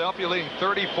Philadelphia leading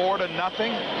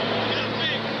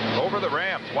 34-0 over the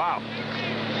Rams? Wow.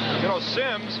 You know,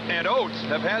 Simms and Oates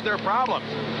have had their problems.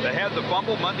 They had the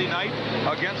fumble Monday night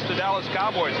against the Dallas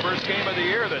Cowboys, first game of the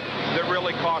year that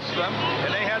really cost them.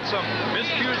 And they had some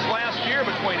miscues last year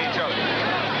between each other.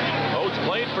 Oates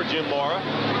played for Jim Mora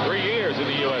 3 years in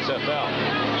the USFL.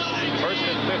 First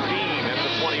and 15 at the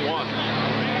 21.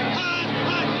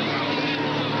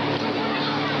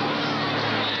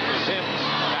 Simms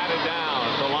batted down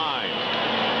at the line.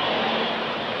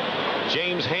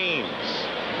 James Haynes.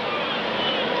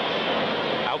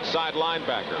 Outside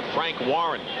linebacker, Frank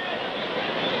Warren.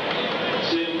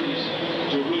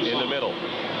 In the middle.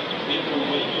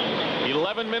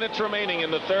 11 minutes remaining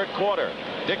in the third quarter.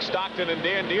 Dick Stockton and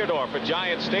Dan Deerdorf at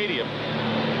Giant Stadium.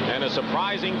 And a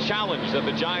surprising challenge that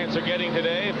the Giants are getting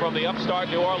today from the upstart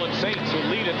New Orleans Saints, who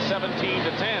lead it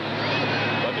 17-10.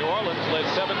 But New Orleans led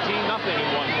 17-0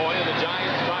 at one point, and the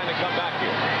Giants trying to come back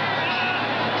here.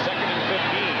 Second and 15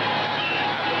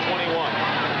 at the 21.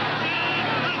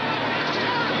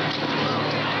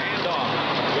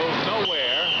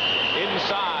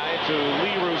 Inside to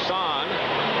Lee Roussan.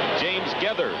 James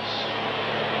Geathers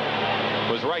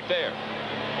was right there.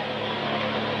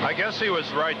 I guess he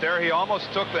was right there. He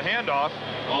almost took the handoff.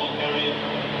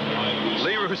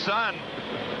 Lee Roussan,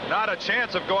 not a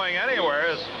chance of going anywhere.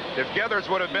 As if Geathers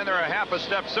would have been there a half a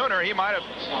step sooner, he might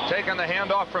have taken the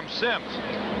handoff from Simms.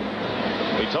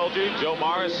 We told you Joe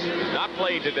Morris not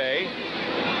played today.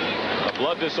 A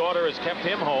blood disorder has kept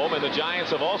him home, and the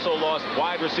Giants have also lost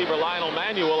wide receiver Lionel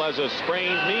Manuel as a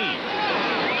sprained knee.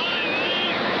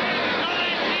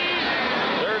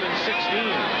 Third and 16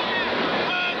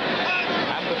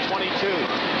 at the 22.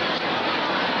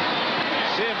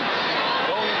 Simms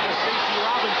going to Stacy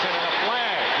Robinson, and a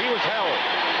flag. He was held.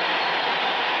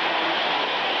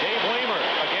 Dave Waymer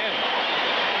again.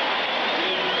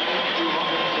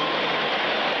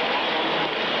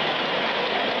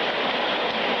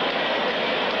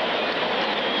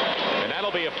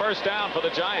 Be a first down for the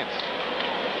Giants.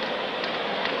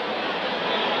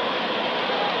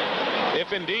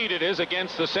 If indeed it is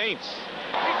against the Saints.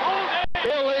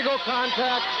 Illegal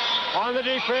contact on the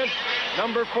defense,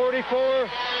 number 44.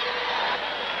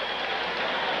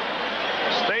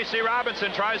 Stacy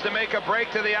Robinson tries to make a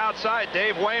break to the outside.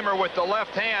 Dave Waymer with the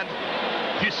left hand.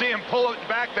 You see him pull it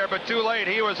back there, but too late.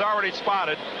 He was already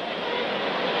spotted.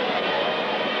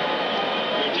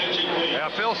 Yeah,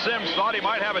 Phil Simms thought he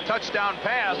might have a touchdown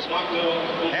pass.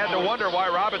 Had to wonder why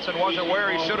Robinson wasn't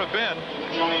where he should have been.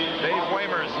 Dave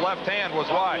Waymer's left hand was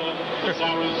wide.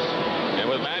 And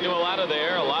with Manuel out of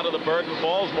there, a lot of the burden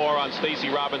falls more on Stacy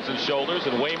Robinson's shoulders,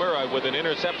 and Waymer with an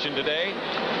interception today.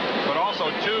 But also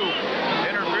 2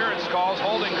 interference calls,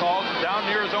 holding calls, down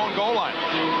near his own goal line.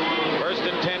 First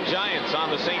and 10 Giants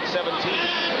on the Saints 17.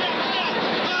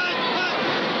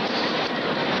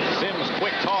 Simms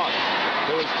quick toss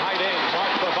to his tight end,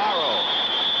 Mark Bavaro,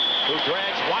 who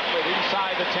drags Watford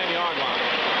inside the 10-yard line.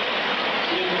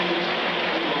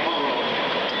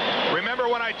 Remember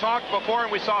when I talked before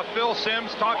and we saw Phil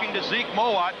Simms talking to Zeke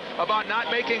Mowat about not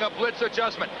making a blitz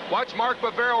adjustment? Watch Mark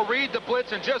Bavaro read the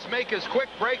blitz and just make his quick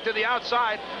break to the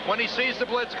outside when he sees the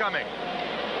blitz coming.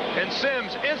 And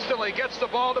Simms instantly gets the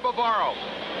ball to Bavaro.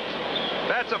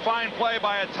 That's a fine play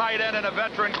by a tight end and a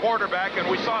veteran quarterback, and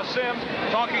we saw Simms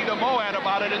talking to Mowat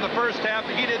about it in the first half.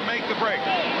 He didn't make the break.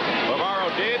 Bavaro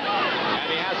did, and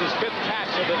he has his 5th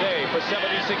catch of the day for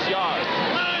 76 yards.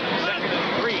 Second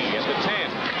and 3 at the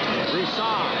 10.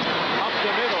 Roussan up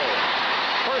the middle.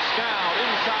 First down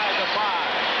inside the 5.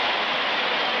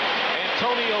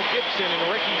 Antonio Gibson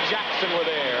and Ricky Jackson were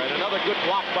there, and another good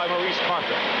block by Maurice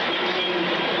Carter.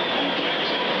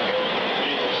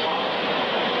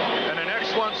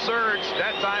 Excellent surge,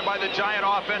 that time by the Giant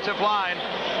offensive line.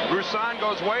 Roussan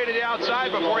goes way to the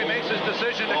outside before he makes his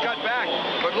decision to cut back.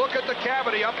 But look at the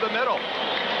cavity up the middle.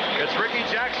 It's Ricky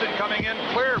Jackson coming in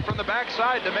clear from the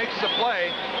backside to make the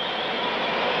play.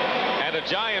 And a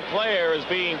Giant player is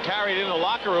being carried in the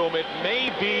locker room. It may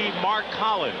be Mark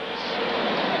Collins.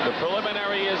 The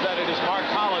preliminary is that it is Mark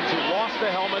Collins who lost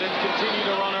the helmet and continued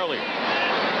to run earlier.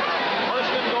 First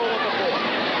and goal at the 4.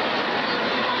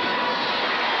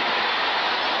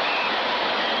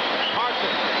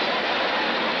 Carson.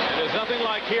 And there's nothing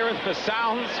like hearing the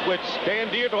sounds, which Dan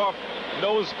Dierdorf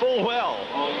knows full well,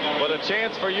 but a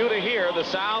chance for you to hear the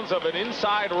sounds of an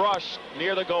inside rush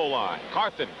near the goal line.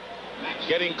 Carthen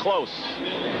getting close.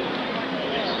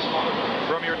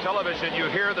 From your television, you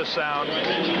hear the sound.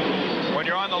 When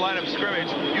you're on the line of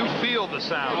scrimmage, you feel the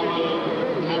sound.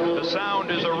 The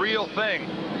sound is a real thing.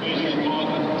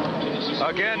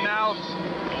 Again now,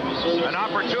 an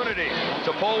opportunity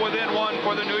to pull within one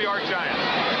for the New York Giants.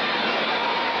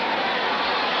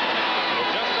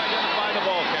 We'll just identify the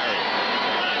ball carrier.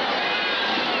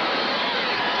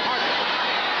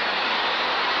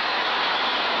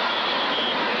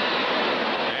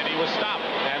 Was stopped,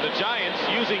 and the Giants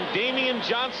using Damian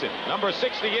Johnson, number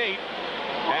 68,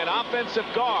 an offensive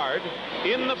guard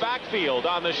in the backfield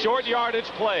on the short yardage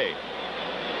play.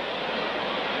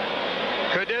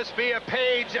 Could this be a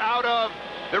page out of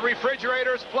the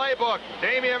Refrigerators playbook?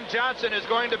 Damian Johnson is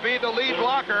going to be the lead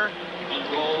blocker.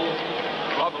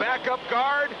 A backup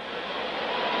guard?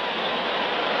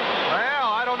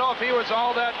 Well, I don't know if he was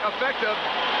all that effective.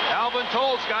 Alvin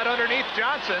Tolles got underneath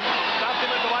Johnson, stopped him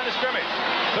at the line of scrimmage.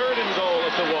 Third and goal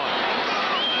at the 1.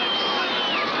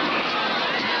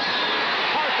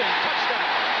 Carson,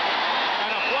 touchdown.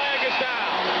 And a flag is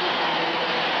down.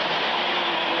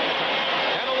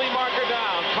 Penalty marker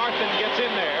down. Carson gets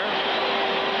in there.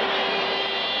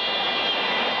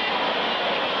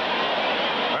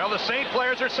 Well, the Saint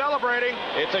players are celebrating.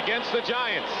 It's against the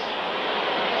Giants.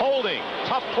 Holding,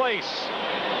 tough place.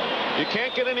 You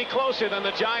can't get any closer than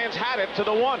the Giants had it to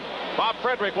the 1. Bob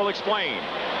Frederick will explain.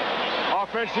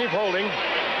 Offensive holding,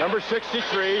 number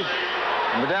 63.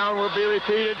 The down will be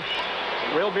repeated.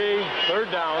 Will be third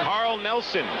down. Carl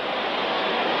Nelson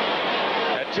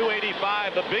at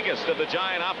 285, the biggest of the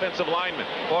Giant offensive linemen.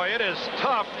 Boy, it is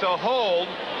tough to hold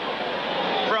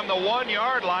from the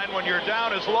 1-yard line when you're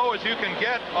down as low as you can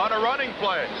get on a running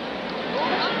play.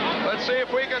 Let's see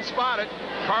if we can spot it.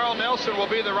 Carl Nelson will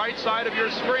be the right side of your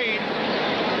screen.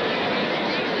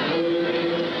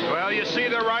 Well, you see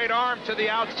the right arm to the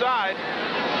outside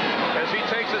as he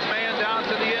takes his man down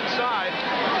to the inside.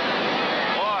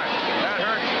 Boy, that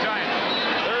hurts the Giants.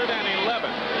 3rd and 11.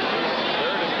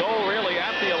 3rd and goal really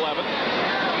at the 11.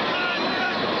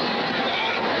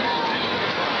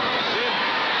 Sim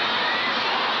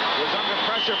was under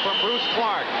pressure from Bruce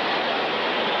Clark.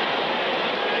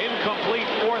 Incomplete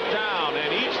 4th down,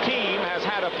 and each team has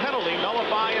had a penalty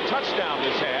nullify a touchdown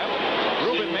this half.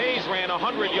 Ruben Mays ran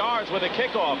 100 yards with a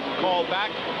kickoff called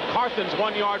back. Carthen's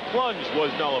 1-yard plunge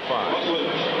was nullified.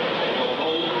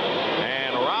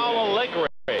 And Raul Alegre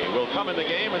will come in the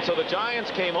game, and so the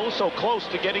Giants came oh so close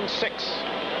to getting 6.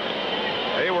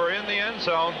 They were in the end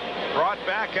zone. Brought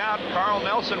back out Carl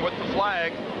Nelson with the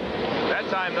flag. That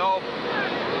time, though,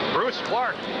 Bruce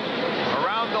Clark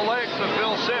around the legs of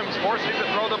Bill Sims, forced him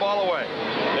to throw the ball away.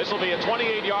 This will be a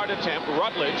 28-yard attempt.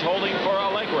 Rutledge holding for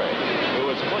Alegre, who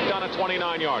has clicked on a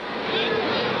 29-yard.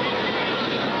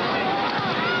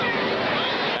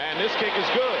 And this kick is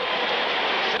good.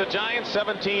 The Giants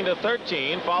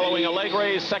 17-13 following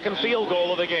Allegre's second field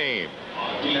goal of the game.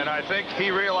 And I think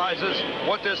he realizes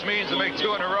what this means to make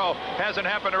 2 in a row. Hasn't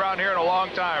happened around here in a long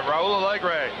time. Raul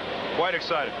Alegre, quite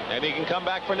excited. And he can come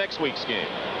back for next week's game.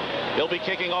 He'll be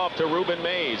kicking off to Ruben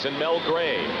Mays and Mel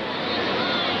Gray.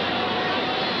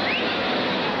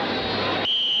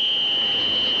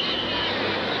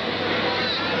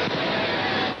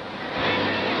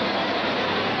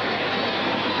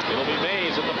 It'll be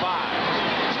Mays at the 5.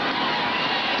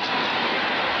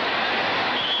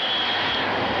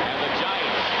 And the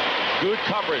Giants, good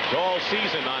coverage all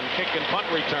season on kick and punt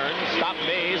returns. Stop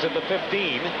Mays at the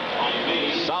 15.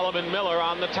 Solomon Miller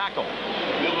on the tackle.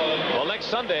 Well, next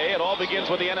Sunday, it all begins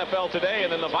with the NFL Today,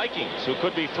 and then the Vikings, who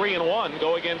could be 3-1,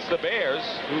 go against the Bears,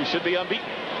 who should be unbeaten.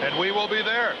 And we will be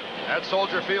there at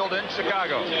Soldier Field in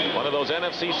Chicago. One of those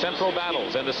NFC Central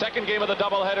battles, and the second game of the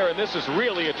doubleheader, and this is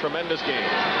really a tremendous game.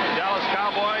 Dallas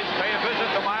Cowboys pay a visit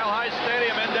to Mile High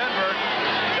Stadium in Denver.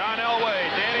 John Elway,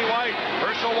 Danny White,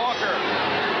 Herschel Walker.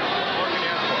 What can you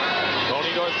ask for?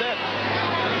 Tony Dorsett.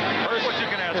 First, what you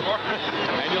can ask for.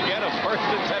 And you'll get a 1st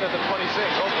and 10 at the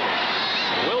 26, hopefully.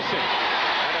 Wilson,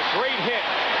 and a great hit.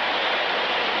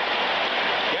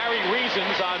 Gary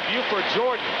Reasons on Buford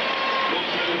Jordan.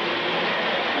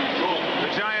 The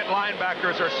Giant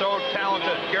linebackers are so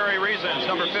talented. Gary Reasons,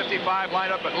 number 55,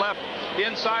 lined up at left,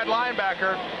 inside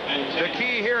linebacker. The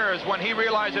key here is when he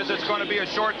realizes it's going to be a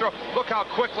short throw. Look how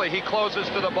quickly he closes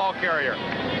to the ball carrier.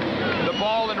 The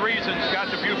ball and Reasons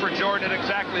got to Buford Jordan at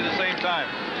exactly the same time.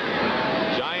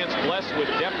 Giants blessed with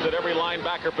depth at every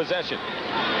linebacker possession.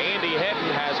 Andy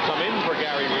Hedden has come in for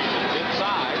Gary Reasons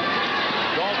inside.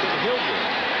 Dalton Hilliard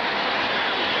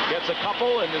gets a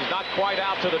couple and is not quite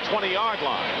out to the 20-yard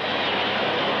line.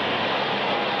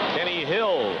 Kenny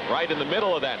Hill right in the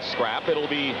middle of that scrap. It'll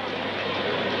be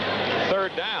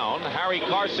third down. Harry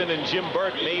Carson and Jim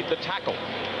Burt made the tackle.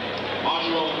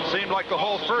 Seemed like the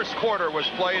whole first quarter was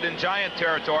played in Giant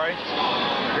territory.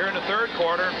 Here in the third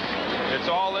quarter, it's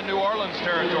all in New Orleans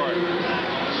territory.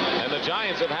 And the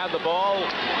Giants have had the ball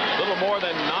a little more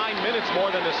than 9 minutes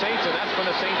more than the Saints, and that's been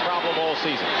a Saint problem all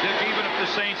season. Dick, even if the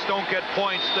Saints don't get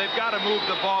points, they've got to move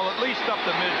the ball at least up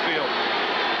the midfield.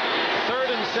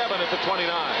 3rd and 7 at the 29.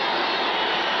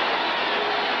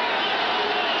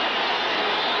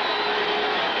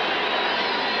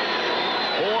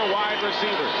 4 wide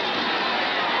receivers.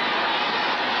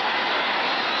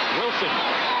 Wilson.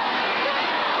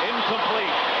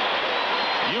 Incomplete.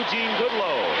 Eugene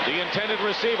Goodlow, the intended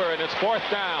receiver, and it's 4th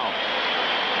down.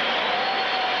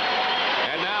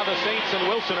 And now the Saints and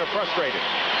Wilson are frustrated.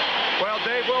 Well,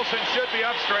 Dave Wilson should be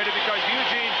frustrated because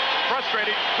Eugene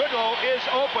frustrated. Goodlow is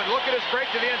open. Look at his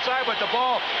break to the inside, but the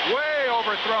ball way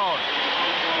overthrown.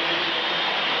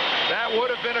 That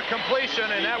would have been a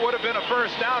completion, and that would have been a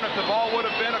first down if the ball would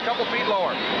have been a couple feet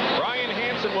lower. Brian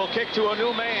Hansen will kick to a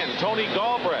new man, Tony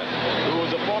Galbraith, who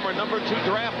was a former number 2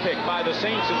 draft pick by the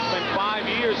Saints and spent 5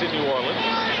 years in New Orleans,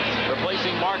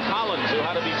 replacing Mark Collins, who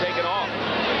had to be taken off.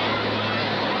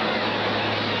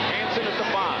 Hansen at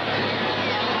the 5.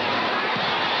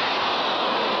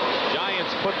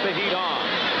 Giants put the heat on.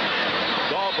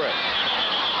 Galbraith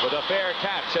with a fair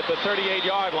catch at the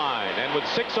 38-yard line. And with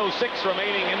 6:06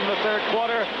 remaining in the third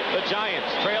quarter, the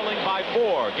Giants trailing by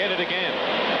 4 get it again.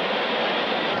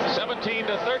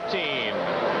 17-13.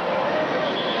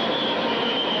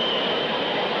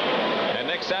 And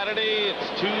next Saturday, it's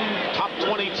 2 top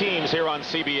 20 teams here on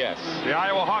CBS. The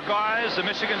Iowa Hawkeyes, the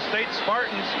Michigan State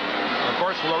Spartans. Of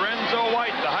course, Lorenzo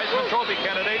White, the Heisman Trophy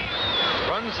candidate,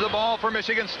 runs the ball for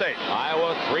Michigan State.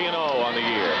 Iowa 3-0 on the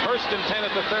year. 1st and 10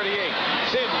 at the 38.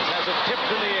 Sims has it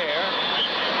tipped in the air.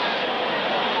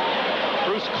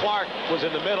 Bruce Clark was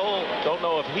in the middle. Don't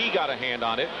know if he got a hand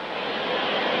on it.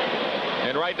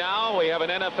 And right now we have an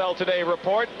NFL Today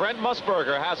report. Brent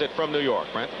Musburger has it from New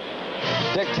York. Brent.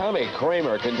 Dick, Tommy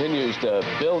Kramer continues to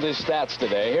build his stats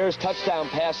today. Here's touchdown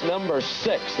pass number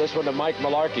 6. This one to Mike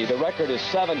Mularkey. The record is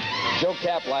 7. Joe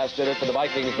Kapp last did it for the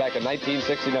Vikings back in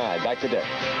 1969. Back to Dick.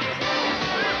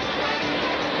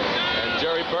 And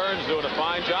Jerry Burns doing a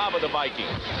fine job of the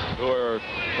Vikings, who are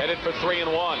headed for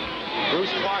 3-1.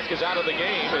 Bruce Clark is out of the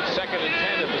game. It's 2nd and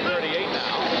 10 at the 38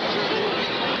 now.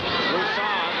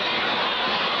 Roussan turns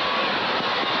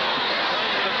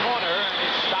the corner and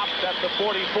is stopped at the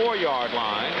 44-yard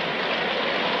line.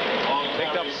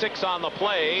 Picked up 6 on the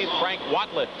play. Frank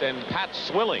Watlett and Pat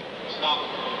Swilling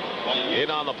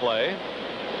in on the play.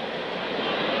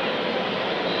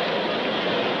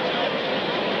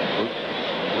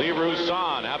 Lee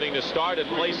Roussan having to start in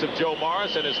place of Joe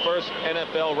Morris in his first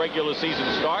NFL regular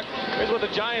season start. Here's what the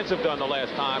Giants have done the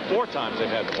last time. 4 times they've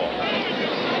had the ball.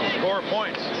 Score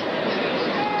points.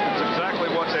 That's exactly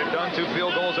what they've done. 2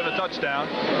 field goals and a touchdown.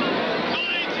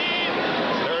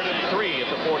 3rd and 3 at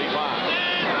the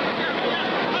 45.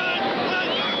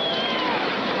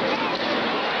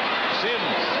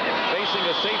 Sims facing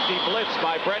a safety blitz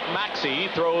by Brett Maxey.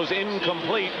 Throws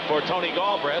incomplete for Tony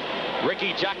Galbraith.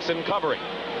 Ricky Jackson covering.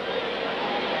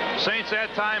 Saints that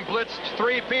time blitzed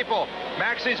 3 people.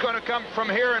 Maxey's going to come from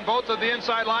here, and both of the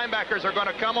inside linebackers are going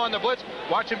to come on the blitz.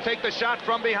 Watch him take the shot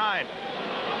from behind.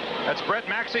 That's Brett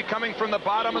Maxey coming from the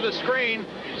bottom of the screen.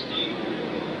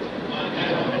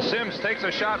 Sims takes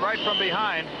a shot right from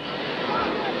behind.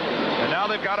 And now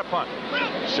they've got a punt.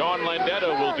 Sean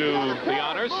Landetta will do the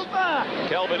honors.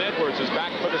 Kelvin Edwards is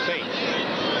back for the Saints.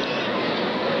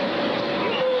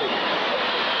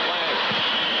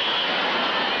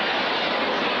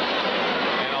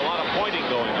 And a lot of pointing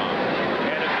going on.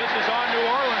 And if this is on New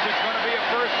Orleans, it's going to be a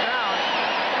first down.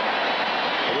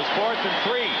 It was 4th and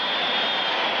 3.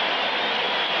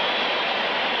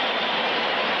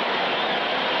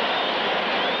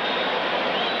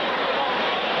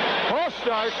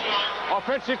 Start.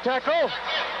 Offensive tackle.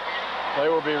 They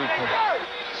will be returned.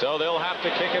 So they'll have to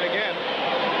kick it again.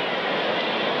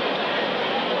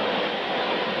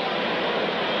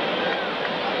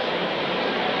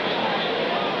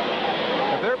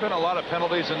 If they're been a lot of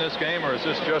penalties in this game, or is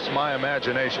this just my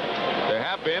imagination? There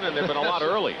have been, and there have been a lot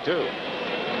early, too.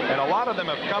 And a lot of them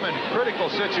have come in critical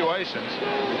situations.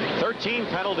 13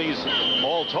 penalties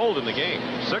all told in the game.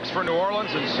 6 for New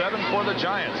Orleans and 7 for the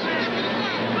Giants.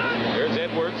 Here's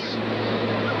Edwards.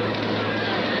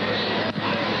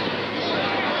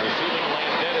 Receiving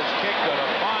Landetta's kick, but a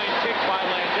fine kick by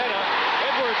Landetta.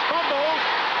 Edwards fumbles.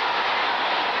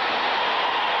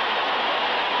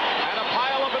 And a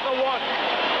pile up at the 1.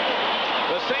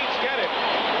 The Saints get it,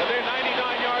 but they're 99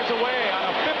 yards away on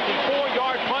a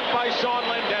 54-yard punt by Sean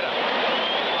Landetta.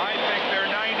 I think they're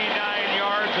 99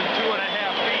 yards and 2.5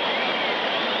 feet.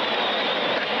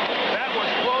 That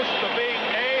was close to being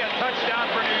A, a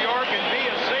touchdown for New York, and B,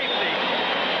 a safety.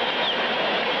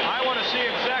 I want to see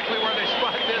exactly where they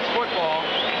spot this football.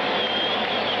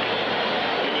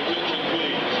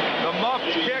 The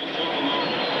muffed kick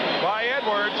by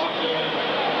Edwards.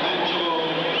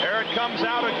 There it comes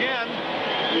out again.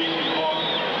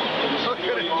 Look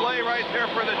at it play right there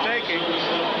for the taking.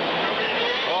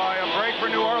 Boy, a break for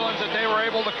New Orleans that they were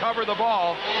able to cover the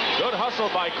ball. Good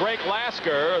hustle by Greg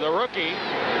Lasker, the rookie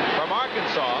from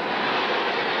Arkansas.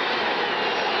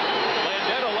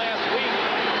 Landetta last week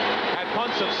had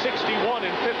punts of 61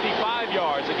 and 55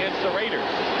 yards against the Raiders.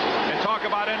 And talk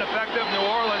about ineffective. New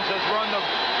Orleans has run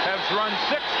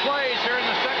 6 plays here in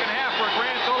the second half for a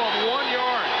grand total of 1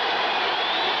 yard.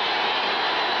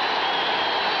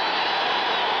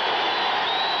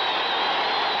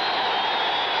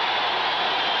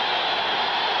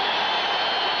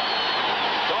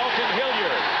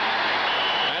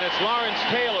 Lawrence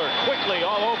Taylor quickly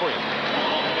all over him.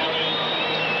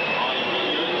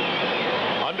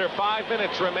 Under 5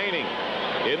 minutes remaining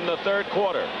in the third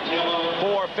quarter.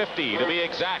 4:50 to be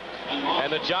exact.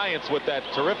 And the Giants with that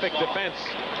terrific defense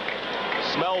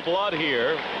smell blood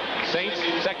here. Saints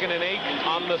 2nd and 8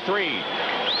 on the 3.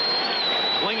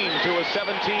 Clinging to a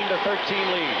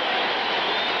 17-13 lead.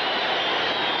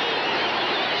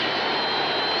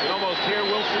 You can almost hear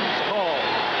Wilson's call.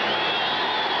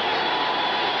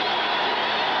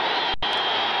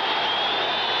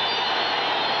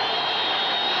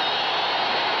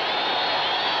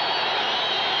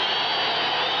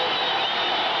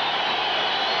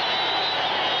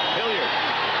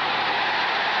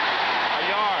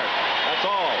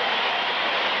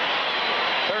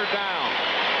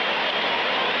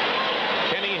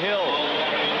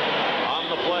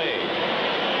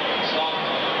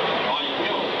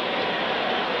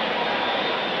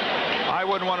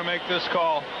 Want to make this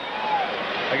call.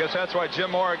 I guess that's why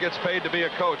Jim Mora gets paid to be a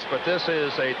coach, but this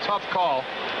is a tough call.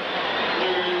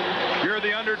 You're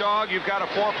the underdog. You've got a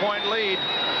 4-point lead.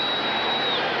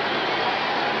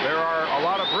 There are a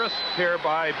lot of risks here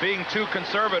by being too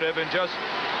conservative and just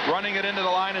running it into the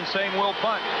line and saying we'll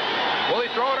punt. Will he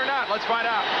throw it or not? Let's find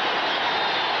out.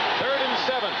 3rd and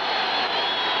 7.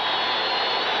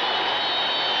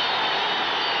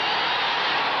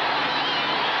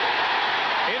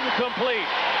 Incomplete.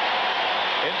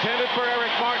 Intended for Eric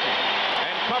Martin.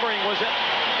 And covering was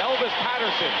Elvis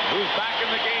Patterson, who's back in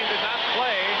the game, did not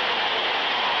play.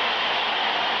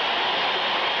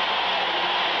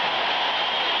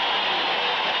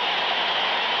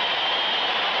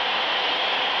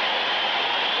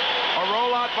 A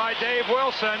rollout by Dave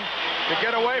Wilson to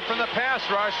get away from the pass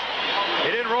rush. He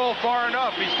didn't roll far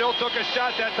enough. He still took a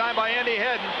shot that time by Andy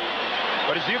Hedden.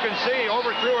 But as you can see,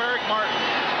 overthrew Eric Martin.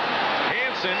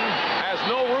 Hansen has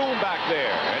no room back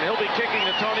there, and he'll be kicking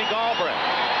to Tony Galbraith.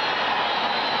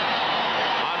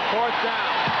 On 4th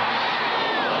down.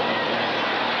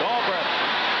 Galbraith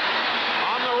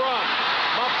on the run,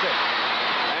 muffs it,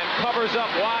 and covers up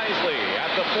wisely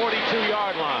at the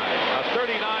 42-yard line. A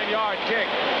 39-yard kick,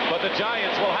 but the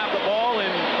Giants will have the ball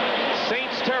in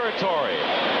Saints territory,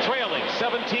 trailing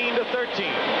 17-13.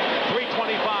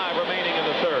 3:25 remaining in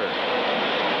the third.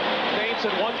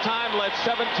 At one time led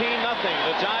 17-0.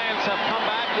 The Giants have come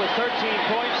back with 13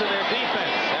 points, and their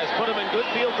defense has put them in good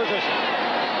field position.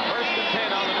 1st and 10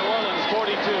 on the New Orleans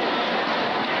 42.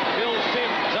 Bill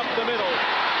Sims up the middle.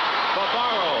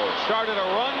 Bavaro started a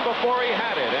run before he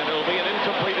had it, and it'll be an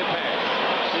incompleted pass.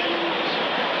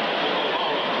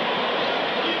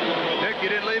 Nick,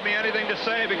 you didn't leave me anything to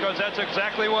say because that's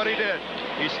exactly what he did.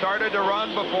 He started to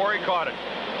run before he caught it.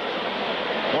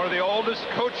 One of the oldest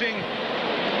coaching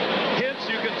hints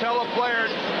you can tell a player: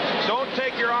 don't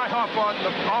take your eye off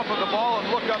of the ball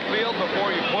and look upfield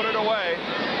before you put it away.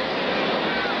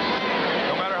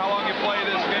 No matter how long you play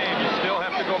this game, you still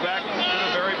have to go back to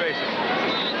the very basics.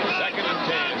 2nd and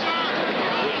 10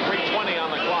 with 3:20 on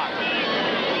the clock.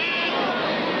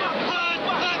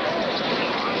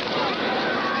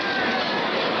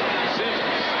 Sims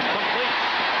completes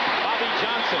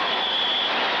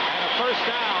first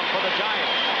down for the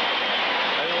Giants.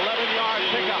 An 11-yard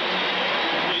pickup.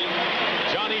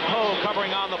 Johnny Poe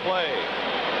covering on the play.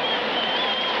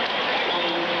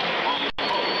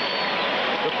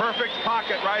 The perfect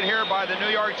pocket right here by the New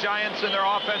York Giants in their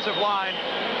offensive line.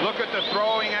 Look at the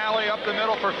throwing alley up the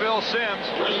middle for Phil Simms.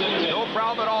 No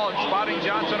problem at all in spotting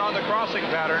Johnson on the crossing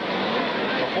pattern.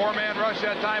 A 4-man rush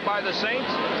that time by the Saints,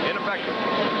 ineffective.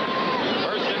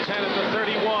 First and 10 at the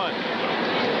 31.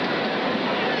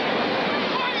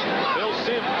 Phil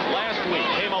Simms last week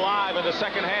came alive in the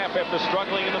second half after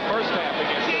struggling in the first half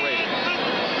against the Raiders.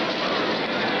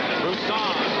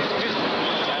 Broussard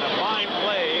and a fine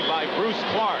play by Bruce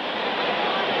Clark.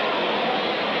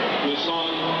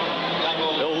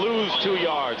 He'll lose 2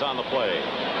 yards on the play.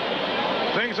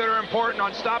 Things that are important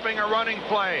on stopping a running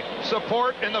play.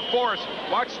 Support in the force.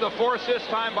 Watch the force this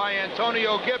time by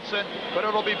Antonio Gibson, but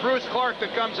it'll be Bruce Clark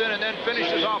that comes in and then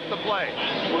finishes off the play.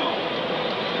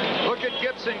 Look at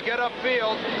Gibson get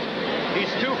upfield.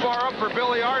 He's too far up for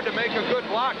Billy Ard to make a good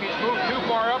block. He's moved too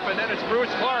far up, and then it's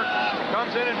Bruce Clark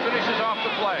comes in and finishes off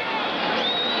the play.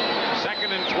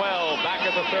 Second and 12, back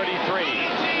at the 33.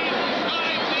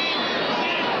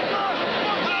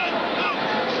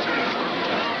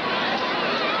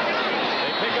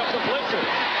 Blitzes,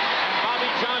 and Bobby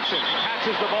Johnson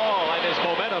catches the ball, and his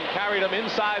momentum carried him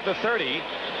inside the 30.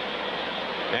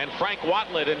 And Frank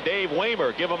Watlett and Dave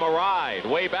Waymer give him a ride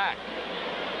way back.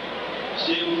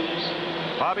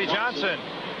 Bobby Johnson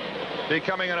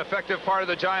becoming an effective part of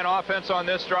the Giant offense on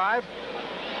this drive.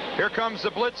 Here comes the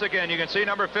blitz again. You can see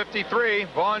number 53,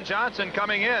 Vaughn Johnson,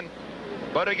 coming in.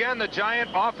 But again, the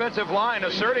Giant offensive line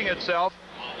asserting itself.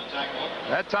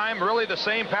 That time really the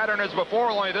same pattern as before,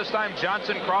 only this time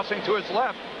Johnson crossing to his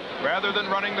left rather than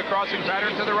running the crossing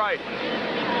pattern to the right.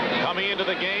 Coming into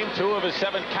the game, 2 of his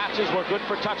 7 catches were good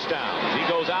for touchdowns. He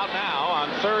goes out now on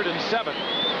 3rd and 7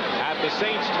 at the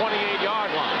Saints'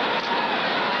 28-yard line.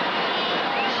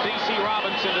 Stacey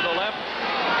Robinson to the left,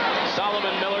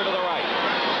 Solomon Miller to the right.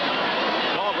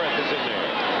 Galbraith is in there.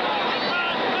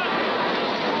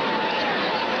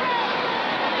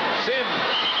 Simms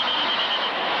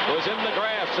was in the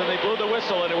grass, and they blew the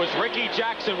whistle, and it was Ricky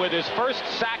Jackson with his first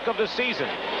sack of the season.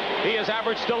 He has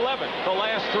averaged 11 the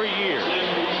last 3 years.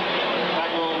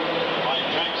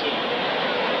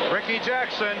 Ricky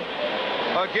Jackson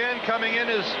again coming in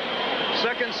his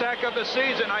 2nd sack of the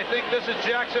season. I think this is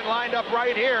Jackson lined up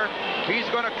right here. He's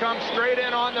going to come straight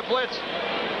in on the blitz.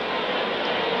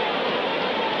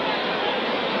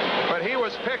 But he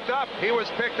was picked up. He was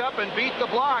picked up and beat the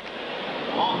block.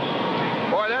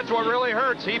 Boy, that's what really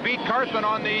hurts. He beat Carthman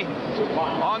on the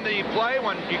play.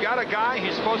 When you got a guy,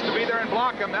 he's supposed to be there and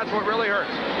block him. That's what really hurts.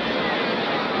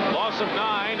 Loss of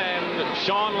 9, and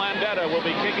Sean Landeta will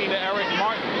be kicking to Eric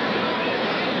Martin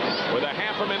with a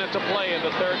half a minute to play in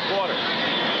the 3rd quarter.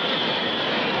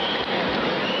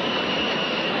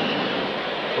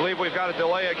 I believe we've got to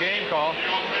delay a game call.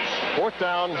 4th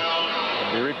down.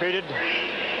 Be repeated.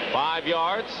 5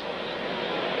 yards.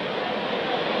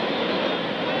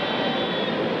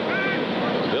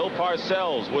 Bill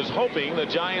Parcells was hoping the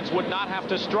Giants would not have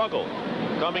to struggle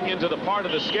coming into the part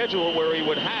of the schedule where he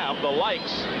would have the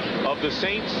likes of the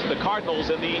Saints, the Cardinals,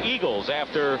 and the Eagles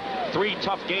after 3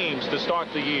 tough games to start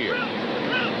the year.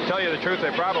 To tell you the truth,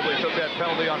 they probably took that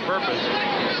penalty on purpose.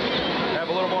 Have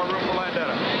a little more room for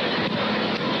Landeta.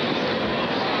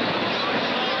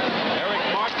 Eric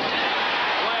Martin,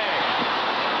 flag.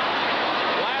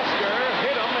 Lasker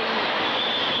hit him,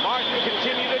 and Martin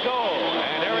continued to go.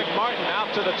 And Eric Martin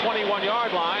out to the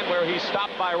 21-yard line where he's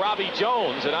stopped by Robbie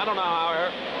Jones. And I don't know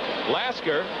how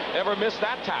Lasker ever missed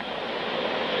that tackle.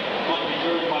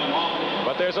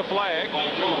 But there's a flag.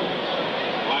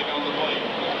 Flag on the play.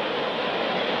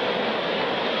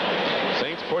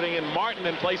 Saints putting in Martin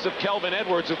in place of Kelvin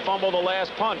Edwards, who fumbled the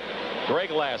last punt.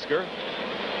 Greg Lasker,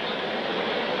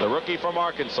 the rookie from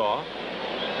Arkansas.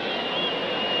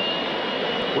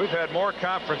 We've had more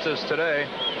conferences today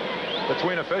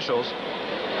between officials.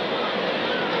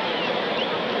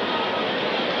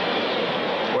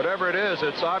 Whatever it is,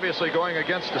 it's obviously going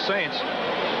against the Saints.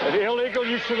 An illegal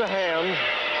use of the hand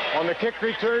on the kick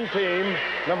return team,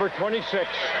 number 26,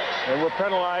 and will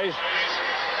penalize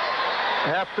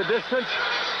half the distance,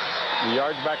 the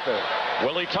yards back there.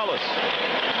 Willie Tullis.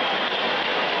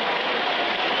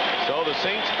 So the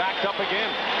Saints backed up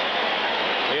again.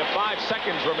 They have 5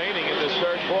 seconds remaining in this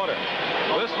 3rd quarter.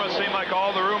 This must seem like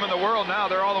all the room in the world now.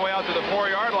 They're all the way out to the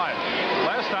 4-yard line.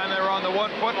 Last time they were on the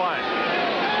 1-foot line.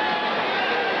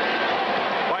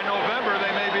 By November,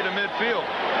 they may be to midfield.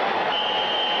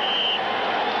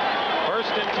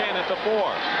 1st and 10 at the 4.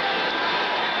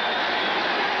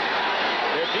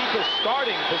 Their his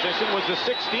starting position was the 16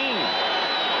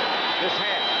 this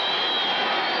half.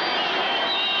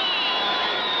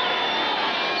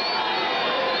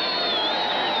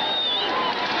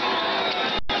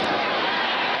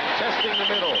 And testing the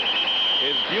middle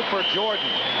is Buford Jordan,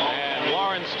 and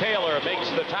Lawrence Taylor makes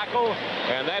the tackle,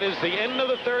 and that is the end of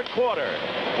the third quarter,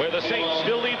 where the Saints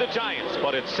still lead the Giants,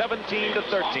 but it's 17-13.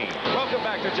 Welcome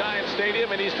back to Giants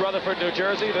Stadium in East Rutherford, New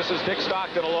Jersey. This is Dick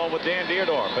Stockton along with Dan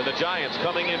Deerdorf, and the Giants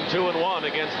coming in 2-1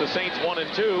 against the Saints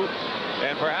 1-2,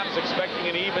 and perhaps expecting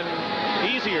an even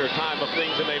easier time of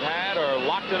things than they've had, or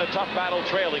locked in a tough battle,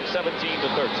 trailing 17-13.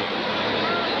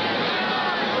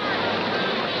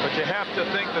 But you have to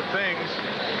think that things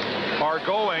are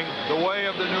going the way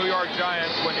of the New York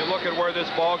Giants when you look at where this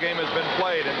ball game has been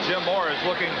played, and Jim Moore is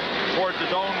looking towards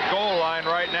his own goal line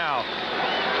right now.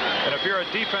 And if you're a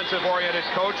defensive-oriented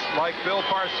coach like Bill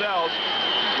Parcells,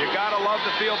 you got to love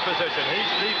the field position. His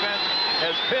defense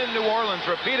has pinned New Orleans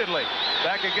repeatedly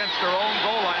back against their own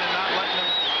goal line and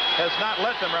has not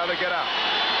let them get out.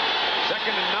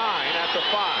 2nd and 9 at the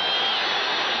 5.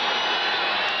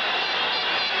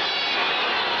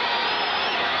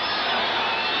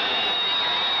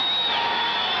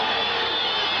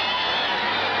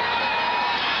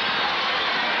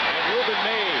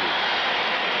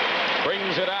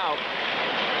 Brings it out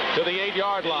to the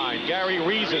 8-yard line. Gary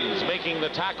Reasons making the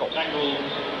tackle. By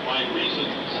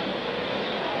Reasons.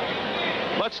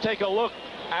 Let's take a look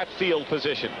at field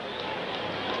position.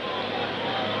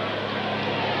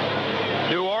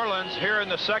 New Orleans here in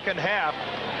the second half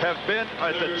have been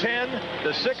at the 10,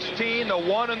 the 16, the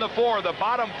 1, and the 4. The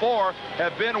bottom 4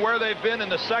 have been where they've been in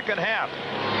the second half.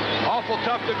 Awful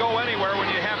tough to go anywhere when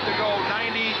you have to go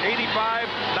 90, 85,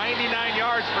 99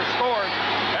 yards for scores.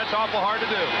 That's awful hard to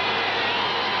do.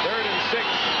 3rd and 6.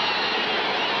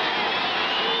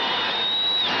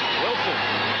 Wilson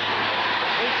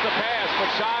completes the pass, but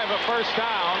shy of a first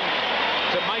down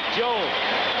to Mike Jones.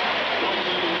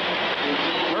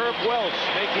 Herb Welch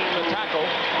making the tackle.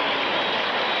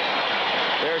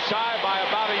 They're shy by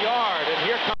about a yard, and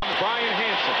here comes Brian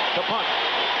Hansen to punt.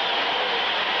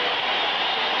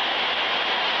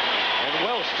 And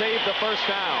Welch saved the first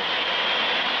down.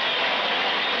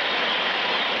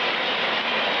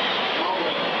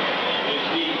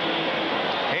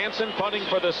 Hansen punting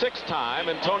for the 6th time,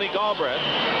 and Tony Galbraith,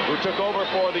 who took over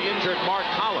for the injured Mark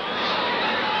Collins.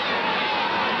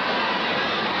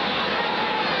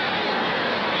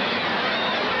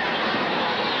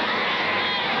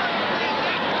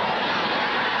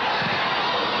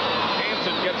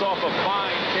 Gets off a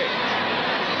fine kick.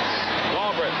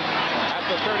 Galbraith at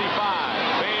the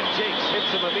 35. Van Jakes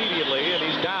hits him immediately, and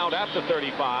he's down at the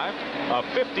 35. A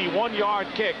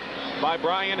 51-yard kick by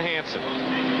Brian Hansen.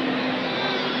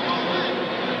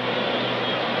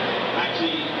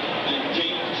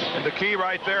 And the key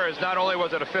right there is not only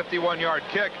was it a 51-yard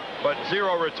kick, but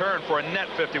 0 return for a net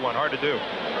 51. Hard to do.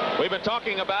 We've been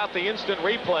talking about the instant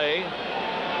replay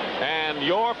and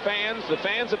your fans, the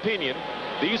fans' opinion.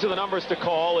 These are the numbers to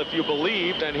call if you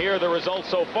believed, and here are the results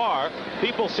so far.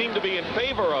 People seem to be in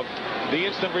favor of the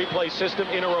instant replay system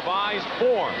in a revised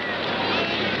form.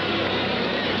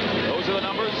 Those are the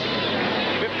numbers.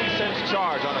 50 cents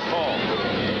charge on a call.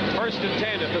 1st and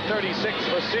 10 at the 36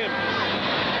 for Sims.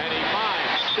 And he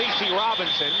finds Stacy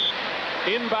Robinson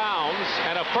inbounds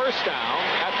and a first down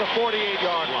at the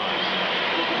 48-yard line.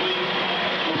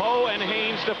 Poe and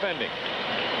Haynes defending.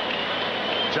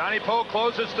 Johnny Poe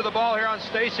closes to the ball here on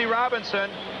Stacy Robinson.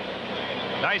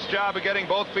 Nice job of getting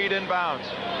both feet inbounds.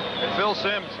 And Phil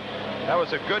Sims, that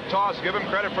was a good toss. Give him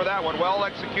credit for that one. Well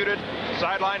executed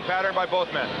sideline pattern by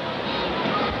both men.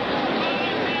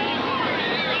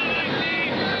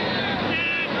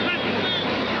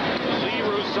 Lee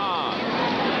Roussan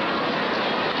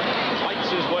fights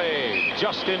his way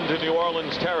just into New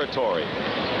Orleans territory.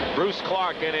 Bruce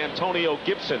Clark and Antonio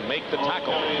Gibson make the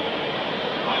tackle.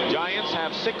 Giants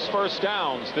have 6 first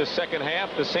downs this second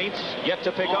half. The Saints yet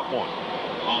to pick up one.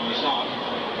 On the stop.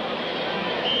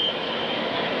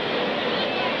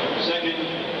 2nd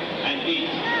and 8.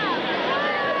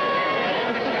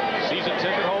 Season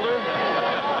ticket holder?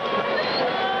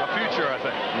 A future, I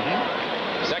think.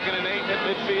 2nd and 8 at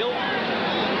midfield.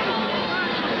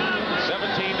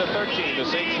 17-13. The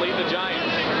Saints lead the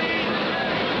Giants.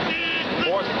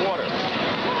 4th quarter.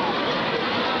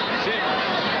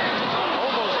 Sims.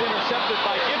 Intercepted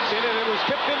by Gibson, and it was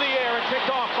tipped in the air and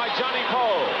picked off by Johnny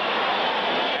Poe.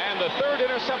 And the 3rd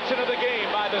interception of the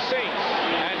game by the Saints,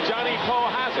 and Johnny Poe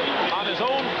has it on his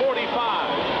own 45.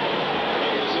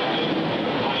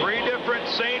 3 different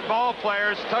Saint ball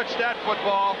players touched that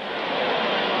football.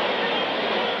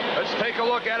 Let's take a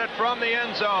look at it from the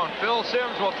end zone. Phil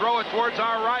Simms will throw it towards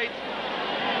our right.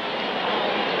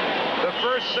 The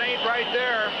first Saint right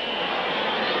there.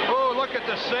 Oh, look at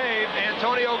the save.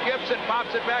 Antonio Gibson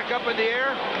pops it back up in the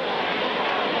air.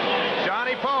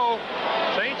 Johnny Poe,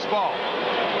 Saints ball.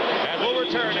 And we'll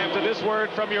return after this word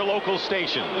from your local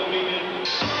station.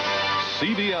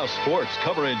 CBS Sports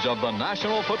coverage of the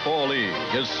National Football League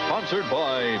is sponsored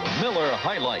by Miller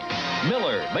High Life.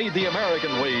 Miller, made the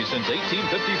American way since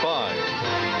 1855.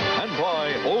 And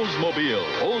by Oldsmobile.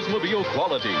 Oldsmobile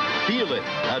quality. Feel it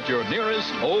at your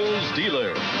nearest Olds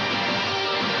dealer.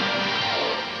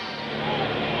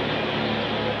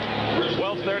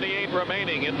 12:38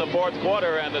 remaining in the fourth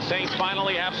quarter, and the Saints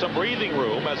finally have some breathing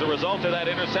room as a result of that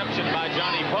interception by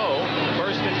Johnny Poe.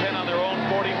 First and 10 on their own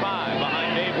 45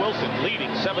 behind Dave Wilson, leading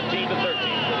 17-13.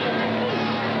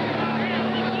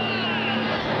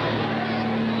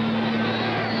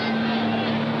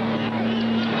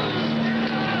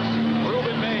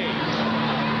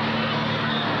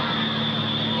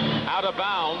 Out of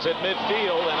bounds at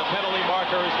midfield, and a penalty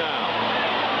marker is down.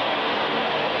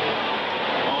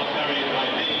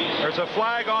 There's a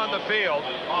flag on the field.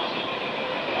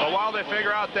 But while they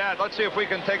figure out that, let's see if we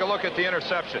can take a look at the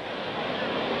interception.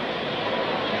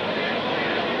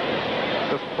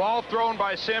 The ball thrown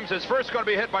by Simms is first going to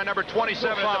be hit by number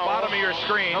 27 at the bottom of your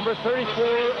screen. Number 34,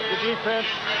 the defense.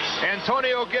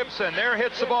 Antonio Gibson there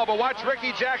hits the ball, but watch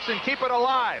Ricky Jackson keep it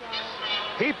alive.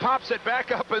 He pops it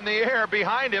back up in the air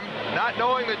behind him, not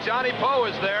knowing that Johnny Poe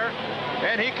is there,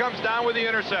 and he comes down with the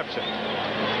interception.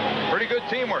 Pretty good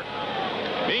teamwork.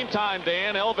 Meantime,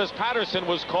 Dan, Elvis Patterson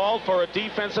was called for a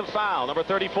defensive foul, number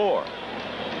 34.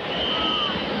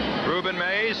 Ruben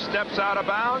Mays steps out of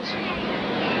bounds.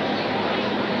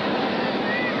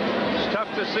 It's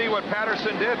tough to see what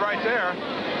Patterson did right there.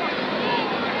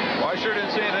 Well, I sure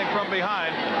didn't see anything from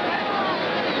behind.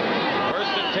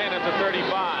 First and 10 at the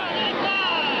 35.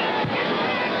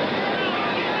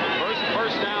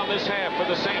 First down this half for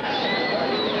the Saints.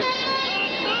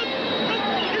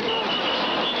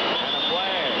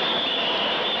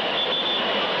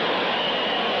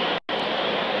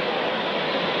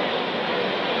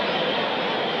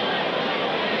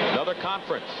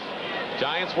 Conference.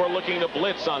 Giants were looking to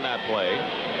blitz on that play.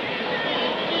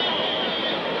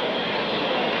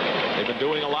 They've been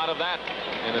doing a lot of that,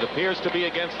 and it appears to be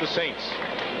against the Saints.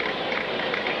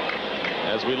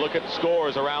 As we look at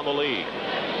scores around the league.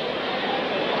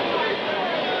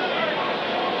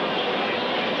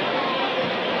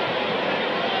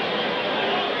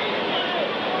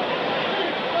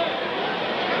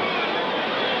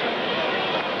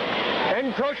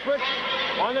 Encroachment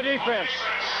on the defense.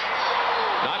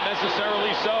 Not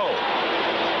necessarily so.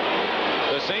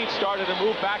 The Saints started to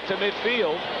move back to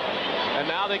midfield, and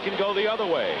now they can go the other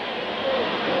way.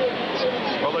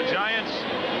 Well, the Giants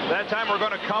that time were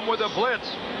going to come with a blitz.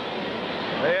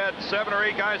 They had 7 or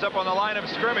 8 guys up on the line of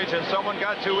scrimmage, and someone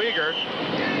got too eager.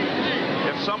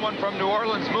 If someone from New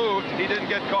Orleans moved, he didn't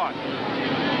get caught.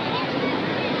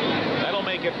 That'll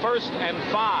make it 1st and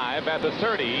 5 at the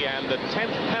 30, and the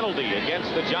 10th penalty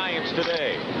against the Giants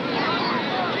today.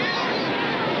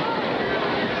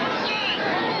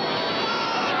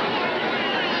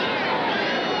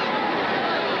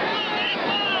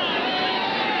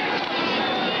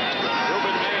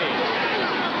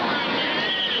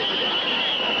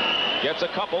 Gets a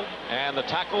couple, and the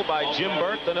tackle by Jim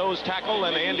Burt, the nose tackle,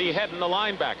 and Andy Hedden, the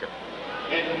linebacker.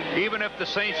 Even if the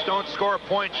Saints don't score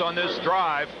points on this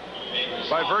drive,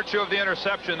 by virtue of the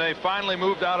interception, they finally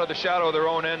moved out of the shadow of their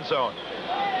own end zone.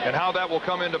 And how that will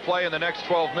come into play in the next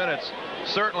 12 minutes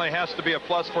certainly has to be a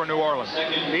plus for New Orleans.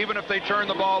 Even if they turn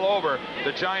the ball over,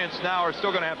 the Giants now are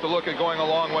still going to have to look at going a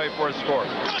long way for a score.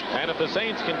 And if the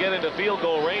Saints can get into field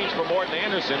goal range for Morton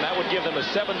Anderson, that would give them a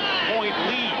 7-point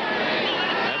lead.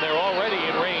 And they're already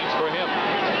in range for him.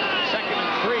 2nd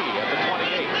and 3 at the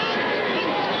 28.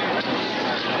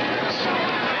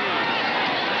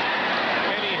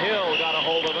 Kenny Hill got a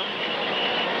hold of him.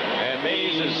 And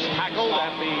Mays is tackled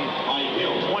at the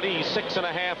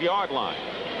 26.5-yard line.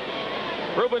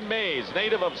 Ruben Mays,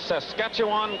 native of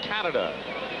Saskatchewan, Canada,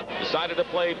 decided to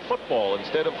play football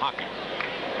instead of hockey.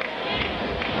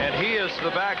 And he is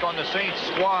the back on the Saints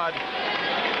squad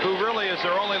who really is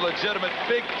their only legitimate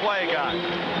big play guy.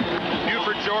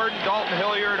 Buford Jordan, Dalton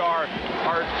Hilliard are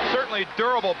certainly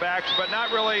durable backs, but not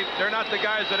really, they're not the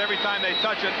guys that every time they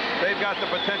touch it, they've got the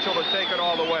potential to take it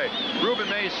all the way. Ruben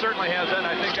Mays certainly has that, and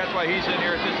I think that's why he's in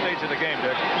here at this stage of the game,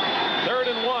 Dick.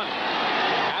 3rd and 1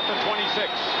 at the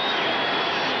 26.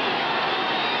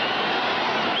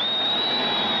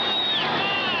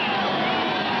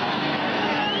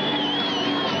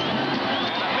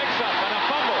 And a mix-up and a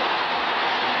fumble.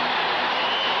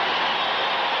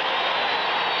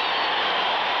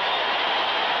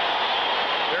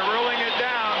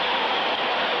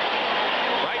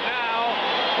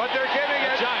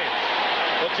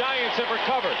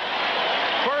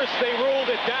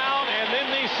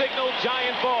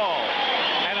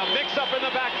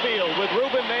 field with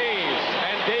Reuben Mays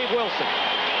and Dave Wilson.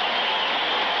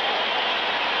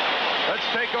 Let's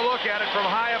take a look at it from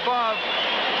high above.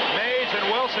 Mays and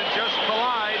Wilson just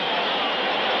collide.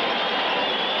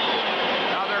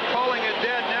 Now they're calling it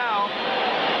dead now.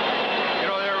 You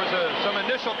know, there was some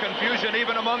initial confusion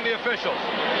even among the officials.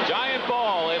 Giant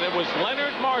ball, and it was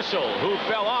Leonard Marshall who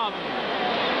fell on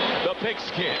the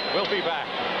pigskin. We'll be back.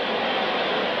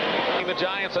 The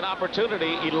Giants an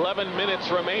opportunity. 11 minutes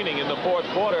remaining in the fourth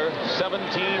quarter.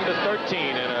 17-13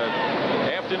 in an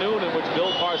afternoon in which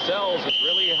Bill Parcells has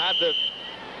really had to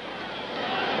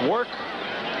work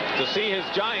to see his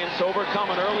Giants overcome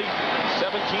an early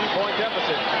 17-point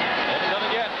deficit. Haven't done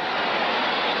it yet.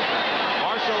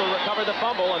 Marshall will recover the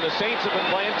fumble, and the Saints have been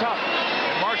playing tough.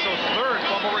 And Marshall's third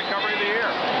fumble recovery of the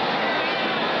year.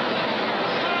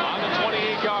 On the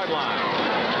 28-yard line.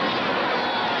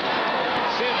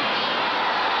 Sims.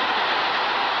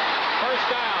 First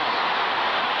down.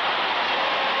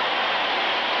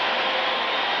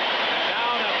 And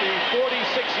down at the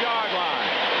 46-yard line.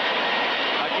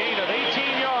 A gain of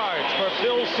 18 yards for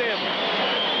Phil Sims.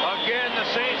 Again, the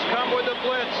Saints come with the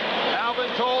blitz. Alvin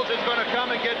Tolles is going to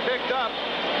come and get picked up.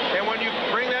 And when you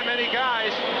bring that many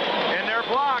guys and they're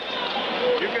blocked,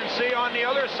 you can see on the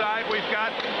other side we've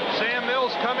got Sam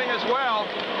Mills coming as well.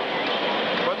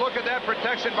 But look at that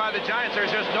protection by the Giants.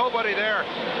 There's just nobody there.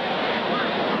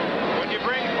 When you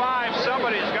bring five,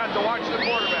 somebody's got to watch the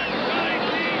quarterback.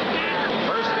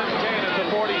 First and 10 at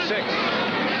the 46.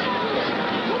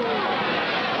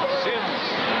 Sims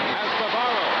has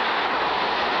Bavaro.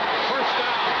 First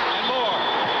down and more.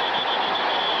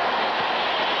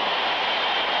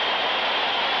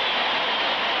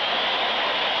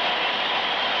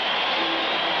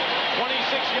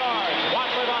 Yards.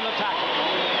 Watford on the tackle.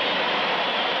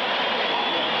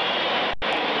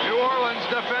 New Orleans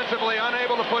defensively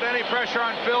unable to put any pressure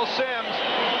on Phil Sims.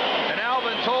 And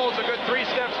Alvin Tolles a good 3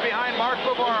 steps behind Mark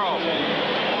Bavaro.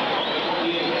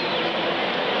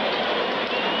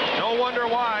 No wonder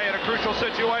why in a crucial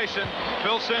situation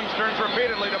Phil Sims turns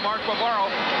repeatedly to Mark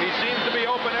Bavaro. He seems to be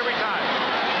open every time.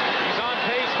 He's on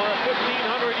pace for a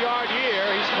 1,500-yard year.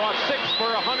 He's caught 6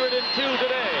 for 102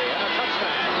 today and a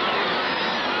touchdown.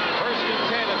 First and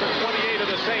 10 at the 28 of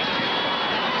the Saints.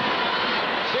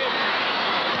 Sims.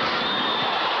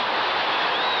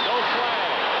 No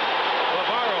flag.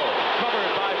 Bavaro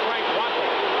covered by Frank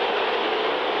Watford.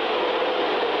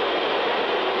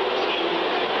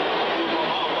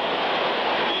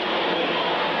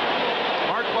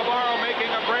 Mark Bavaro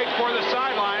making a break for the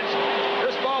sidelines.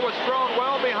 This ball was thrown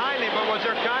well behind him, but was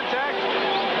there contact?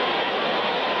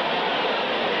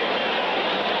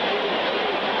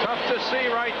 To see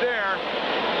right there.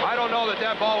 I don't know that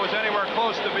that ball was anywhere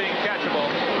close to being catchable.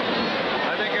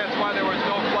 I think that's why there was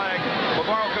no flag.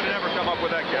 Bavaro could have never come up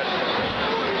with that catch.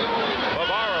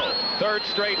 Bavaro, third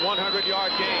straight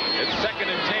 100-yard game. It's second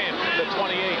and 10 at the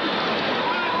 28.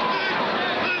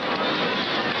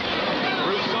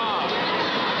 Broussard.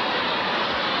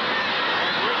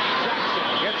 Ricky Jackson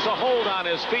gets a hold on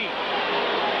his feet.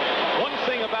 One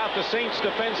thing about the Saints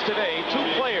defense today,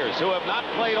 2 players who have not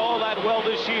played all that well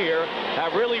this year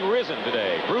have really risen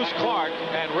today. Bruce Clark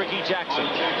and Ricky Jackson.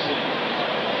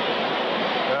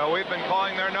 Well, we've been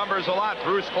calling their numbers a lot.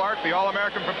 Bruce Clark, the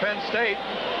All-American from Penn State,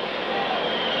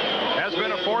 has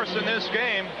been a force in this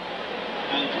game.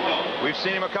 We've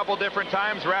seen him a couple different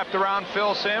times wrapped around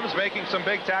Phil Sims, making some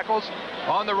big tackles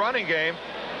on the running game.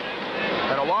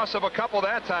 And a loss of a couple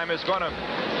that time is going to...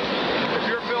 If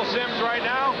you're Phil Sims right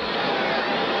now,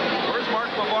 where's Mark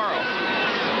Bavaro?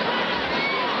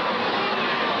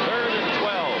 Third and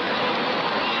 12.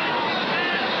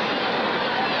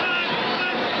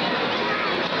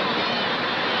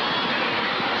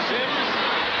 Sims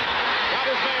got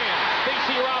his man,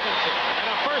 Stacy Robinson, and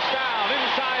a first down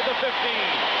inside the 15.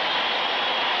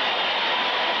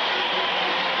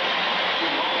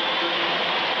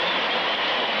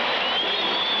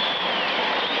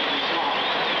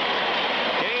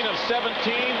 Gain of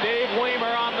 17, Dave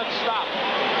Weimer on the stop.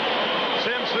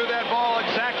 Sims threw that ball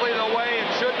exactly the way it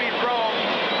should be thrown,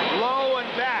 low and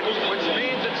back, which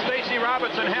means that Stacy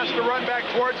Robinson has to run back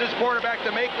towards his quarterback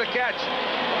to make the catch.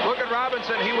 Look at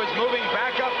Robinson. He was moving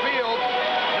back upfield.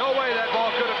 No way that ball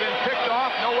could have been picked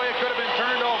off. No way it could have been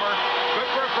turned over. Good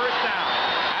for a first down.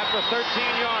 At the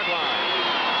 13-yard line.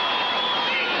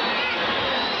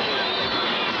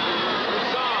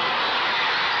 Broussard.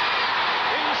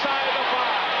 Inside the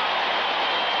 5.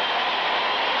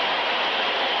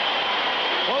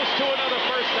 Close to another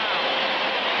first down.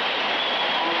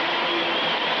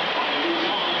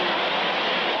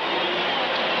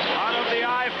 Out of the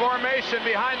I formation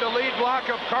behind the lead block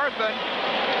of Carthen.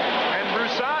 And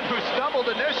Rouson, who stumbled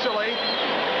initially,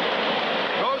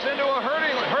 goes into a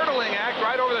hurdling act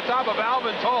right over the top of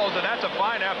Alvin Tolles, and that's a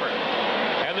fine effort.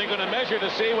 And they're going to measure to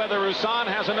see whether Rouson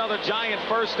has another giant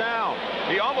first down.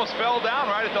 He almost fell down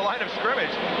right at the line of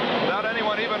scrimmage without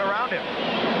anyone even around him.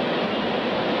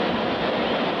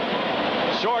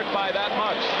 Short by that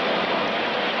much.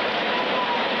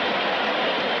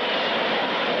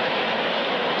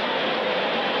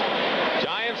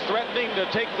 Giants threatening to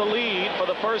take the lead for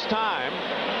the first time.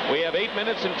 We have 8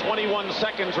 minutes and 21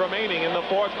 seconds remaining in the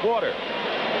fourth quarter.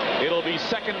 It'll be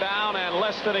second down and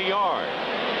less than a yard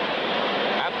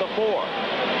at the 4.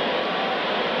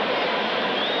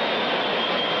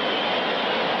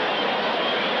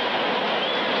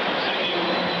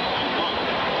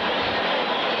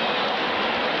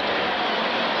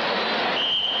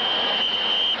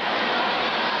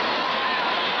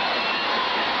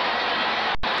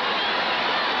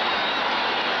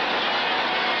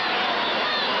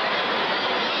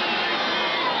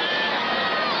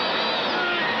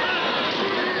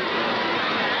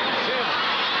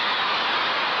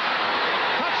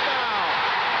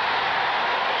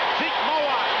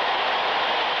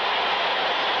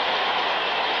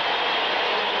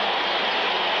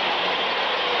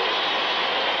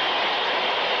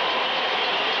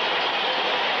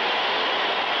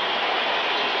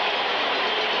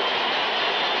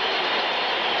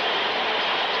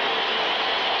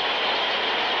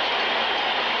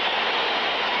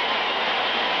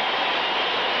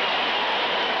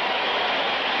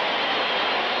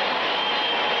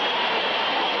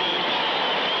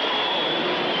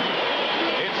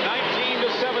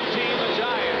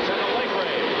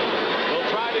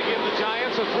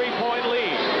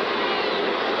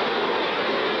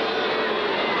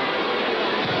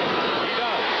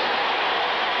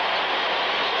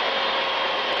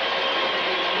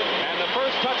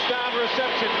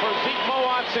 Reception for Zeke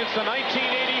Mowat since the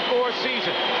 1984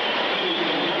 season.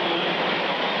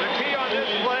 The key on this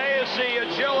play is the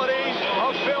agility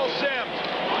of Phil Simms.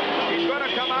 He's going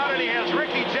to come out and he has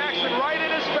Ricky Jackson right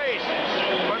in his face.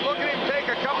 But look at him take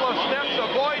a couple of steps,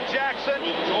 avoid Jackson,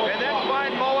 and then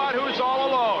find Mowat, who's all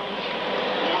alone.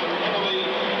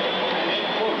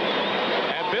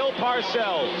 And Bill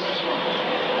Parcells.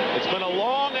 It's been a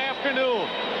long afternoon.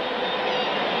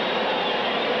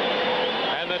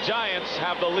 The Giants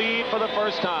have the lead for the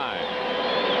first time.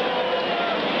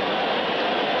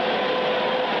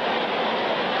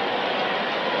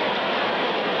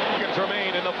 Seconds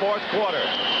remain in the fourth quarter.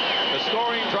 The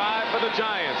scoring drive for the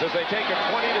Giants as they take a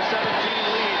 20-17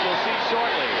 lead. We'll see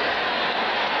shortly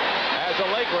as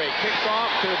Allegre kicks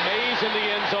off to Mays in the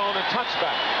end zone and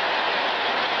touchback.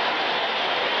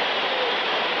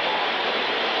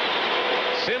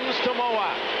 Simms to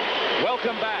Mowat.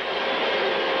 Welcome back.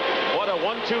 What a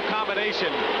 1-2 combination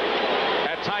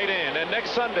at tight end. And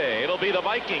next Sunday, it'll be the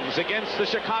Vikings against the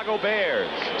Chicago Bears.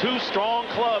 Two strong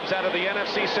clubs out of the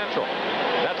NFC Central.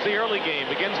 That's the early game.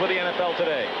 Begins with the NFL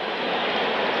today.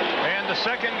 And the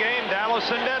second game, Dallas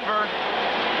and Denver.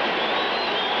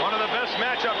 One of the best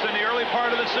matchups in the early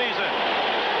part of the season.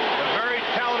 The very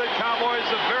talented Cowboys,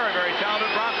 the very, very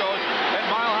talented Broncos at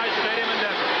Mile High Stadium in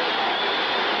Denver.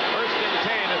 First and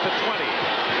 10 at the 20.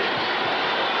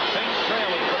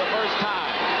 Trailing for the first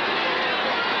time.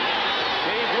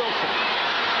 Dave Wilson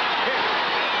kick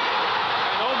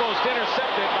and almost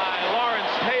intercepted by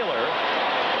Lawrence Taylor.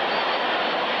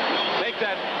 Make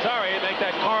that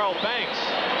Carl Banks.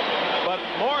 But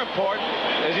more important,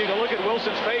 as you can look at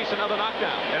Wilson's face, another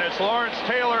knockdown. And it's Lawrence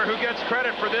Taylor who gets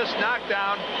credit for this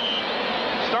knockdown.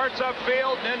 Starts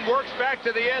upfield and then works back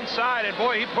to the inside. And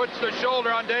boy, he puts the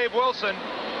shoulder on Dave Wilson.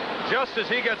 Just as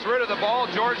he gets rid of the ball,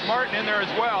 George Martin in there as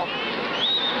well.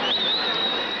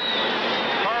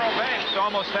 Carl Banks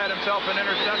almost had himself an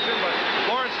interception, but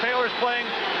Lawrence Taylor's playing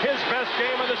his best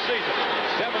game of the season.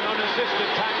 7 unassisted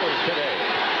tackles today.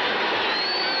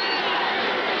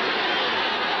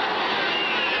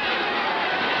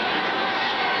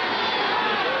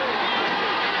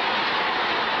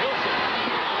 Wilson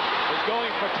is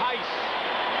going for Tice.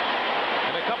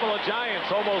 And a couple of Giants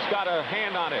almost got a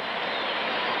hand on it.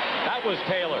 That was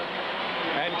Taylor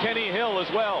and Kenny Hill as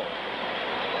well.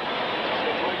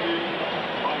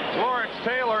 Lawrence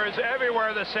Taylor is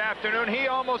everywhere this afternoon. He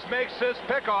almost makes this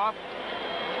pickoff.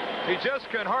 He just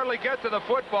can hardly get to the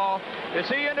football. Is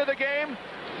he into the game?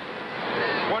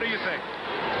 What do you think?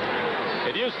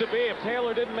 It used to be if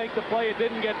Taylor didn't make the play, it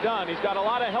didn't get done. He's got a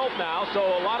lot of help now, so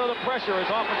a lot of the pressure is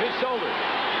off of his shoulders.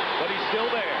 But he's still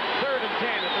there. 3rd and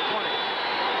 10 at the 20.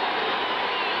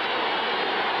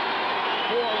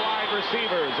 4 wide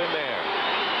receivers in there.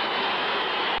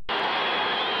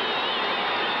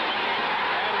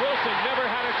 And Wilson Benson never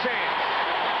had a chance.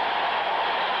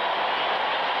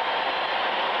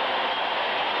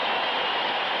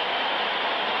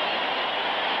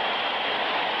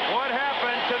 What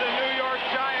happened to the New York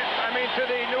Giants, to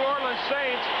the New Orleans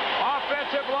Saints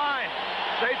offensive line?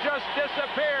 They just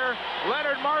disappear.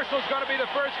 Leonard Marshall's going to be the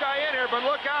first guy in here, but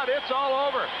look out, it's all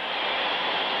over.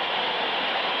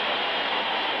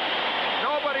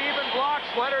 Nobody even blocks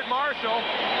Leonard Marshall.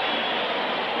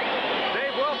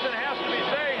 Dave Wilson has to be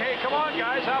saying, hey, come on,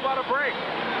 guys, how about a break?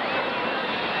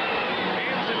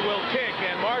 Hansen will kick,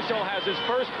 and Marshall has his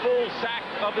first full sack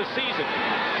of the season.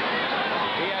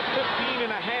 He had 15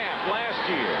 and a half last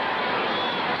year.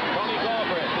 Tony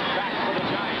Galbraith is back for the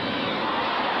Giants.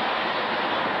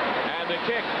 And the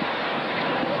kick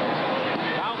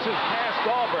bounces past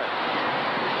Galbraith,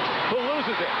 who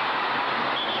loses it.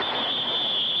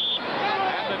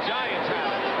 And the Giants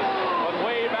have it, but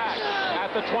way back at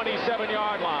the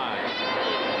 27-yard line.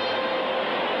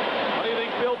 What do you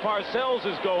think Bill Parcells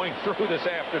is going through this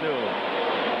afternoon?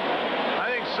 I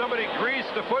think somebody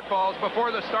greased the footballs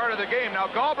before the start of the game. Now,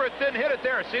 Galbraith didn't hit it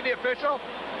there. See the official?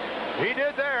 He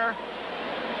did there.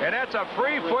 And that's a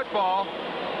free football.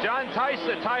 John Tice,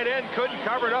 the tight end, couldn't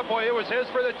cover it up. Boy, it was his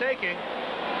for the taking.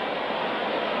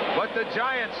 But the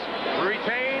Giants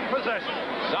retain possession.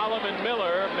 Solomon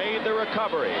Miller made the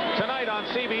recovery. Tonight on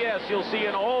CBS, you'll see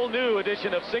an all-new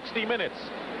edition of 60 Minutes.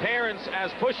 Parents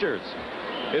as Pushers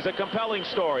is a compelling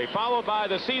story, followed by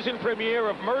the season premiere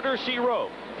of Murder, She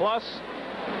Wrote. Plus,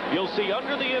 you'll see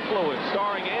Under the Influence,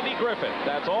 starring Andy Griffith.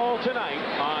 That's all tonight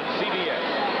on CBS.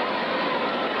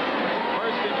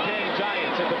 First and 10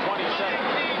 Giants at the 27.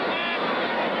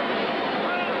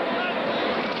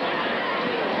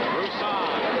 Roussan.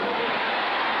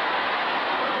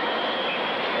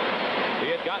 He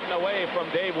had gotten away from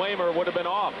Dave Waymer, would have been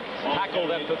off.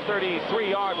 Tackled at the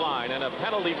 33-yard line, and a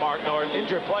penalty mark or an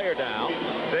injured player down.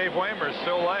 Dave Waymer's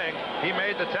still laying. He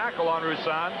made the tackle on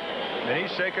Roussan, and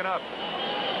he's shaken up.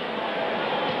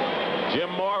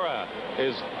 Jim Mora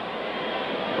is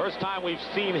first time we've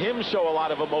seen him show a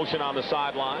lot of emotion on the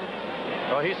sideline.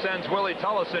 Well, he sends Willie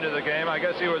Tullis into the game. I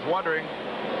guess he was wondering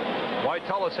why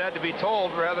Tullis had to be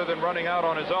told rather than running out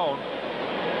on his own.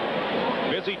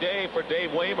 Busy day for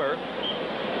Dave Waymer.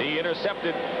 He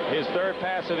intercepted his third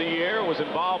pass of the year, was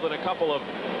involved in a couple of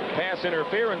pass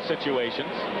interference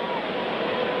situations.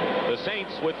 The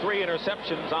Saints, with 3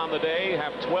 interceptions on the day,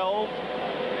 have 12.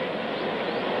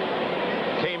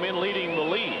 Came in leading the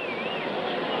league.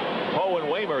 Poe and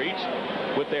Waymer each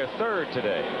with their third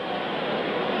today.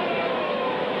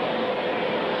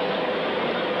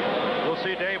 We'll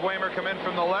see Dave Waymer come in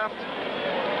from the left.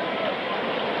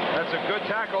 That's a good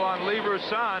tackle on Lee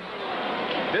Roussan.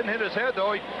 Didn't hit his head,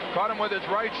 though. He caught him with his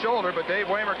right shoulder, but Dave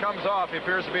Waymer comes off. He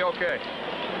appears to be okay.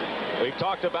 We've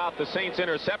talked about the Saints'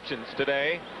 interceptions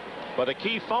today, but a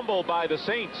key fumble by the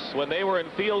Saints when they were in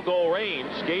field goal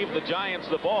range gave the Giants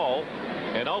the ball,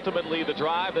 and ultimately the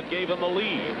drive that gave them the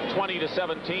lead,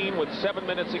 20-17, with 7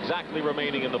 minutes exactly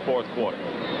remaining in the fourth quarter.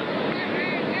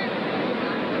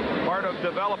 Part of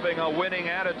developing a winning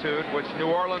attitude, which New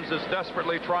Orleans is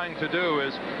desperately trying to do,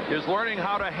 is learning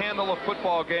how to handle a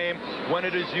football game when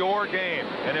it is your game.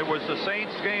 And it was the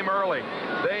Saints' game early.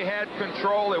 They had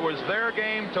control. It was their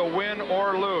game to win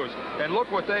or lose. And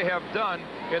look what they have done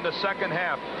in the second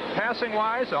half.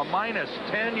 Passing-wise, a minus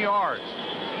 10 yards.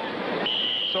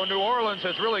 So New Orleans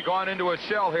has really gone into a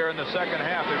shell here in the second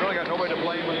half. They've really got nobody to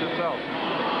blame but themselves.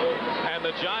 And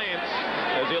the Giants,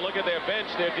 as you look at their bench,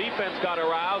 their defense got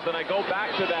aroused, and I go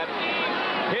back to that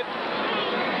hit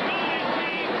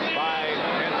by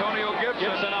Antonio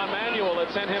Gibson on Manuel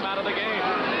that sent him out of the game.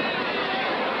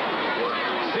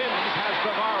 Sims has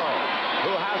Bavaro,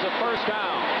 who has a first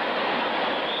down.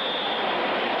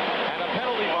 And a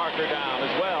penalty marker down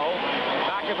as well,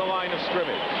 back at the line of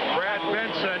scrimmage. Brad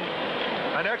Benson,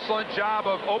 an excellent job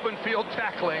of open field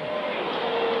tackling.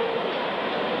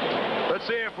 Let's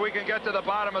see if we can get to the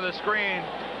bottom of the screen.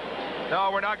 No,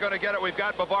 we're not going to get it. We've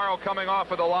got Bavaro coming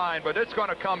off of the line, but it's going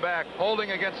to come back.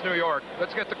 Holding against New York.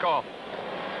 Let's get the call.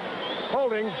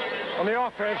 Holding on the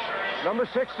offense, number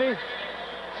 60.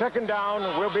 Second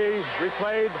down will be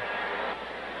replayed.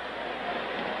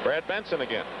 Brad Benson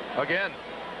again. Again.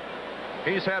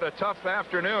 He's had a tough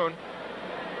afternoon.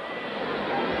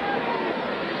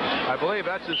 I believe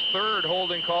that's his third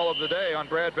holding call of the day on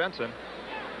Brad Benson.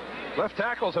 Left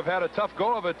tackles have had a tough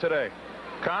go of it today.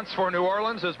 Kontz for New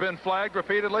Orleans has been flagged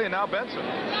repeatedly, and now Benson.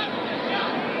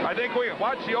 I think we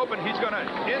watch the open. He's going to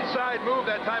inside move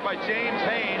that time by James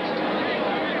Haynes.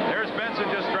 There's Benson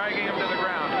just dragging him to the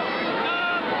ground.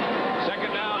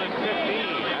 Second down and 15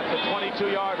 at the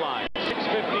 22-yard line.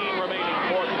 6:15 remaining,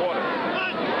 fourth quarter.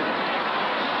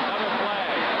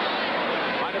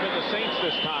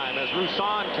 this time as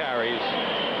Roussan carries,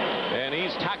 and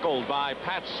he's tackled by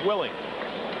Pat Swilling.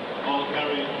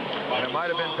 And it might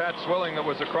have been Pat Swilling that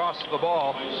was across the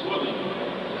ball.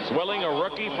 Swilling, a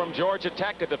rookie from Georgia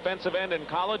Tech, a defensive end in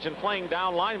college, and playing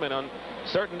down lineman on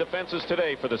certain defenses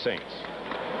today for the Saints.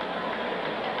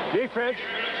 Defense,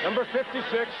 number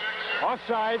 56,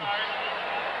 offside.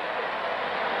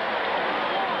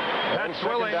 Pat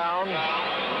Swilling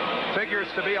figures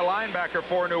to be a linebacker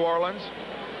for New Orleans.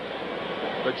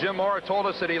 But Jim Mora told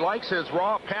us that he likes his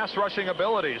raw pass rushing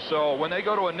abilities. So when they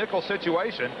go to a nickel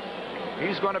situation,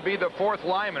 he's going to be the fourth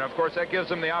lineman. Of course, that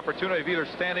gives him the opportunity of either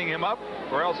standing him up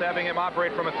or else having him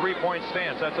operate from a three-point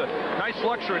stance. That's a nice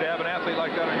luxury to have an athlete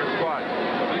like that on your squad.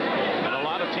 And a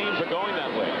lot of teams are going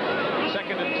that way.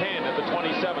 2nd and 10 at the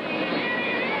 27.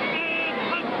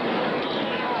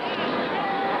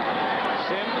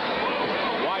 Sims,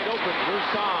 wide open,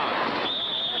 Roussan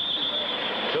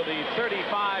to the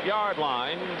 35-yard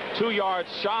line, 2 yards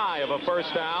shy of a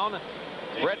first down.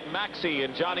 Brett Maxey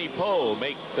and Johnny Poe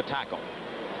make the tackle.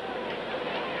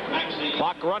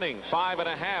 Clock running,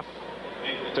 5.5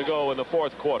 to go in the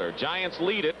 4th quarter. Giants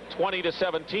lead it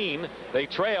 20-17. They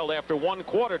trailed after 1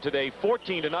 quarter today,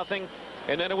 14-0,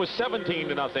 and then it was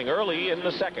 17-0 early in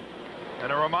the 2nd.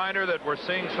 And a reminder that we're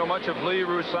seeing so much of Lee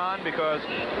Roussan because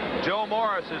Joe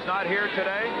Morris is not here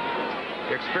today.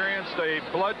 He experienced a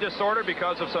blood disorder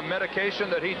because of some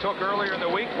medication that he took earlier in the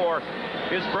week for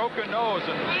his broken nose.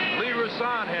 And Lee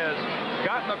Roussan has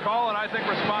gotten the call and I think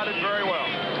responded very well.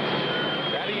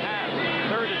 That he has.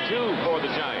 3rd and 2 for the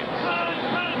Giants.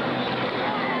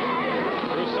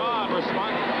 Roussan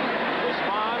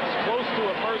responds close to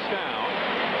a first down.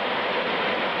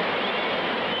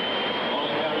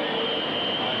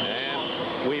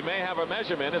 We may have a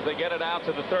measurement as they get it out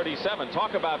to the 37.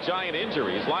 Talk about Giant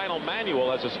injuries. Lionel Manuel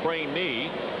has a sprained knee,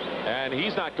 and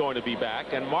he's not going to be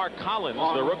back. And Mark Collins,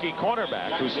 the rookie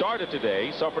cornerback who started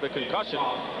today, suffered a concussion.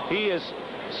 He is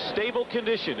stable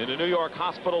condition in a New York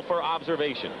hospital for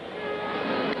observation.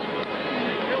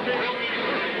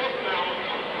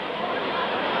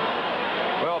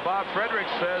 Well, Bob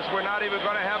Fredericks says we're not even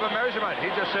going to have a measurement. He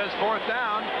just says 4th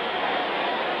down.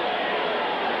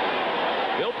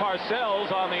 Bill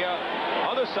Parcells on the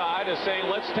other side is saying,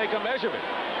 let's take a measurement.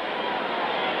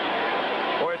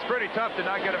 Boy, it's pretty tough to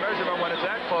not get a measurement when it's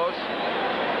that close.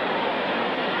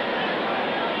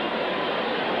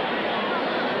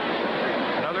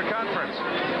 Another conference.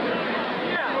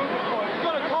 It's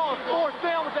going to call a 4th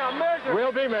down without measuring.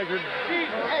 Will be measured.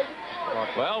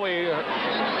 Well, we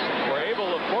were able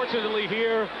to fortunately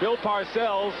hear Bill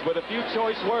Parcells with a few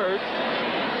choice words.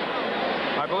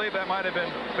 I believe that might have been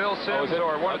Phil Simms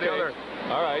or one of the other.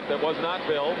 All right, that was not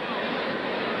Bill.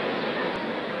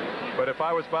 But if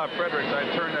I was Bob Fredericks,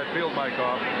 I'd turn that field mic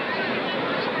off.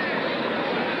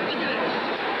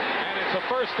 And it's a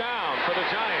first down for the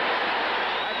Giants.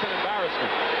 That's an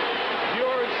embarrassment.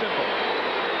 Pure and simple.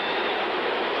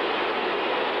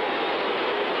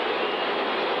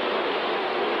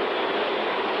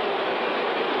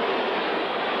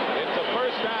 It's a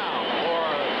first down for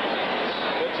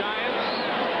the Giants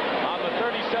on the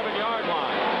 37-yard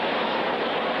line.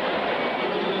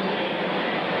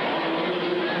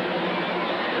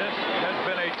 This has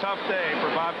been a tough day for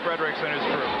Bob Fredericks and his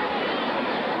crew.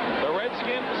 The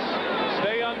Redskins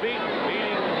stay unbeaten,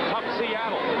 beating tough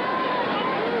Seattle.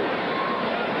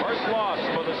 First loss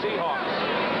for the Seahawks.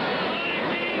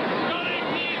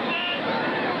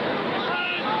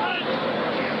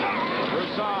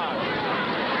 Roussan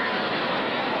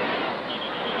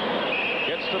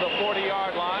gets to the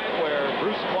 40-yard line where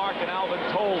Bruce Clark and Alvin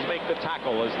Tolles make the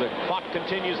tackle as the clock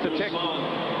continues to tick.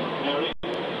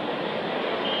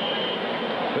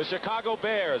 The Chicago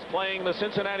Bears playing the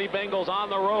Cincinnati Bengals on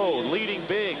the road, leading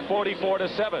big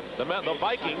 44-7. The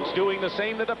Vikings doing the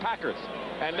same to the Packers.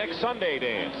 And next Sunday,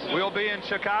 Dan, we'll be in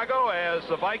Chicago as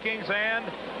the Vikings and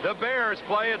the Bears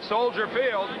play at Soldier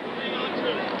Field.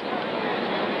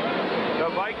 The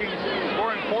Vikings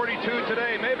scoring 42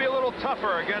 today, maybe a little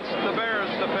tougher against the Bears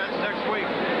defense next week.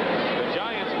 The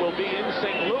Giants will be in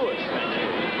St. Louis next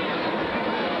week.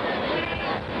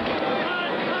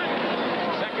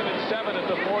 2nd and 7 at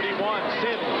the 41.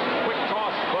 Sims, quick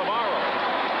toss, Bavaro.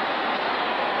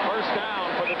 First down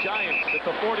for the Giants at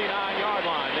the 49-yard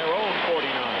line, their own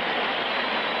 49.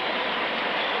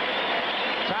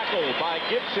 Tackled by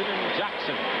Gibson and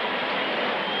Jackson.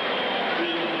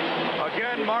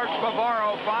 Again, Mark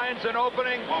Bavaro finds an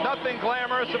opening. Nothing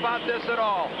glamorous about this at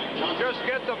all. Just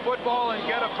get the football and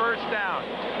get a first down.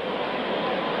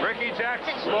 Ricky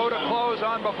Jackson slow to close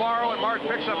on Bavaro, and Mark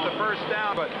picks up the first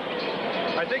down. But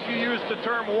I think you used the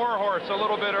term warhorse a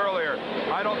little bit earlier.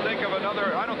 I don't think another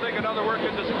word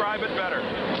can describe it better.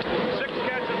 6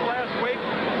 catches last week,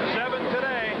 7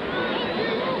 today.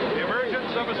 The emergence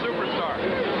of a superstar.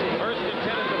 First and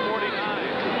 10 at the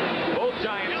 49. Both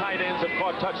Giant tight ends have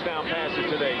caught touchdown passes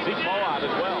today. Zeke Mowatt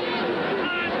as well.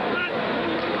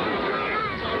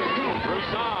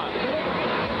 Broussard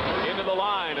into the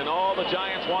line, and all the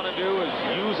Giants want to do is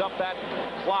use up that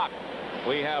clock.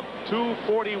 We have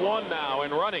 2:41 now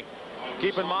in running.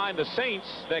 Keep in mind the Saints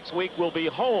next week will be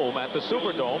home at the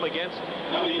Superdome against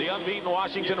the unbeaten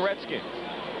Washington Redskins.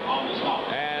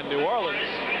 And New Orleans,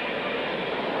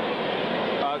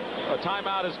 a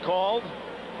timeout is called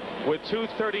with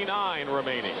 2:39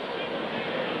 remaining.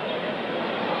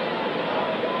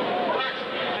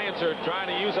 Are trying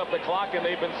to use up the clock, and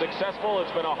they've been successful.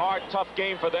 It's been a hard, tough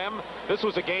game for them. This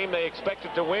was a game they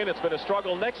expected to win. It's been a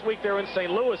struggle. Next week they're in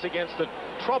St. Louis against the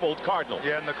troubled Cardinals.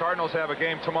 Yeah, and the Cardinals have a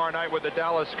game tomorrow night with the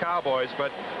Dallas Cowboys.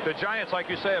 But the Giants, like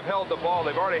you say, have held the ball.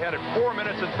 They've already had it 4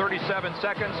 minutes and 37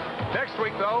 seconds. Next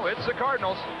week, though, it's the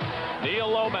Cardinals. Neil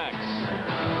Lomax.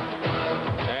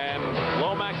 And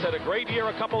Lomax had a great year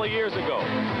a couple of years ago.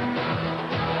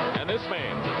 And this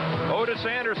man, Otis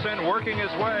Anderson, working his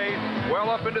way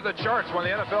well up into the charts, one of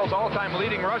the NFL's all-time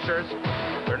leading rushers.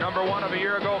 Their number 1 of a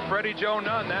year ago, Freddie Joe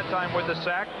Nunn, that time with the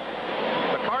sack.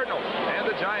 The Cardinals and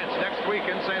the Giants next week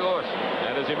in St. Louis.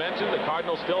 And as you mentioned, the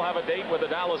Cardinals still have a date with the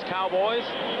Dallas Cowboys.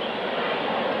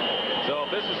 So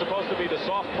this is supposed to be the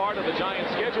soft part of the Giants'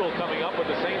 schedule coming up with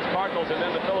the Saints, Cardinals, and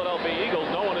then the Philadelphia Eagles.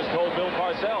 No one has told Bill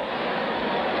Parcells.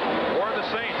 Or the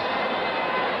Saints.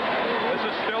 This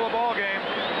is still a ball game.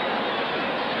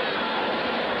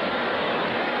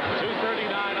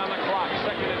 2:39 on the clock,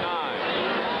 2nd and 9.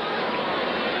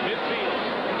 Midfield.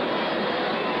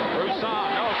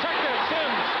 Broussard. Oh, check this.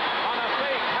 Sims on a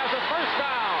fake has a first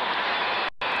down.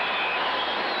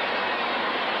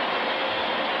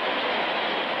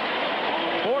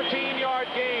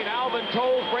 Gain. Alvin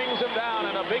Toles brings him down,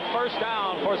 and a big first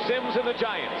down for Sims and the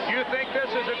Giants. You think this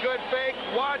is a good fake?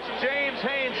 Watch James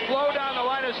Haynes flow down the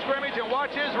line of scrimmage and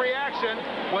watch his reaction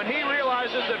when he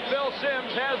realizes that Phil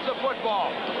Sims has the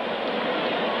football.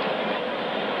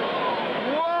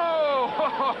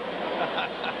 Whoa!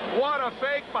 What a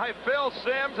fake by Phil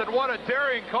Sims, and what a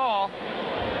daring call.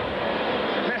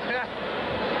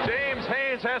 James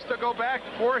Haynes has to go back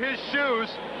for his shoes.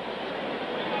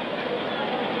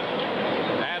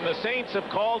 And the Saints have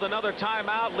called another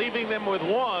timeout, leaving them with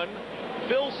 1.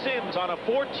 Phil Sims on a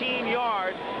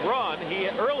 14-yard run. He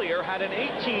earlier had an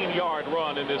 18-yard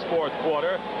run in this 4th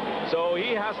quarter. So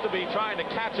he has to be trying to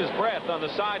catch his breath on the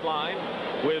sideline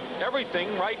with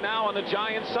everything right now on the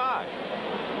Giants' side.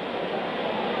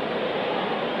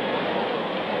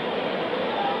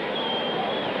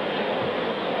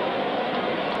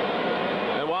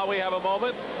 And while we have a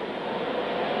moment,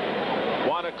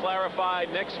 want to clarify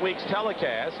next week's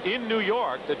telecast. In New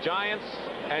York, the Giants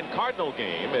and Cardinal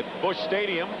game at Busch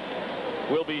Stadium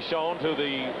will be shown to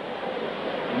the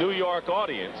New York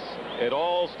audience. It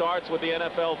all starts with the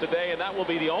NFL Today, and that will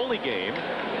be the only game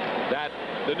that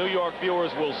the New York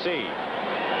viewers will see.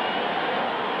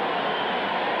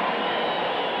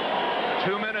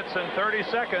 2 minutes and 30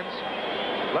 seconds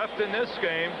left in this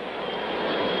game.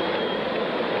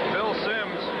 Phil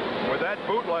Sims with that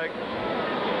bootleg,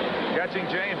 catching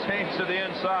James Haynes to the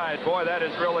inside. Boy, that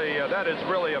is really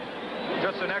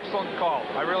just an excellent call.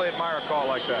 I really admire a call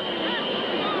like that.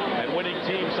 And winning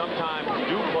teams sometimes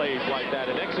do plays like that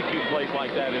and execute plays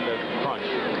like that in the crunch.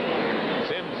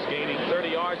 Sims gaining 30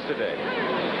 yards today.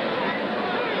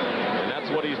 And that's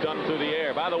what he's done through the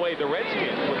air. By the way, the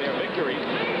Redskins, with their victory,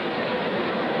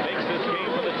 makes this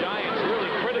game for the Giants really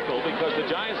critical, because the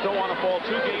Giants don't want to fall 2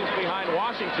 games behind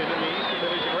Washington in the Eastern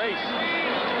Division race.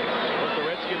 The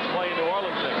Redskins play in New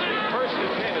Orleans next week. First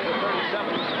and 10 at the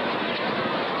 37.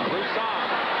 Broussard.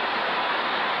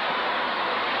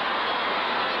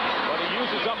 But he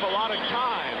uses up a lot of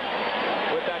time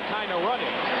with that kind of running.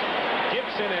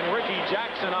 Gibson and Ricky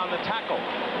Jackson on the tackle.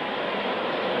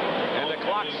 And the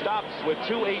clock stops with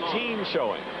 2:18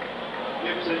 showing.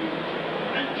 Gibson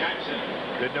and Jackson.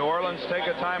 Did New Orleans take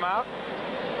a timeout?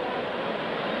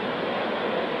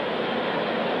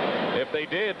 If they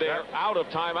did, they're out of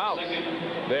timeouts.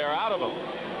 They're out of them.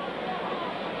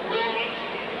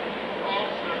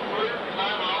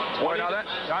 Boy, now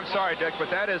I'm sorry, Dick, but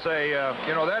that is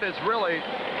that is really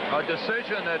a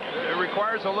decision that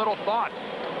requires a little thought.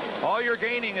 All you're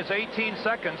gaining is 18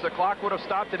 seconds. The clock would have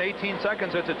stopped at 18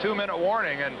 seconds. It's a 2-minute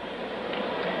warning, and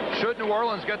should New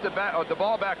Orleans get the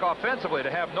ball back offensively, to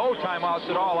have no timeouts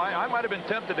at all, I might have been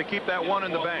tempted to keep that one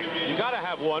in the bank. You got to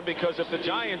have one, because if the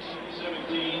Giants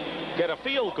get a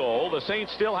field goal, the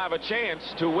Saints still have a chance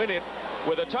to win it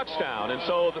with a touchdown. And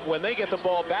so when they get the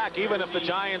ball back, even if the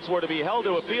Giants were to be held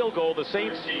to a field goal, the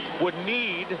Saints would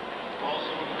need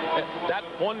that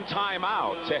one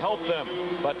timeout to help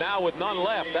them. But now with none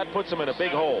left, that puts them in a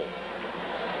big hole.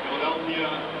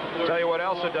 Tell you what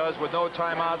else it does with no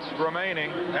timeouts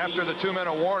remaining. After the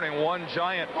 2-minute warning, one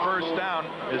Giant first down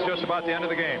is just about the end of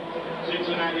the game.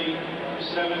 Cincinnati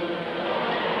 7,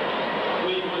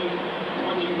 Cleveland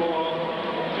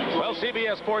 24. Well,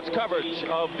 CBS Sports coverage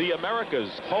of the Americas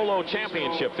Polo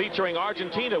Championship featuring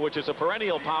Argentina, which is a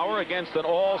perennial power, against an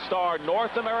all-star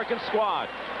North American squad,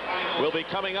 will be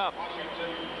coming up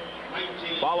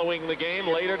following the game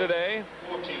later today.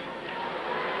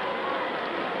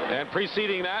 And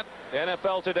preceding that,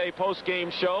 NFL Today post-game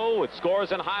show with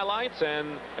scores and highlights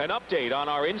and an update on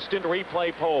our instant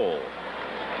replay poll.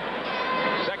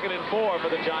 2nd and 4 for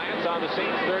the Giants on the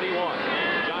Saints 31.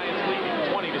 Giants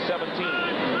leading 20-17.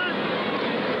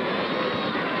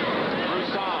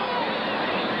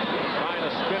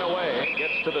 Spin away,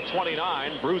 gets to the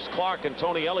 29. Bruce Clark and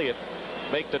Tony Elliott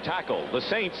make the tackle. The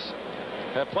Saints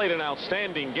have played an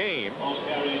outstanding game,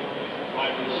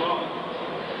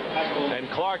 and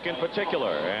Clark in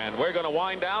particular. And we're going to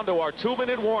wind down to our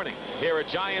 2-minute warning here at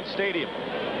Giant Stadium.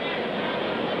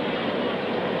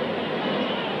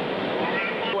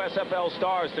 USFL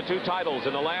Stars to 2 titles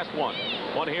in the last one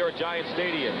here at Giant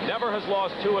Stadium. Never has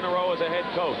lost 2 in a row as a head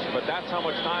coach, but that's how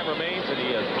much time remains, and he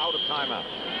is out of timeout.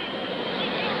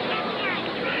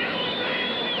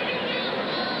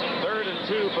 3rd and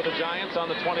 2 for the Giants on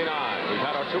the 29. We've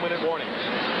had our 2-minute warning.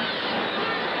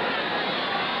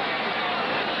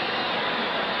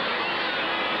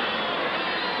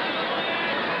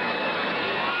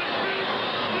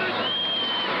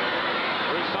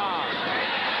 Broussard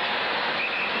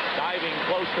diving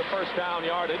close to first down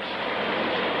yardage.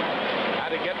 Had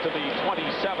to get to the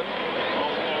 27.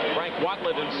 Frank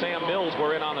Watlet and Sam Mills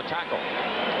were in on the tackle.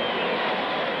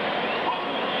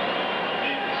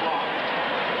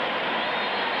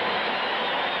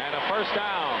 First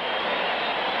down.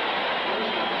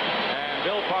 And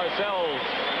Bill Parcells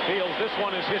feels this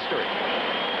one is history.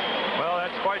 Well,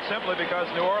 that's quite simply because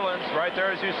New Orleans, right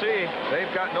there as you see,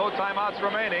 they've got no timeouts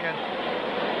remaining. And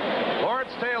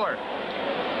Lawrence Taylor,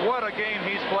 what a game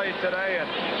he's played today. And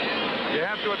you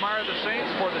have to admire the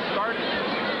Saints for the start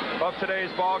of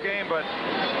today's ball game, but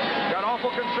got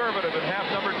awful conservative in half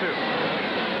number 2.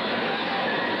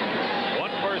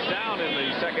 First down in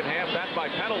the second half, that by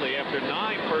penalty after 9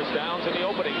 first downs in the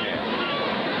opening half.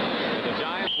 And the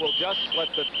Giants will just let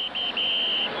the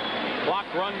clock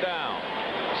run down.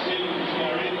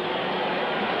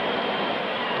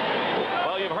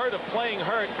 Well, you've heard of playing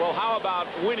hurt. Well, how about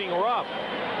winning rough?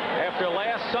 After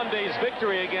last Sunday's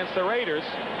victory against the Raiders,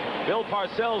 Bill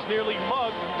Parcells nearly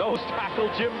mugged nose tackle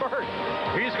Jim Burt.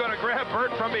 He's going to grab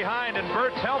Burt from behind, and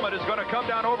Burt's helmet is going to come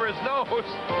down over his nose.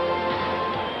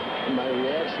 My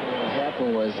reaction when it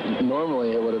happened was,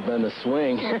 normally it would have been a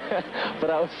swing, but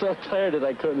I was so tired that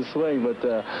I couldn't swing, but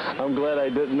I'm glad I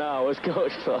didn't now as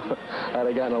coach, so I'd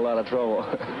have gotten a lot of trouble.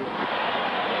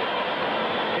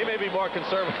 He may be more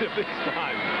conservative this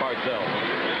time, Parcells.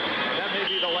 That may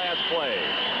be the last play.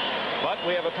 But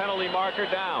we have a penalty marker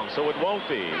down, so it won't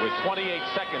be, with 28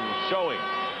 seconds showing.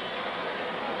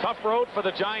 Tough road for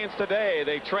the Giants today.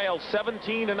 They trailed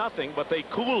 17-0, but they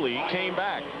coolly came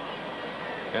back.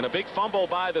 And a big fumble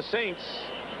by the Saints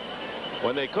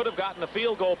when they could have gotten a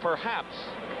field goal, perhaps.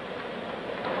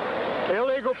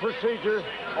 Illegal procedure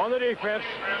on the defense.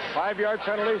 5-yard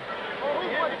penalty.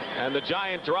 And the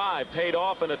Giant drive paid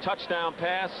off in a touchdown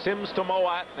pass, Sims to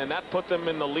Moat, and that put them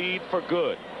in the lead for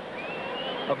good.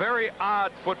 A very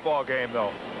odd football game,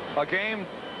 though. A game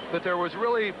that there was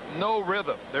really no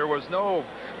rhythm. There was no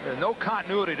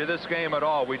continuity to this game at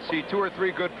all. We'd see 2 or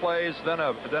 3 good plays, then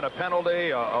a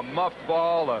penalty, a muffed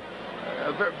ball, a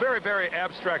very, very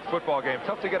abstract football game.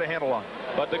 Tough to get a handle on.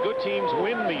 But the good teams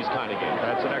win these kind of games.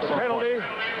 That's an excellent penalty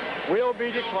point. Will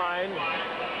be declined,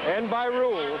 and by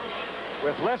rule,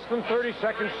 with less than 30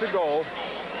 seconds to go,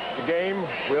 the game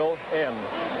will end.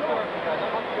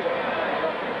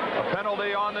 A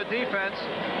penalty on the defense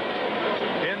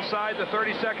inside the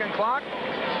 30-second clock.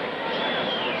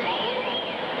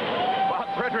 Bob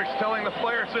Fredericks telling the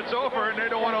players it's over and they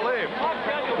don't want to leave.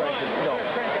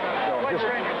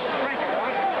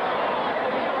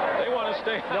 They want to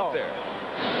stay out there.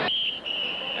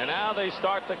 And now they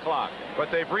start the clock. But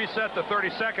they've reset the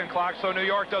 30-second clock so New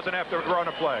York doesn't have to run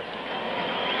a play.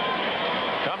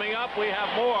 Coming up, we have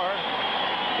more.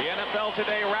 The NFL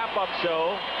Today wrap-up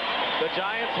show. The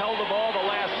Giants held the ball the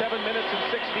last 7 minutes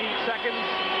and 16 seconds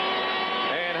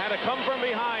and had to come from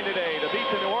behind today to beat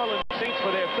the New Orleans Saints for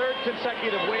their third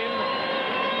consecutive win.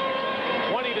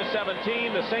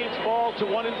 20-17, the Saints fall to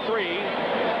 1-3.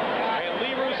 And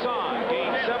Lee Roussan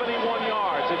gained 71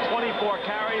 yards and 24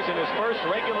 carries in his first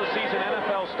regular season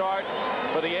NFL start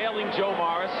for the ailing Joe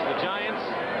Morris. The Giants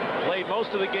played most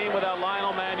of the game without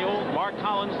Lionel Manuel. Mark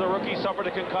Collins, the rookie, suffered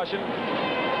a concussion.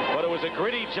 But it was a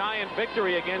gritty Giant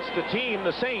victory against the team,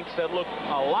 the Saints, that looked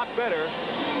a lot better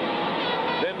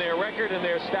than their record and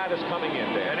their status coming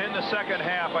in there. And in the second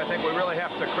half, I think we really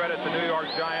have to credit the New York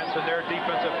Giants and their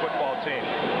defensive football team.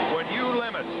 When you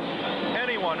limit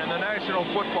anyone in the National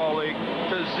Football League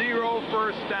to 0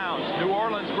 first downs, New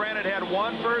Orleans, granted, had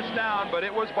 1 first down, but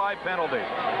it was by penalty.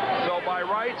 So by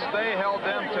rights, they held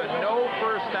them to no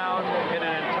first downs in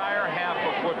an entire half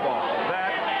of football.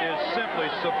 That is simply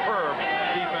superb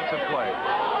defensive play.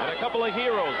 And a couple of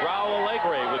heroes, Raul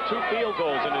Alegre with 2 field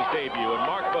goals in his debut, and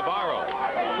Mark Bavaro,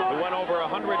 who went over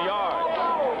 100 yards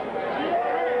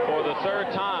for the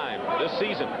 3rd time this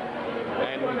season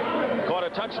and caught a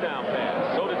touchdown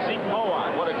pass. So did Zeke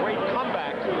Mowat. What a great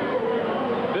comeback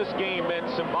this game meant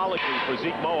symbolically for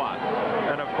Zeke Mowat.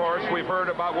 And of course, we've heard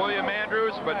about William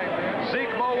Andrews, but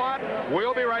Zeke Mowat,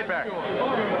 we'll be right back.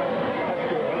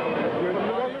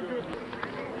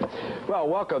 Well,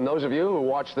 welcome those of you who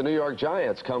watched the New York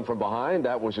Giants come from behind.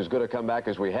 That was as good a comeback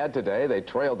as we had today. They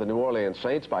trailed the New Orleans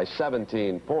Saints by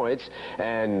 17 points,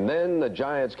 and then the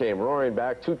Giants came roaring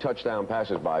back. 2 touchdown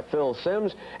passes by Phil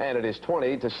Simms, and it is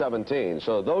 20-17.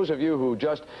 So those of you who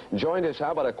just joined us,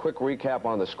 how about a quick recap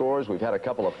on the scores? We've had a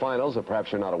couple of finals that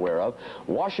perhaps you're not aware of.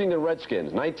 Washington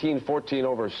Redskins, 19-14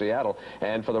 over Seattle,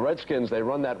 and for the Redskins, they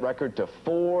run that record to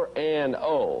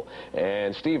 4-0.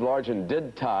 And Steve Largent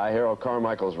did tie Harold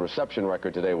Carmichael's reception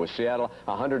record today with Seattle,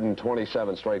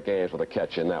 127 straight games with a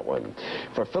catch in that one.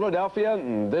 For Philadelphia,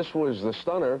 this was the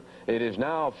stunner. It is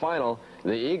now final.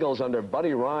 The Eagles under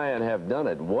Buddy Ryan have done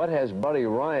it. What has Buddy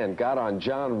Ryan got on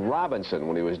John Robinson?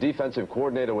 When he was defensive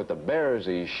coordinator with the Bears,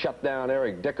 he shut down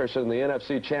Eric Dickerson in the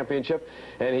NFC Championship,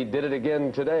 and he did it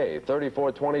again today.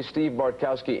 34-20, Steve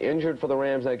Bartkowski injured for the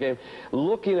Rams that game.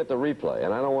 Looking at the replay,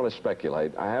 and I don't want to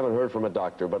speculate, I haven't heard from a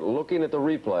doctor, but looking at the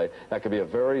replay, that could be a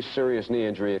very serious knee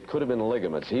injury. It could have been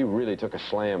ligaments. He really took a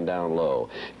slam down low.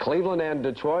 Cleveland and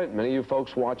Detroit, many of you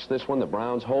folks watched this one. The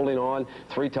Browns holding on.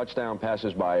 3 touchdown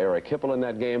passes by Eric Hipple in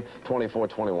that game.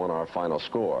 24-21 our final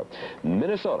score.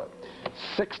 Minnesota,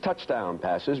 6 touchdown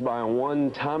passes by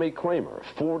one Tommy Kramer.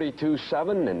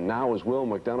 42-7, and now, as Will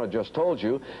McDonough just told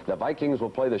you, the Vikings will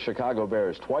play the Chicago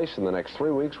Bears twice in the next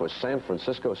 3 weeks with San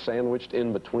Francisco sandwiched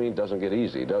in between. Doesn't get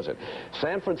easy, does it?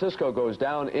 San Francisco goes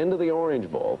down into the Orange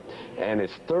Bowl, and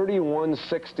it's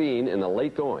 31-16 in the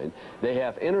late going. They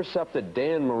have intercepted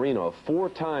Dan Marino 4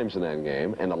 times in that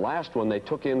game, and the last one they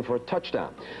took in for a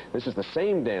touchdown. This is the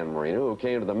same Dan Marino who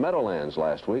came to the Meadowlands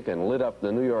last week and lit up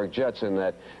the New York Jets in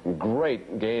that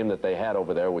great game that they had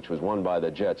over there, which was won by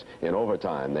the Jets in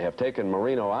overtime. They have taken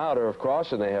Marino out, of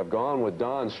course, and they have gone with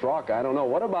Don Strock. I don't know.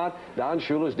 What about Don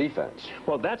Shula's defense?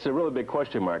 Well, that's a really big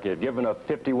question mark. They've given up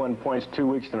 51 points 2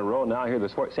 weeks in a row. Now here the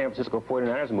San Francisco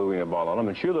 49ers moving the ball on them.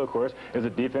 And Shula, of course, is a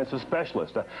defensive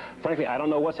specialist. Frankly, I don't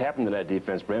know what's happened to that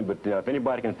defense, Brent, but if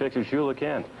anybody can fix it, Shula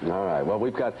can. All right. Well,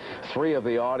 we've got 3 of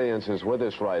the audiences with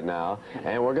us right now,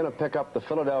 and we're going to pick up the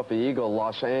Philadelphia Eagle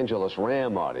Los Angeles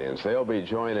Ram audience. They'll be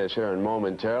joining us here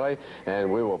momentarily,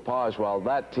 and we will pause while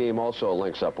that team also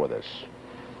links up with us.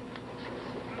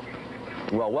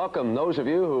 Well, welcome those of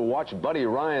you who watched Buddy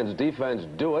Ryan's defense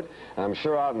do it. I'm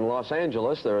sure out in Los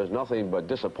Angeles there is nothing but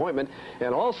disappointment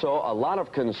and also a lot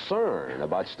of concern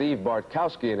about Steve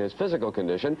Bartkowski and his physical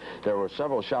condition. There were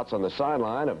several shots on the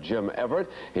sideline of Jim Everett.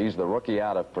 He's the rookie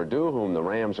out of Purdue whom the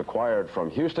Rams acquired from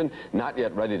Houston. Not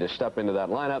yet ready to step into that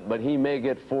lineup, but he may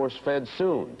get force-fed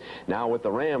soon. Now with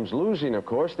the Rams losing, of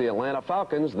course, the Atlanta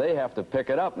Falcons, they have to pick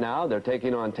it up now. They're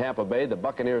taking on Tampa Bay. The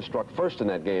Buccaneers struck first in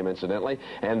that game, incidentally,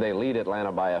 and they lead Atlanta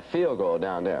by a field goal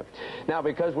down there. Now,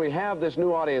 because we have this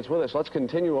new audience with us, let's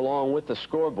continue along with the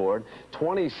scoreboard.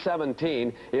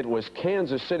 2017, it was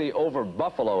Kansas City over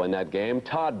Buffalo in that game.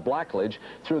 Todd Blackledge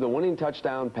threw the winning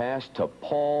touchdown pass to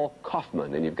Paul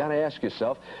Kaufman. And you've got to ask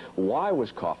yourself, why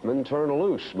was Kaufman turned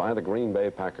loose by the Green Bay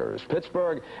Packers?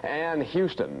 Pittsburgh and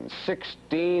Houston,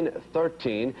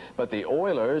 16-13, but the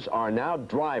Oilers are now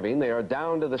driving. They are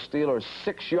down to the Steelers'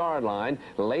 6-yard line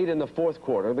late in the 4th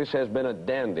quarter. This has been a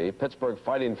dandy. Pittsburgh Pittsburgh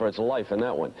fighting for its life in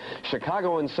that one.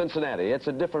 Chicago and Cincinnati. It's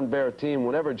a different Bear team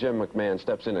whenever Jim McMahon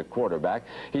steps in at quarterback.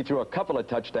 He threw a couple of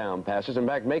touchdown passes, in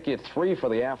fact, making it 3 for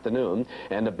the afternoon,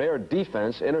 and the Bear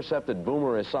defense intercepted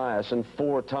Boomer Esiason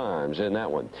 4 times in that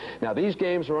one. Now, these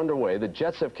games are underway. The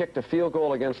Jets have kicked a field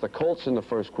goal against the Colts in the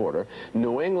first quarter.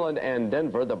 New England and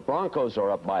Denver, the Broncos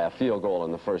are up by a field goal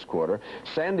in the first quarter.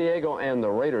 San Diego and the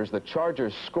Raiders, the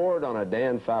Chargers scored on a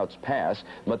Dan Fouts pass,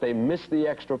 but they missed the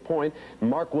extra point.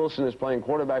 Mark Wilson is playing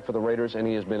quarterback for the Raiders, and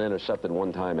he has been intercepted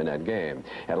 1 time in that game.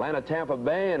 Atlanta, Tampa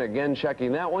Bay, and again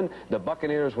checking that one, the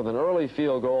Buccaneers with an early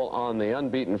field goal on the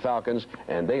unbeaten Falcons,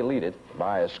 and they lead it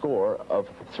by a score of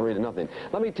 3-0.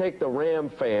 Let me take the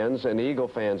Ram fans and the Eagle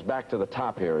fans back to the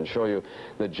top here and show you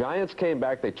the Giants came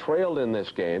back. They trailed in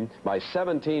this game by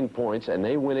 17 points, and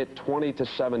they win it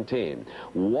 20-17.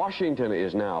 Washington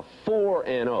is now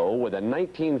 4-0 with a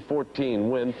 19-14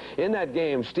 win. In that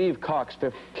game, Steve Cox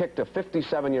kicked a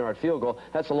 57-yard field goal.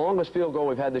 That's the longest field goal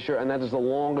we've had this year, and that is the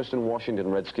longest in Washington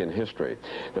Redskin history.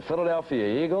 The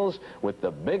Philadelphia Eagles with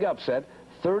the big upset,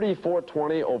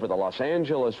 34-20 over the Los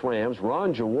Angeles Rams.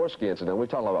 Ron Jaworski, incidentally, we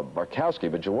talked about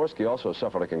Barkowski, but Jaworski also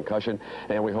suffered a concussion,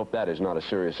 and we hope that is not a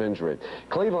serious injury.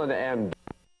 Cleveland and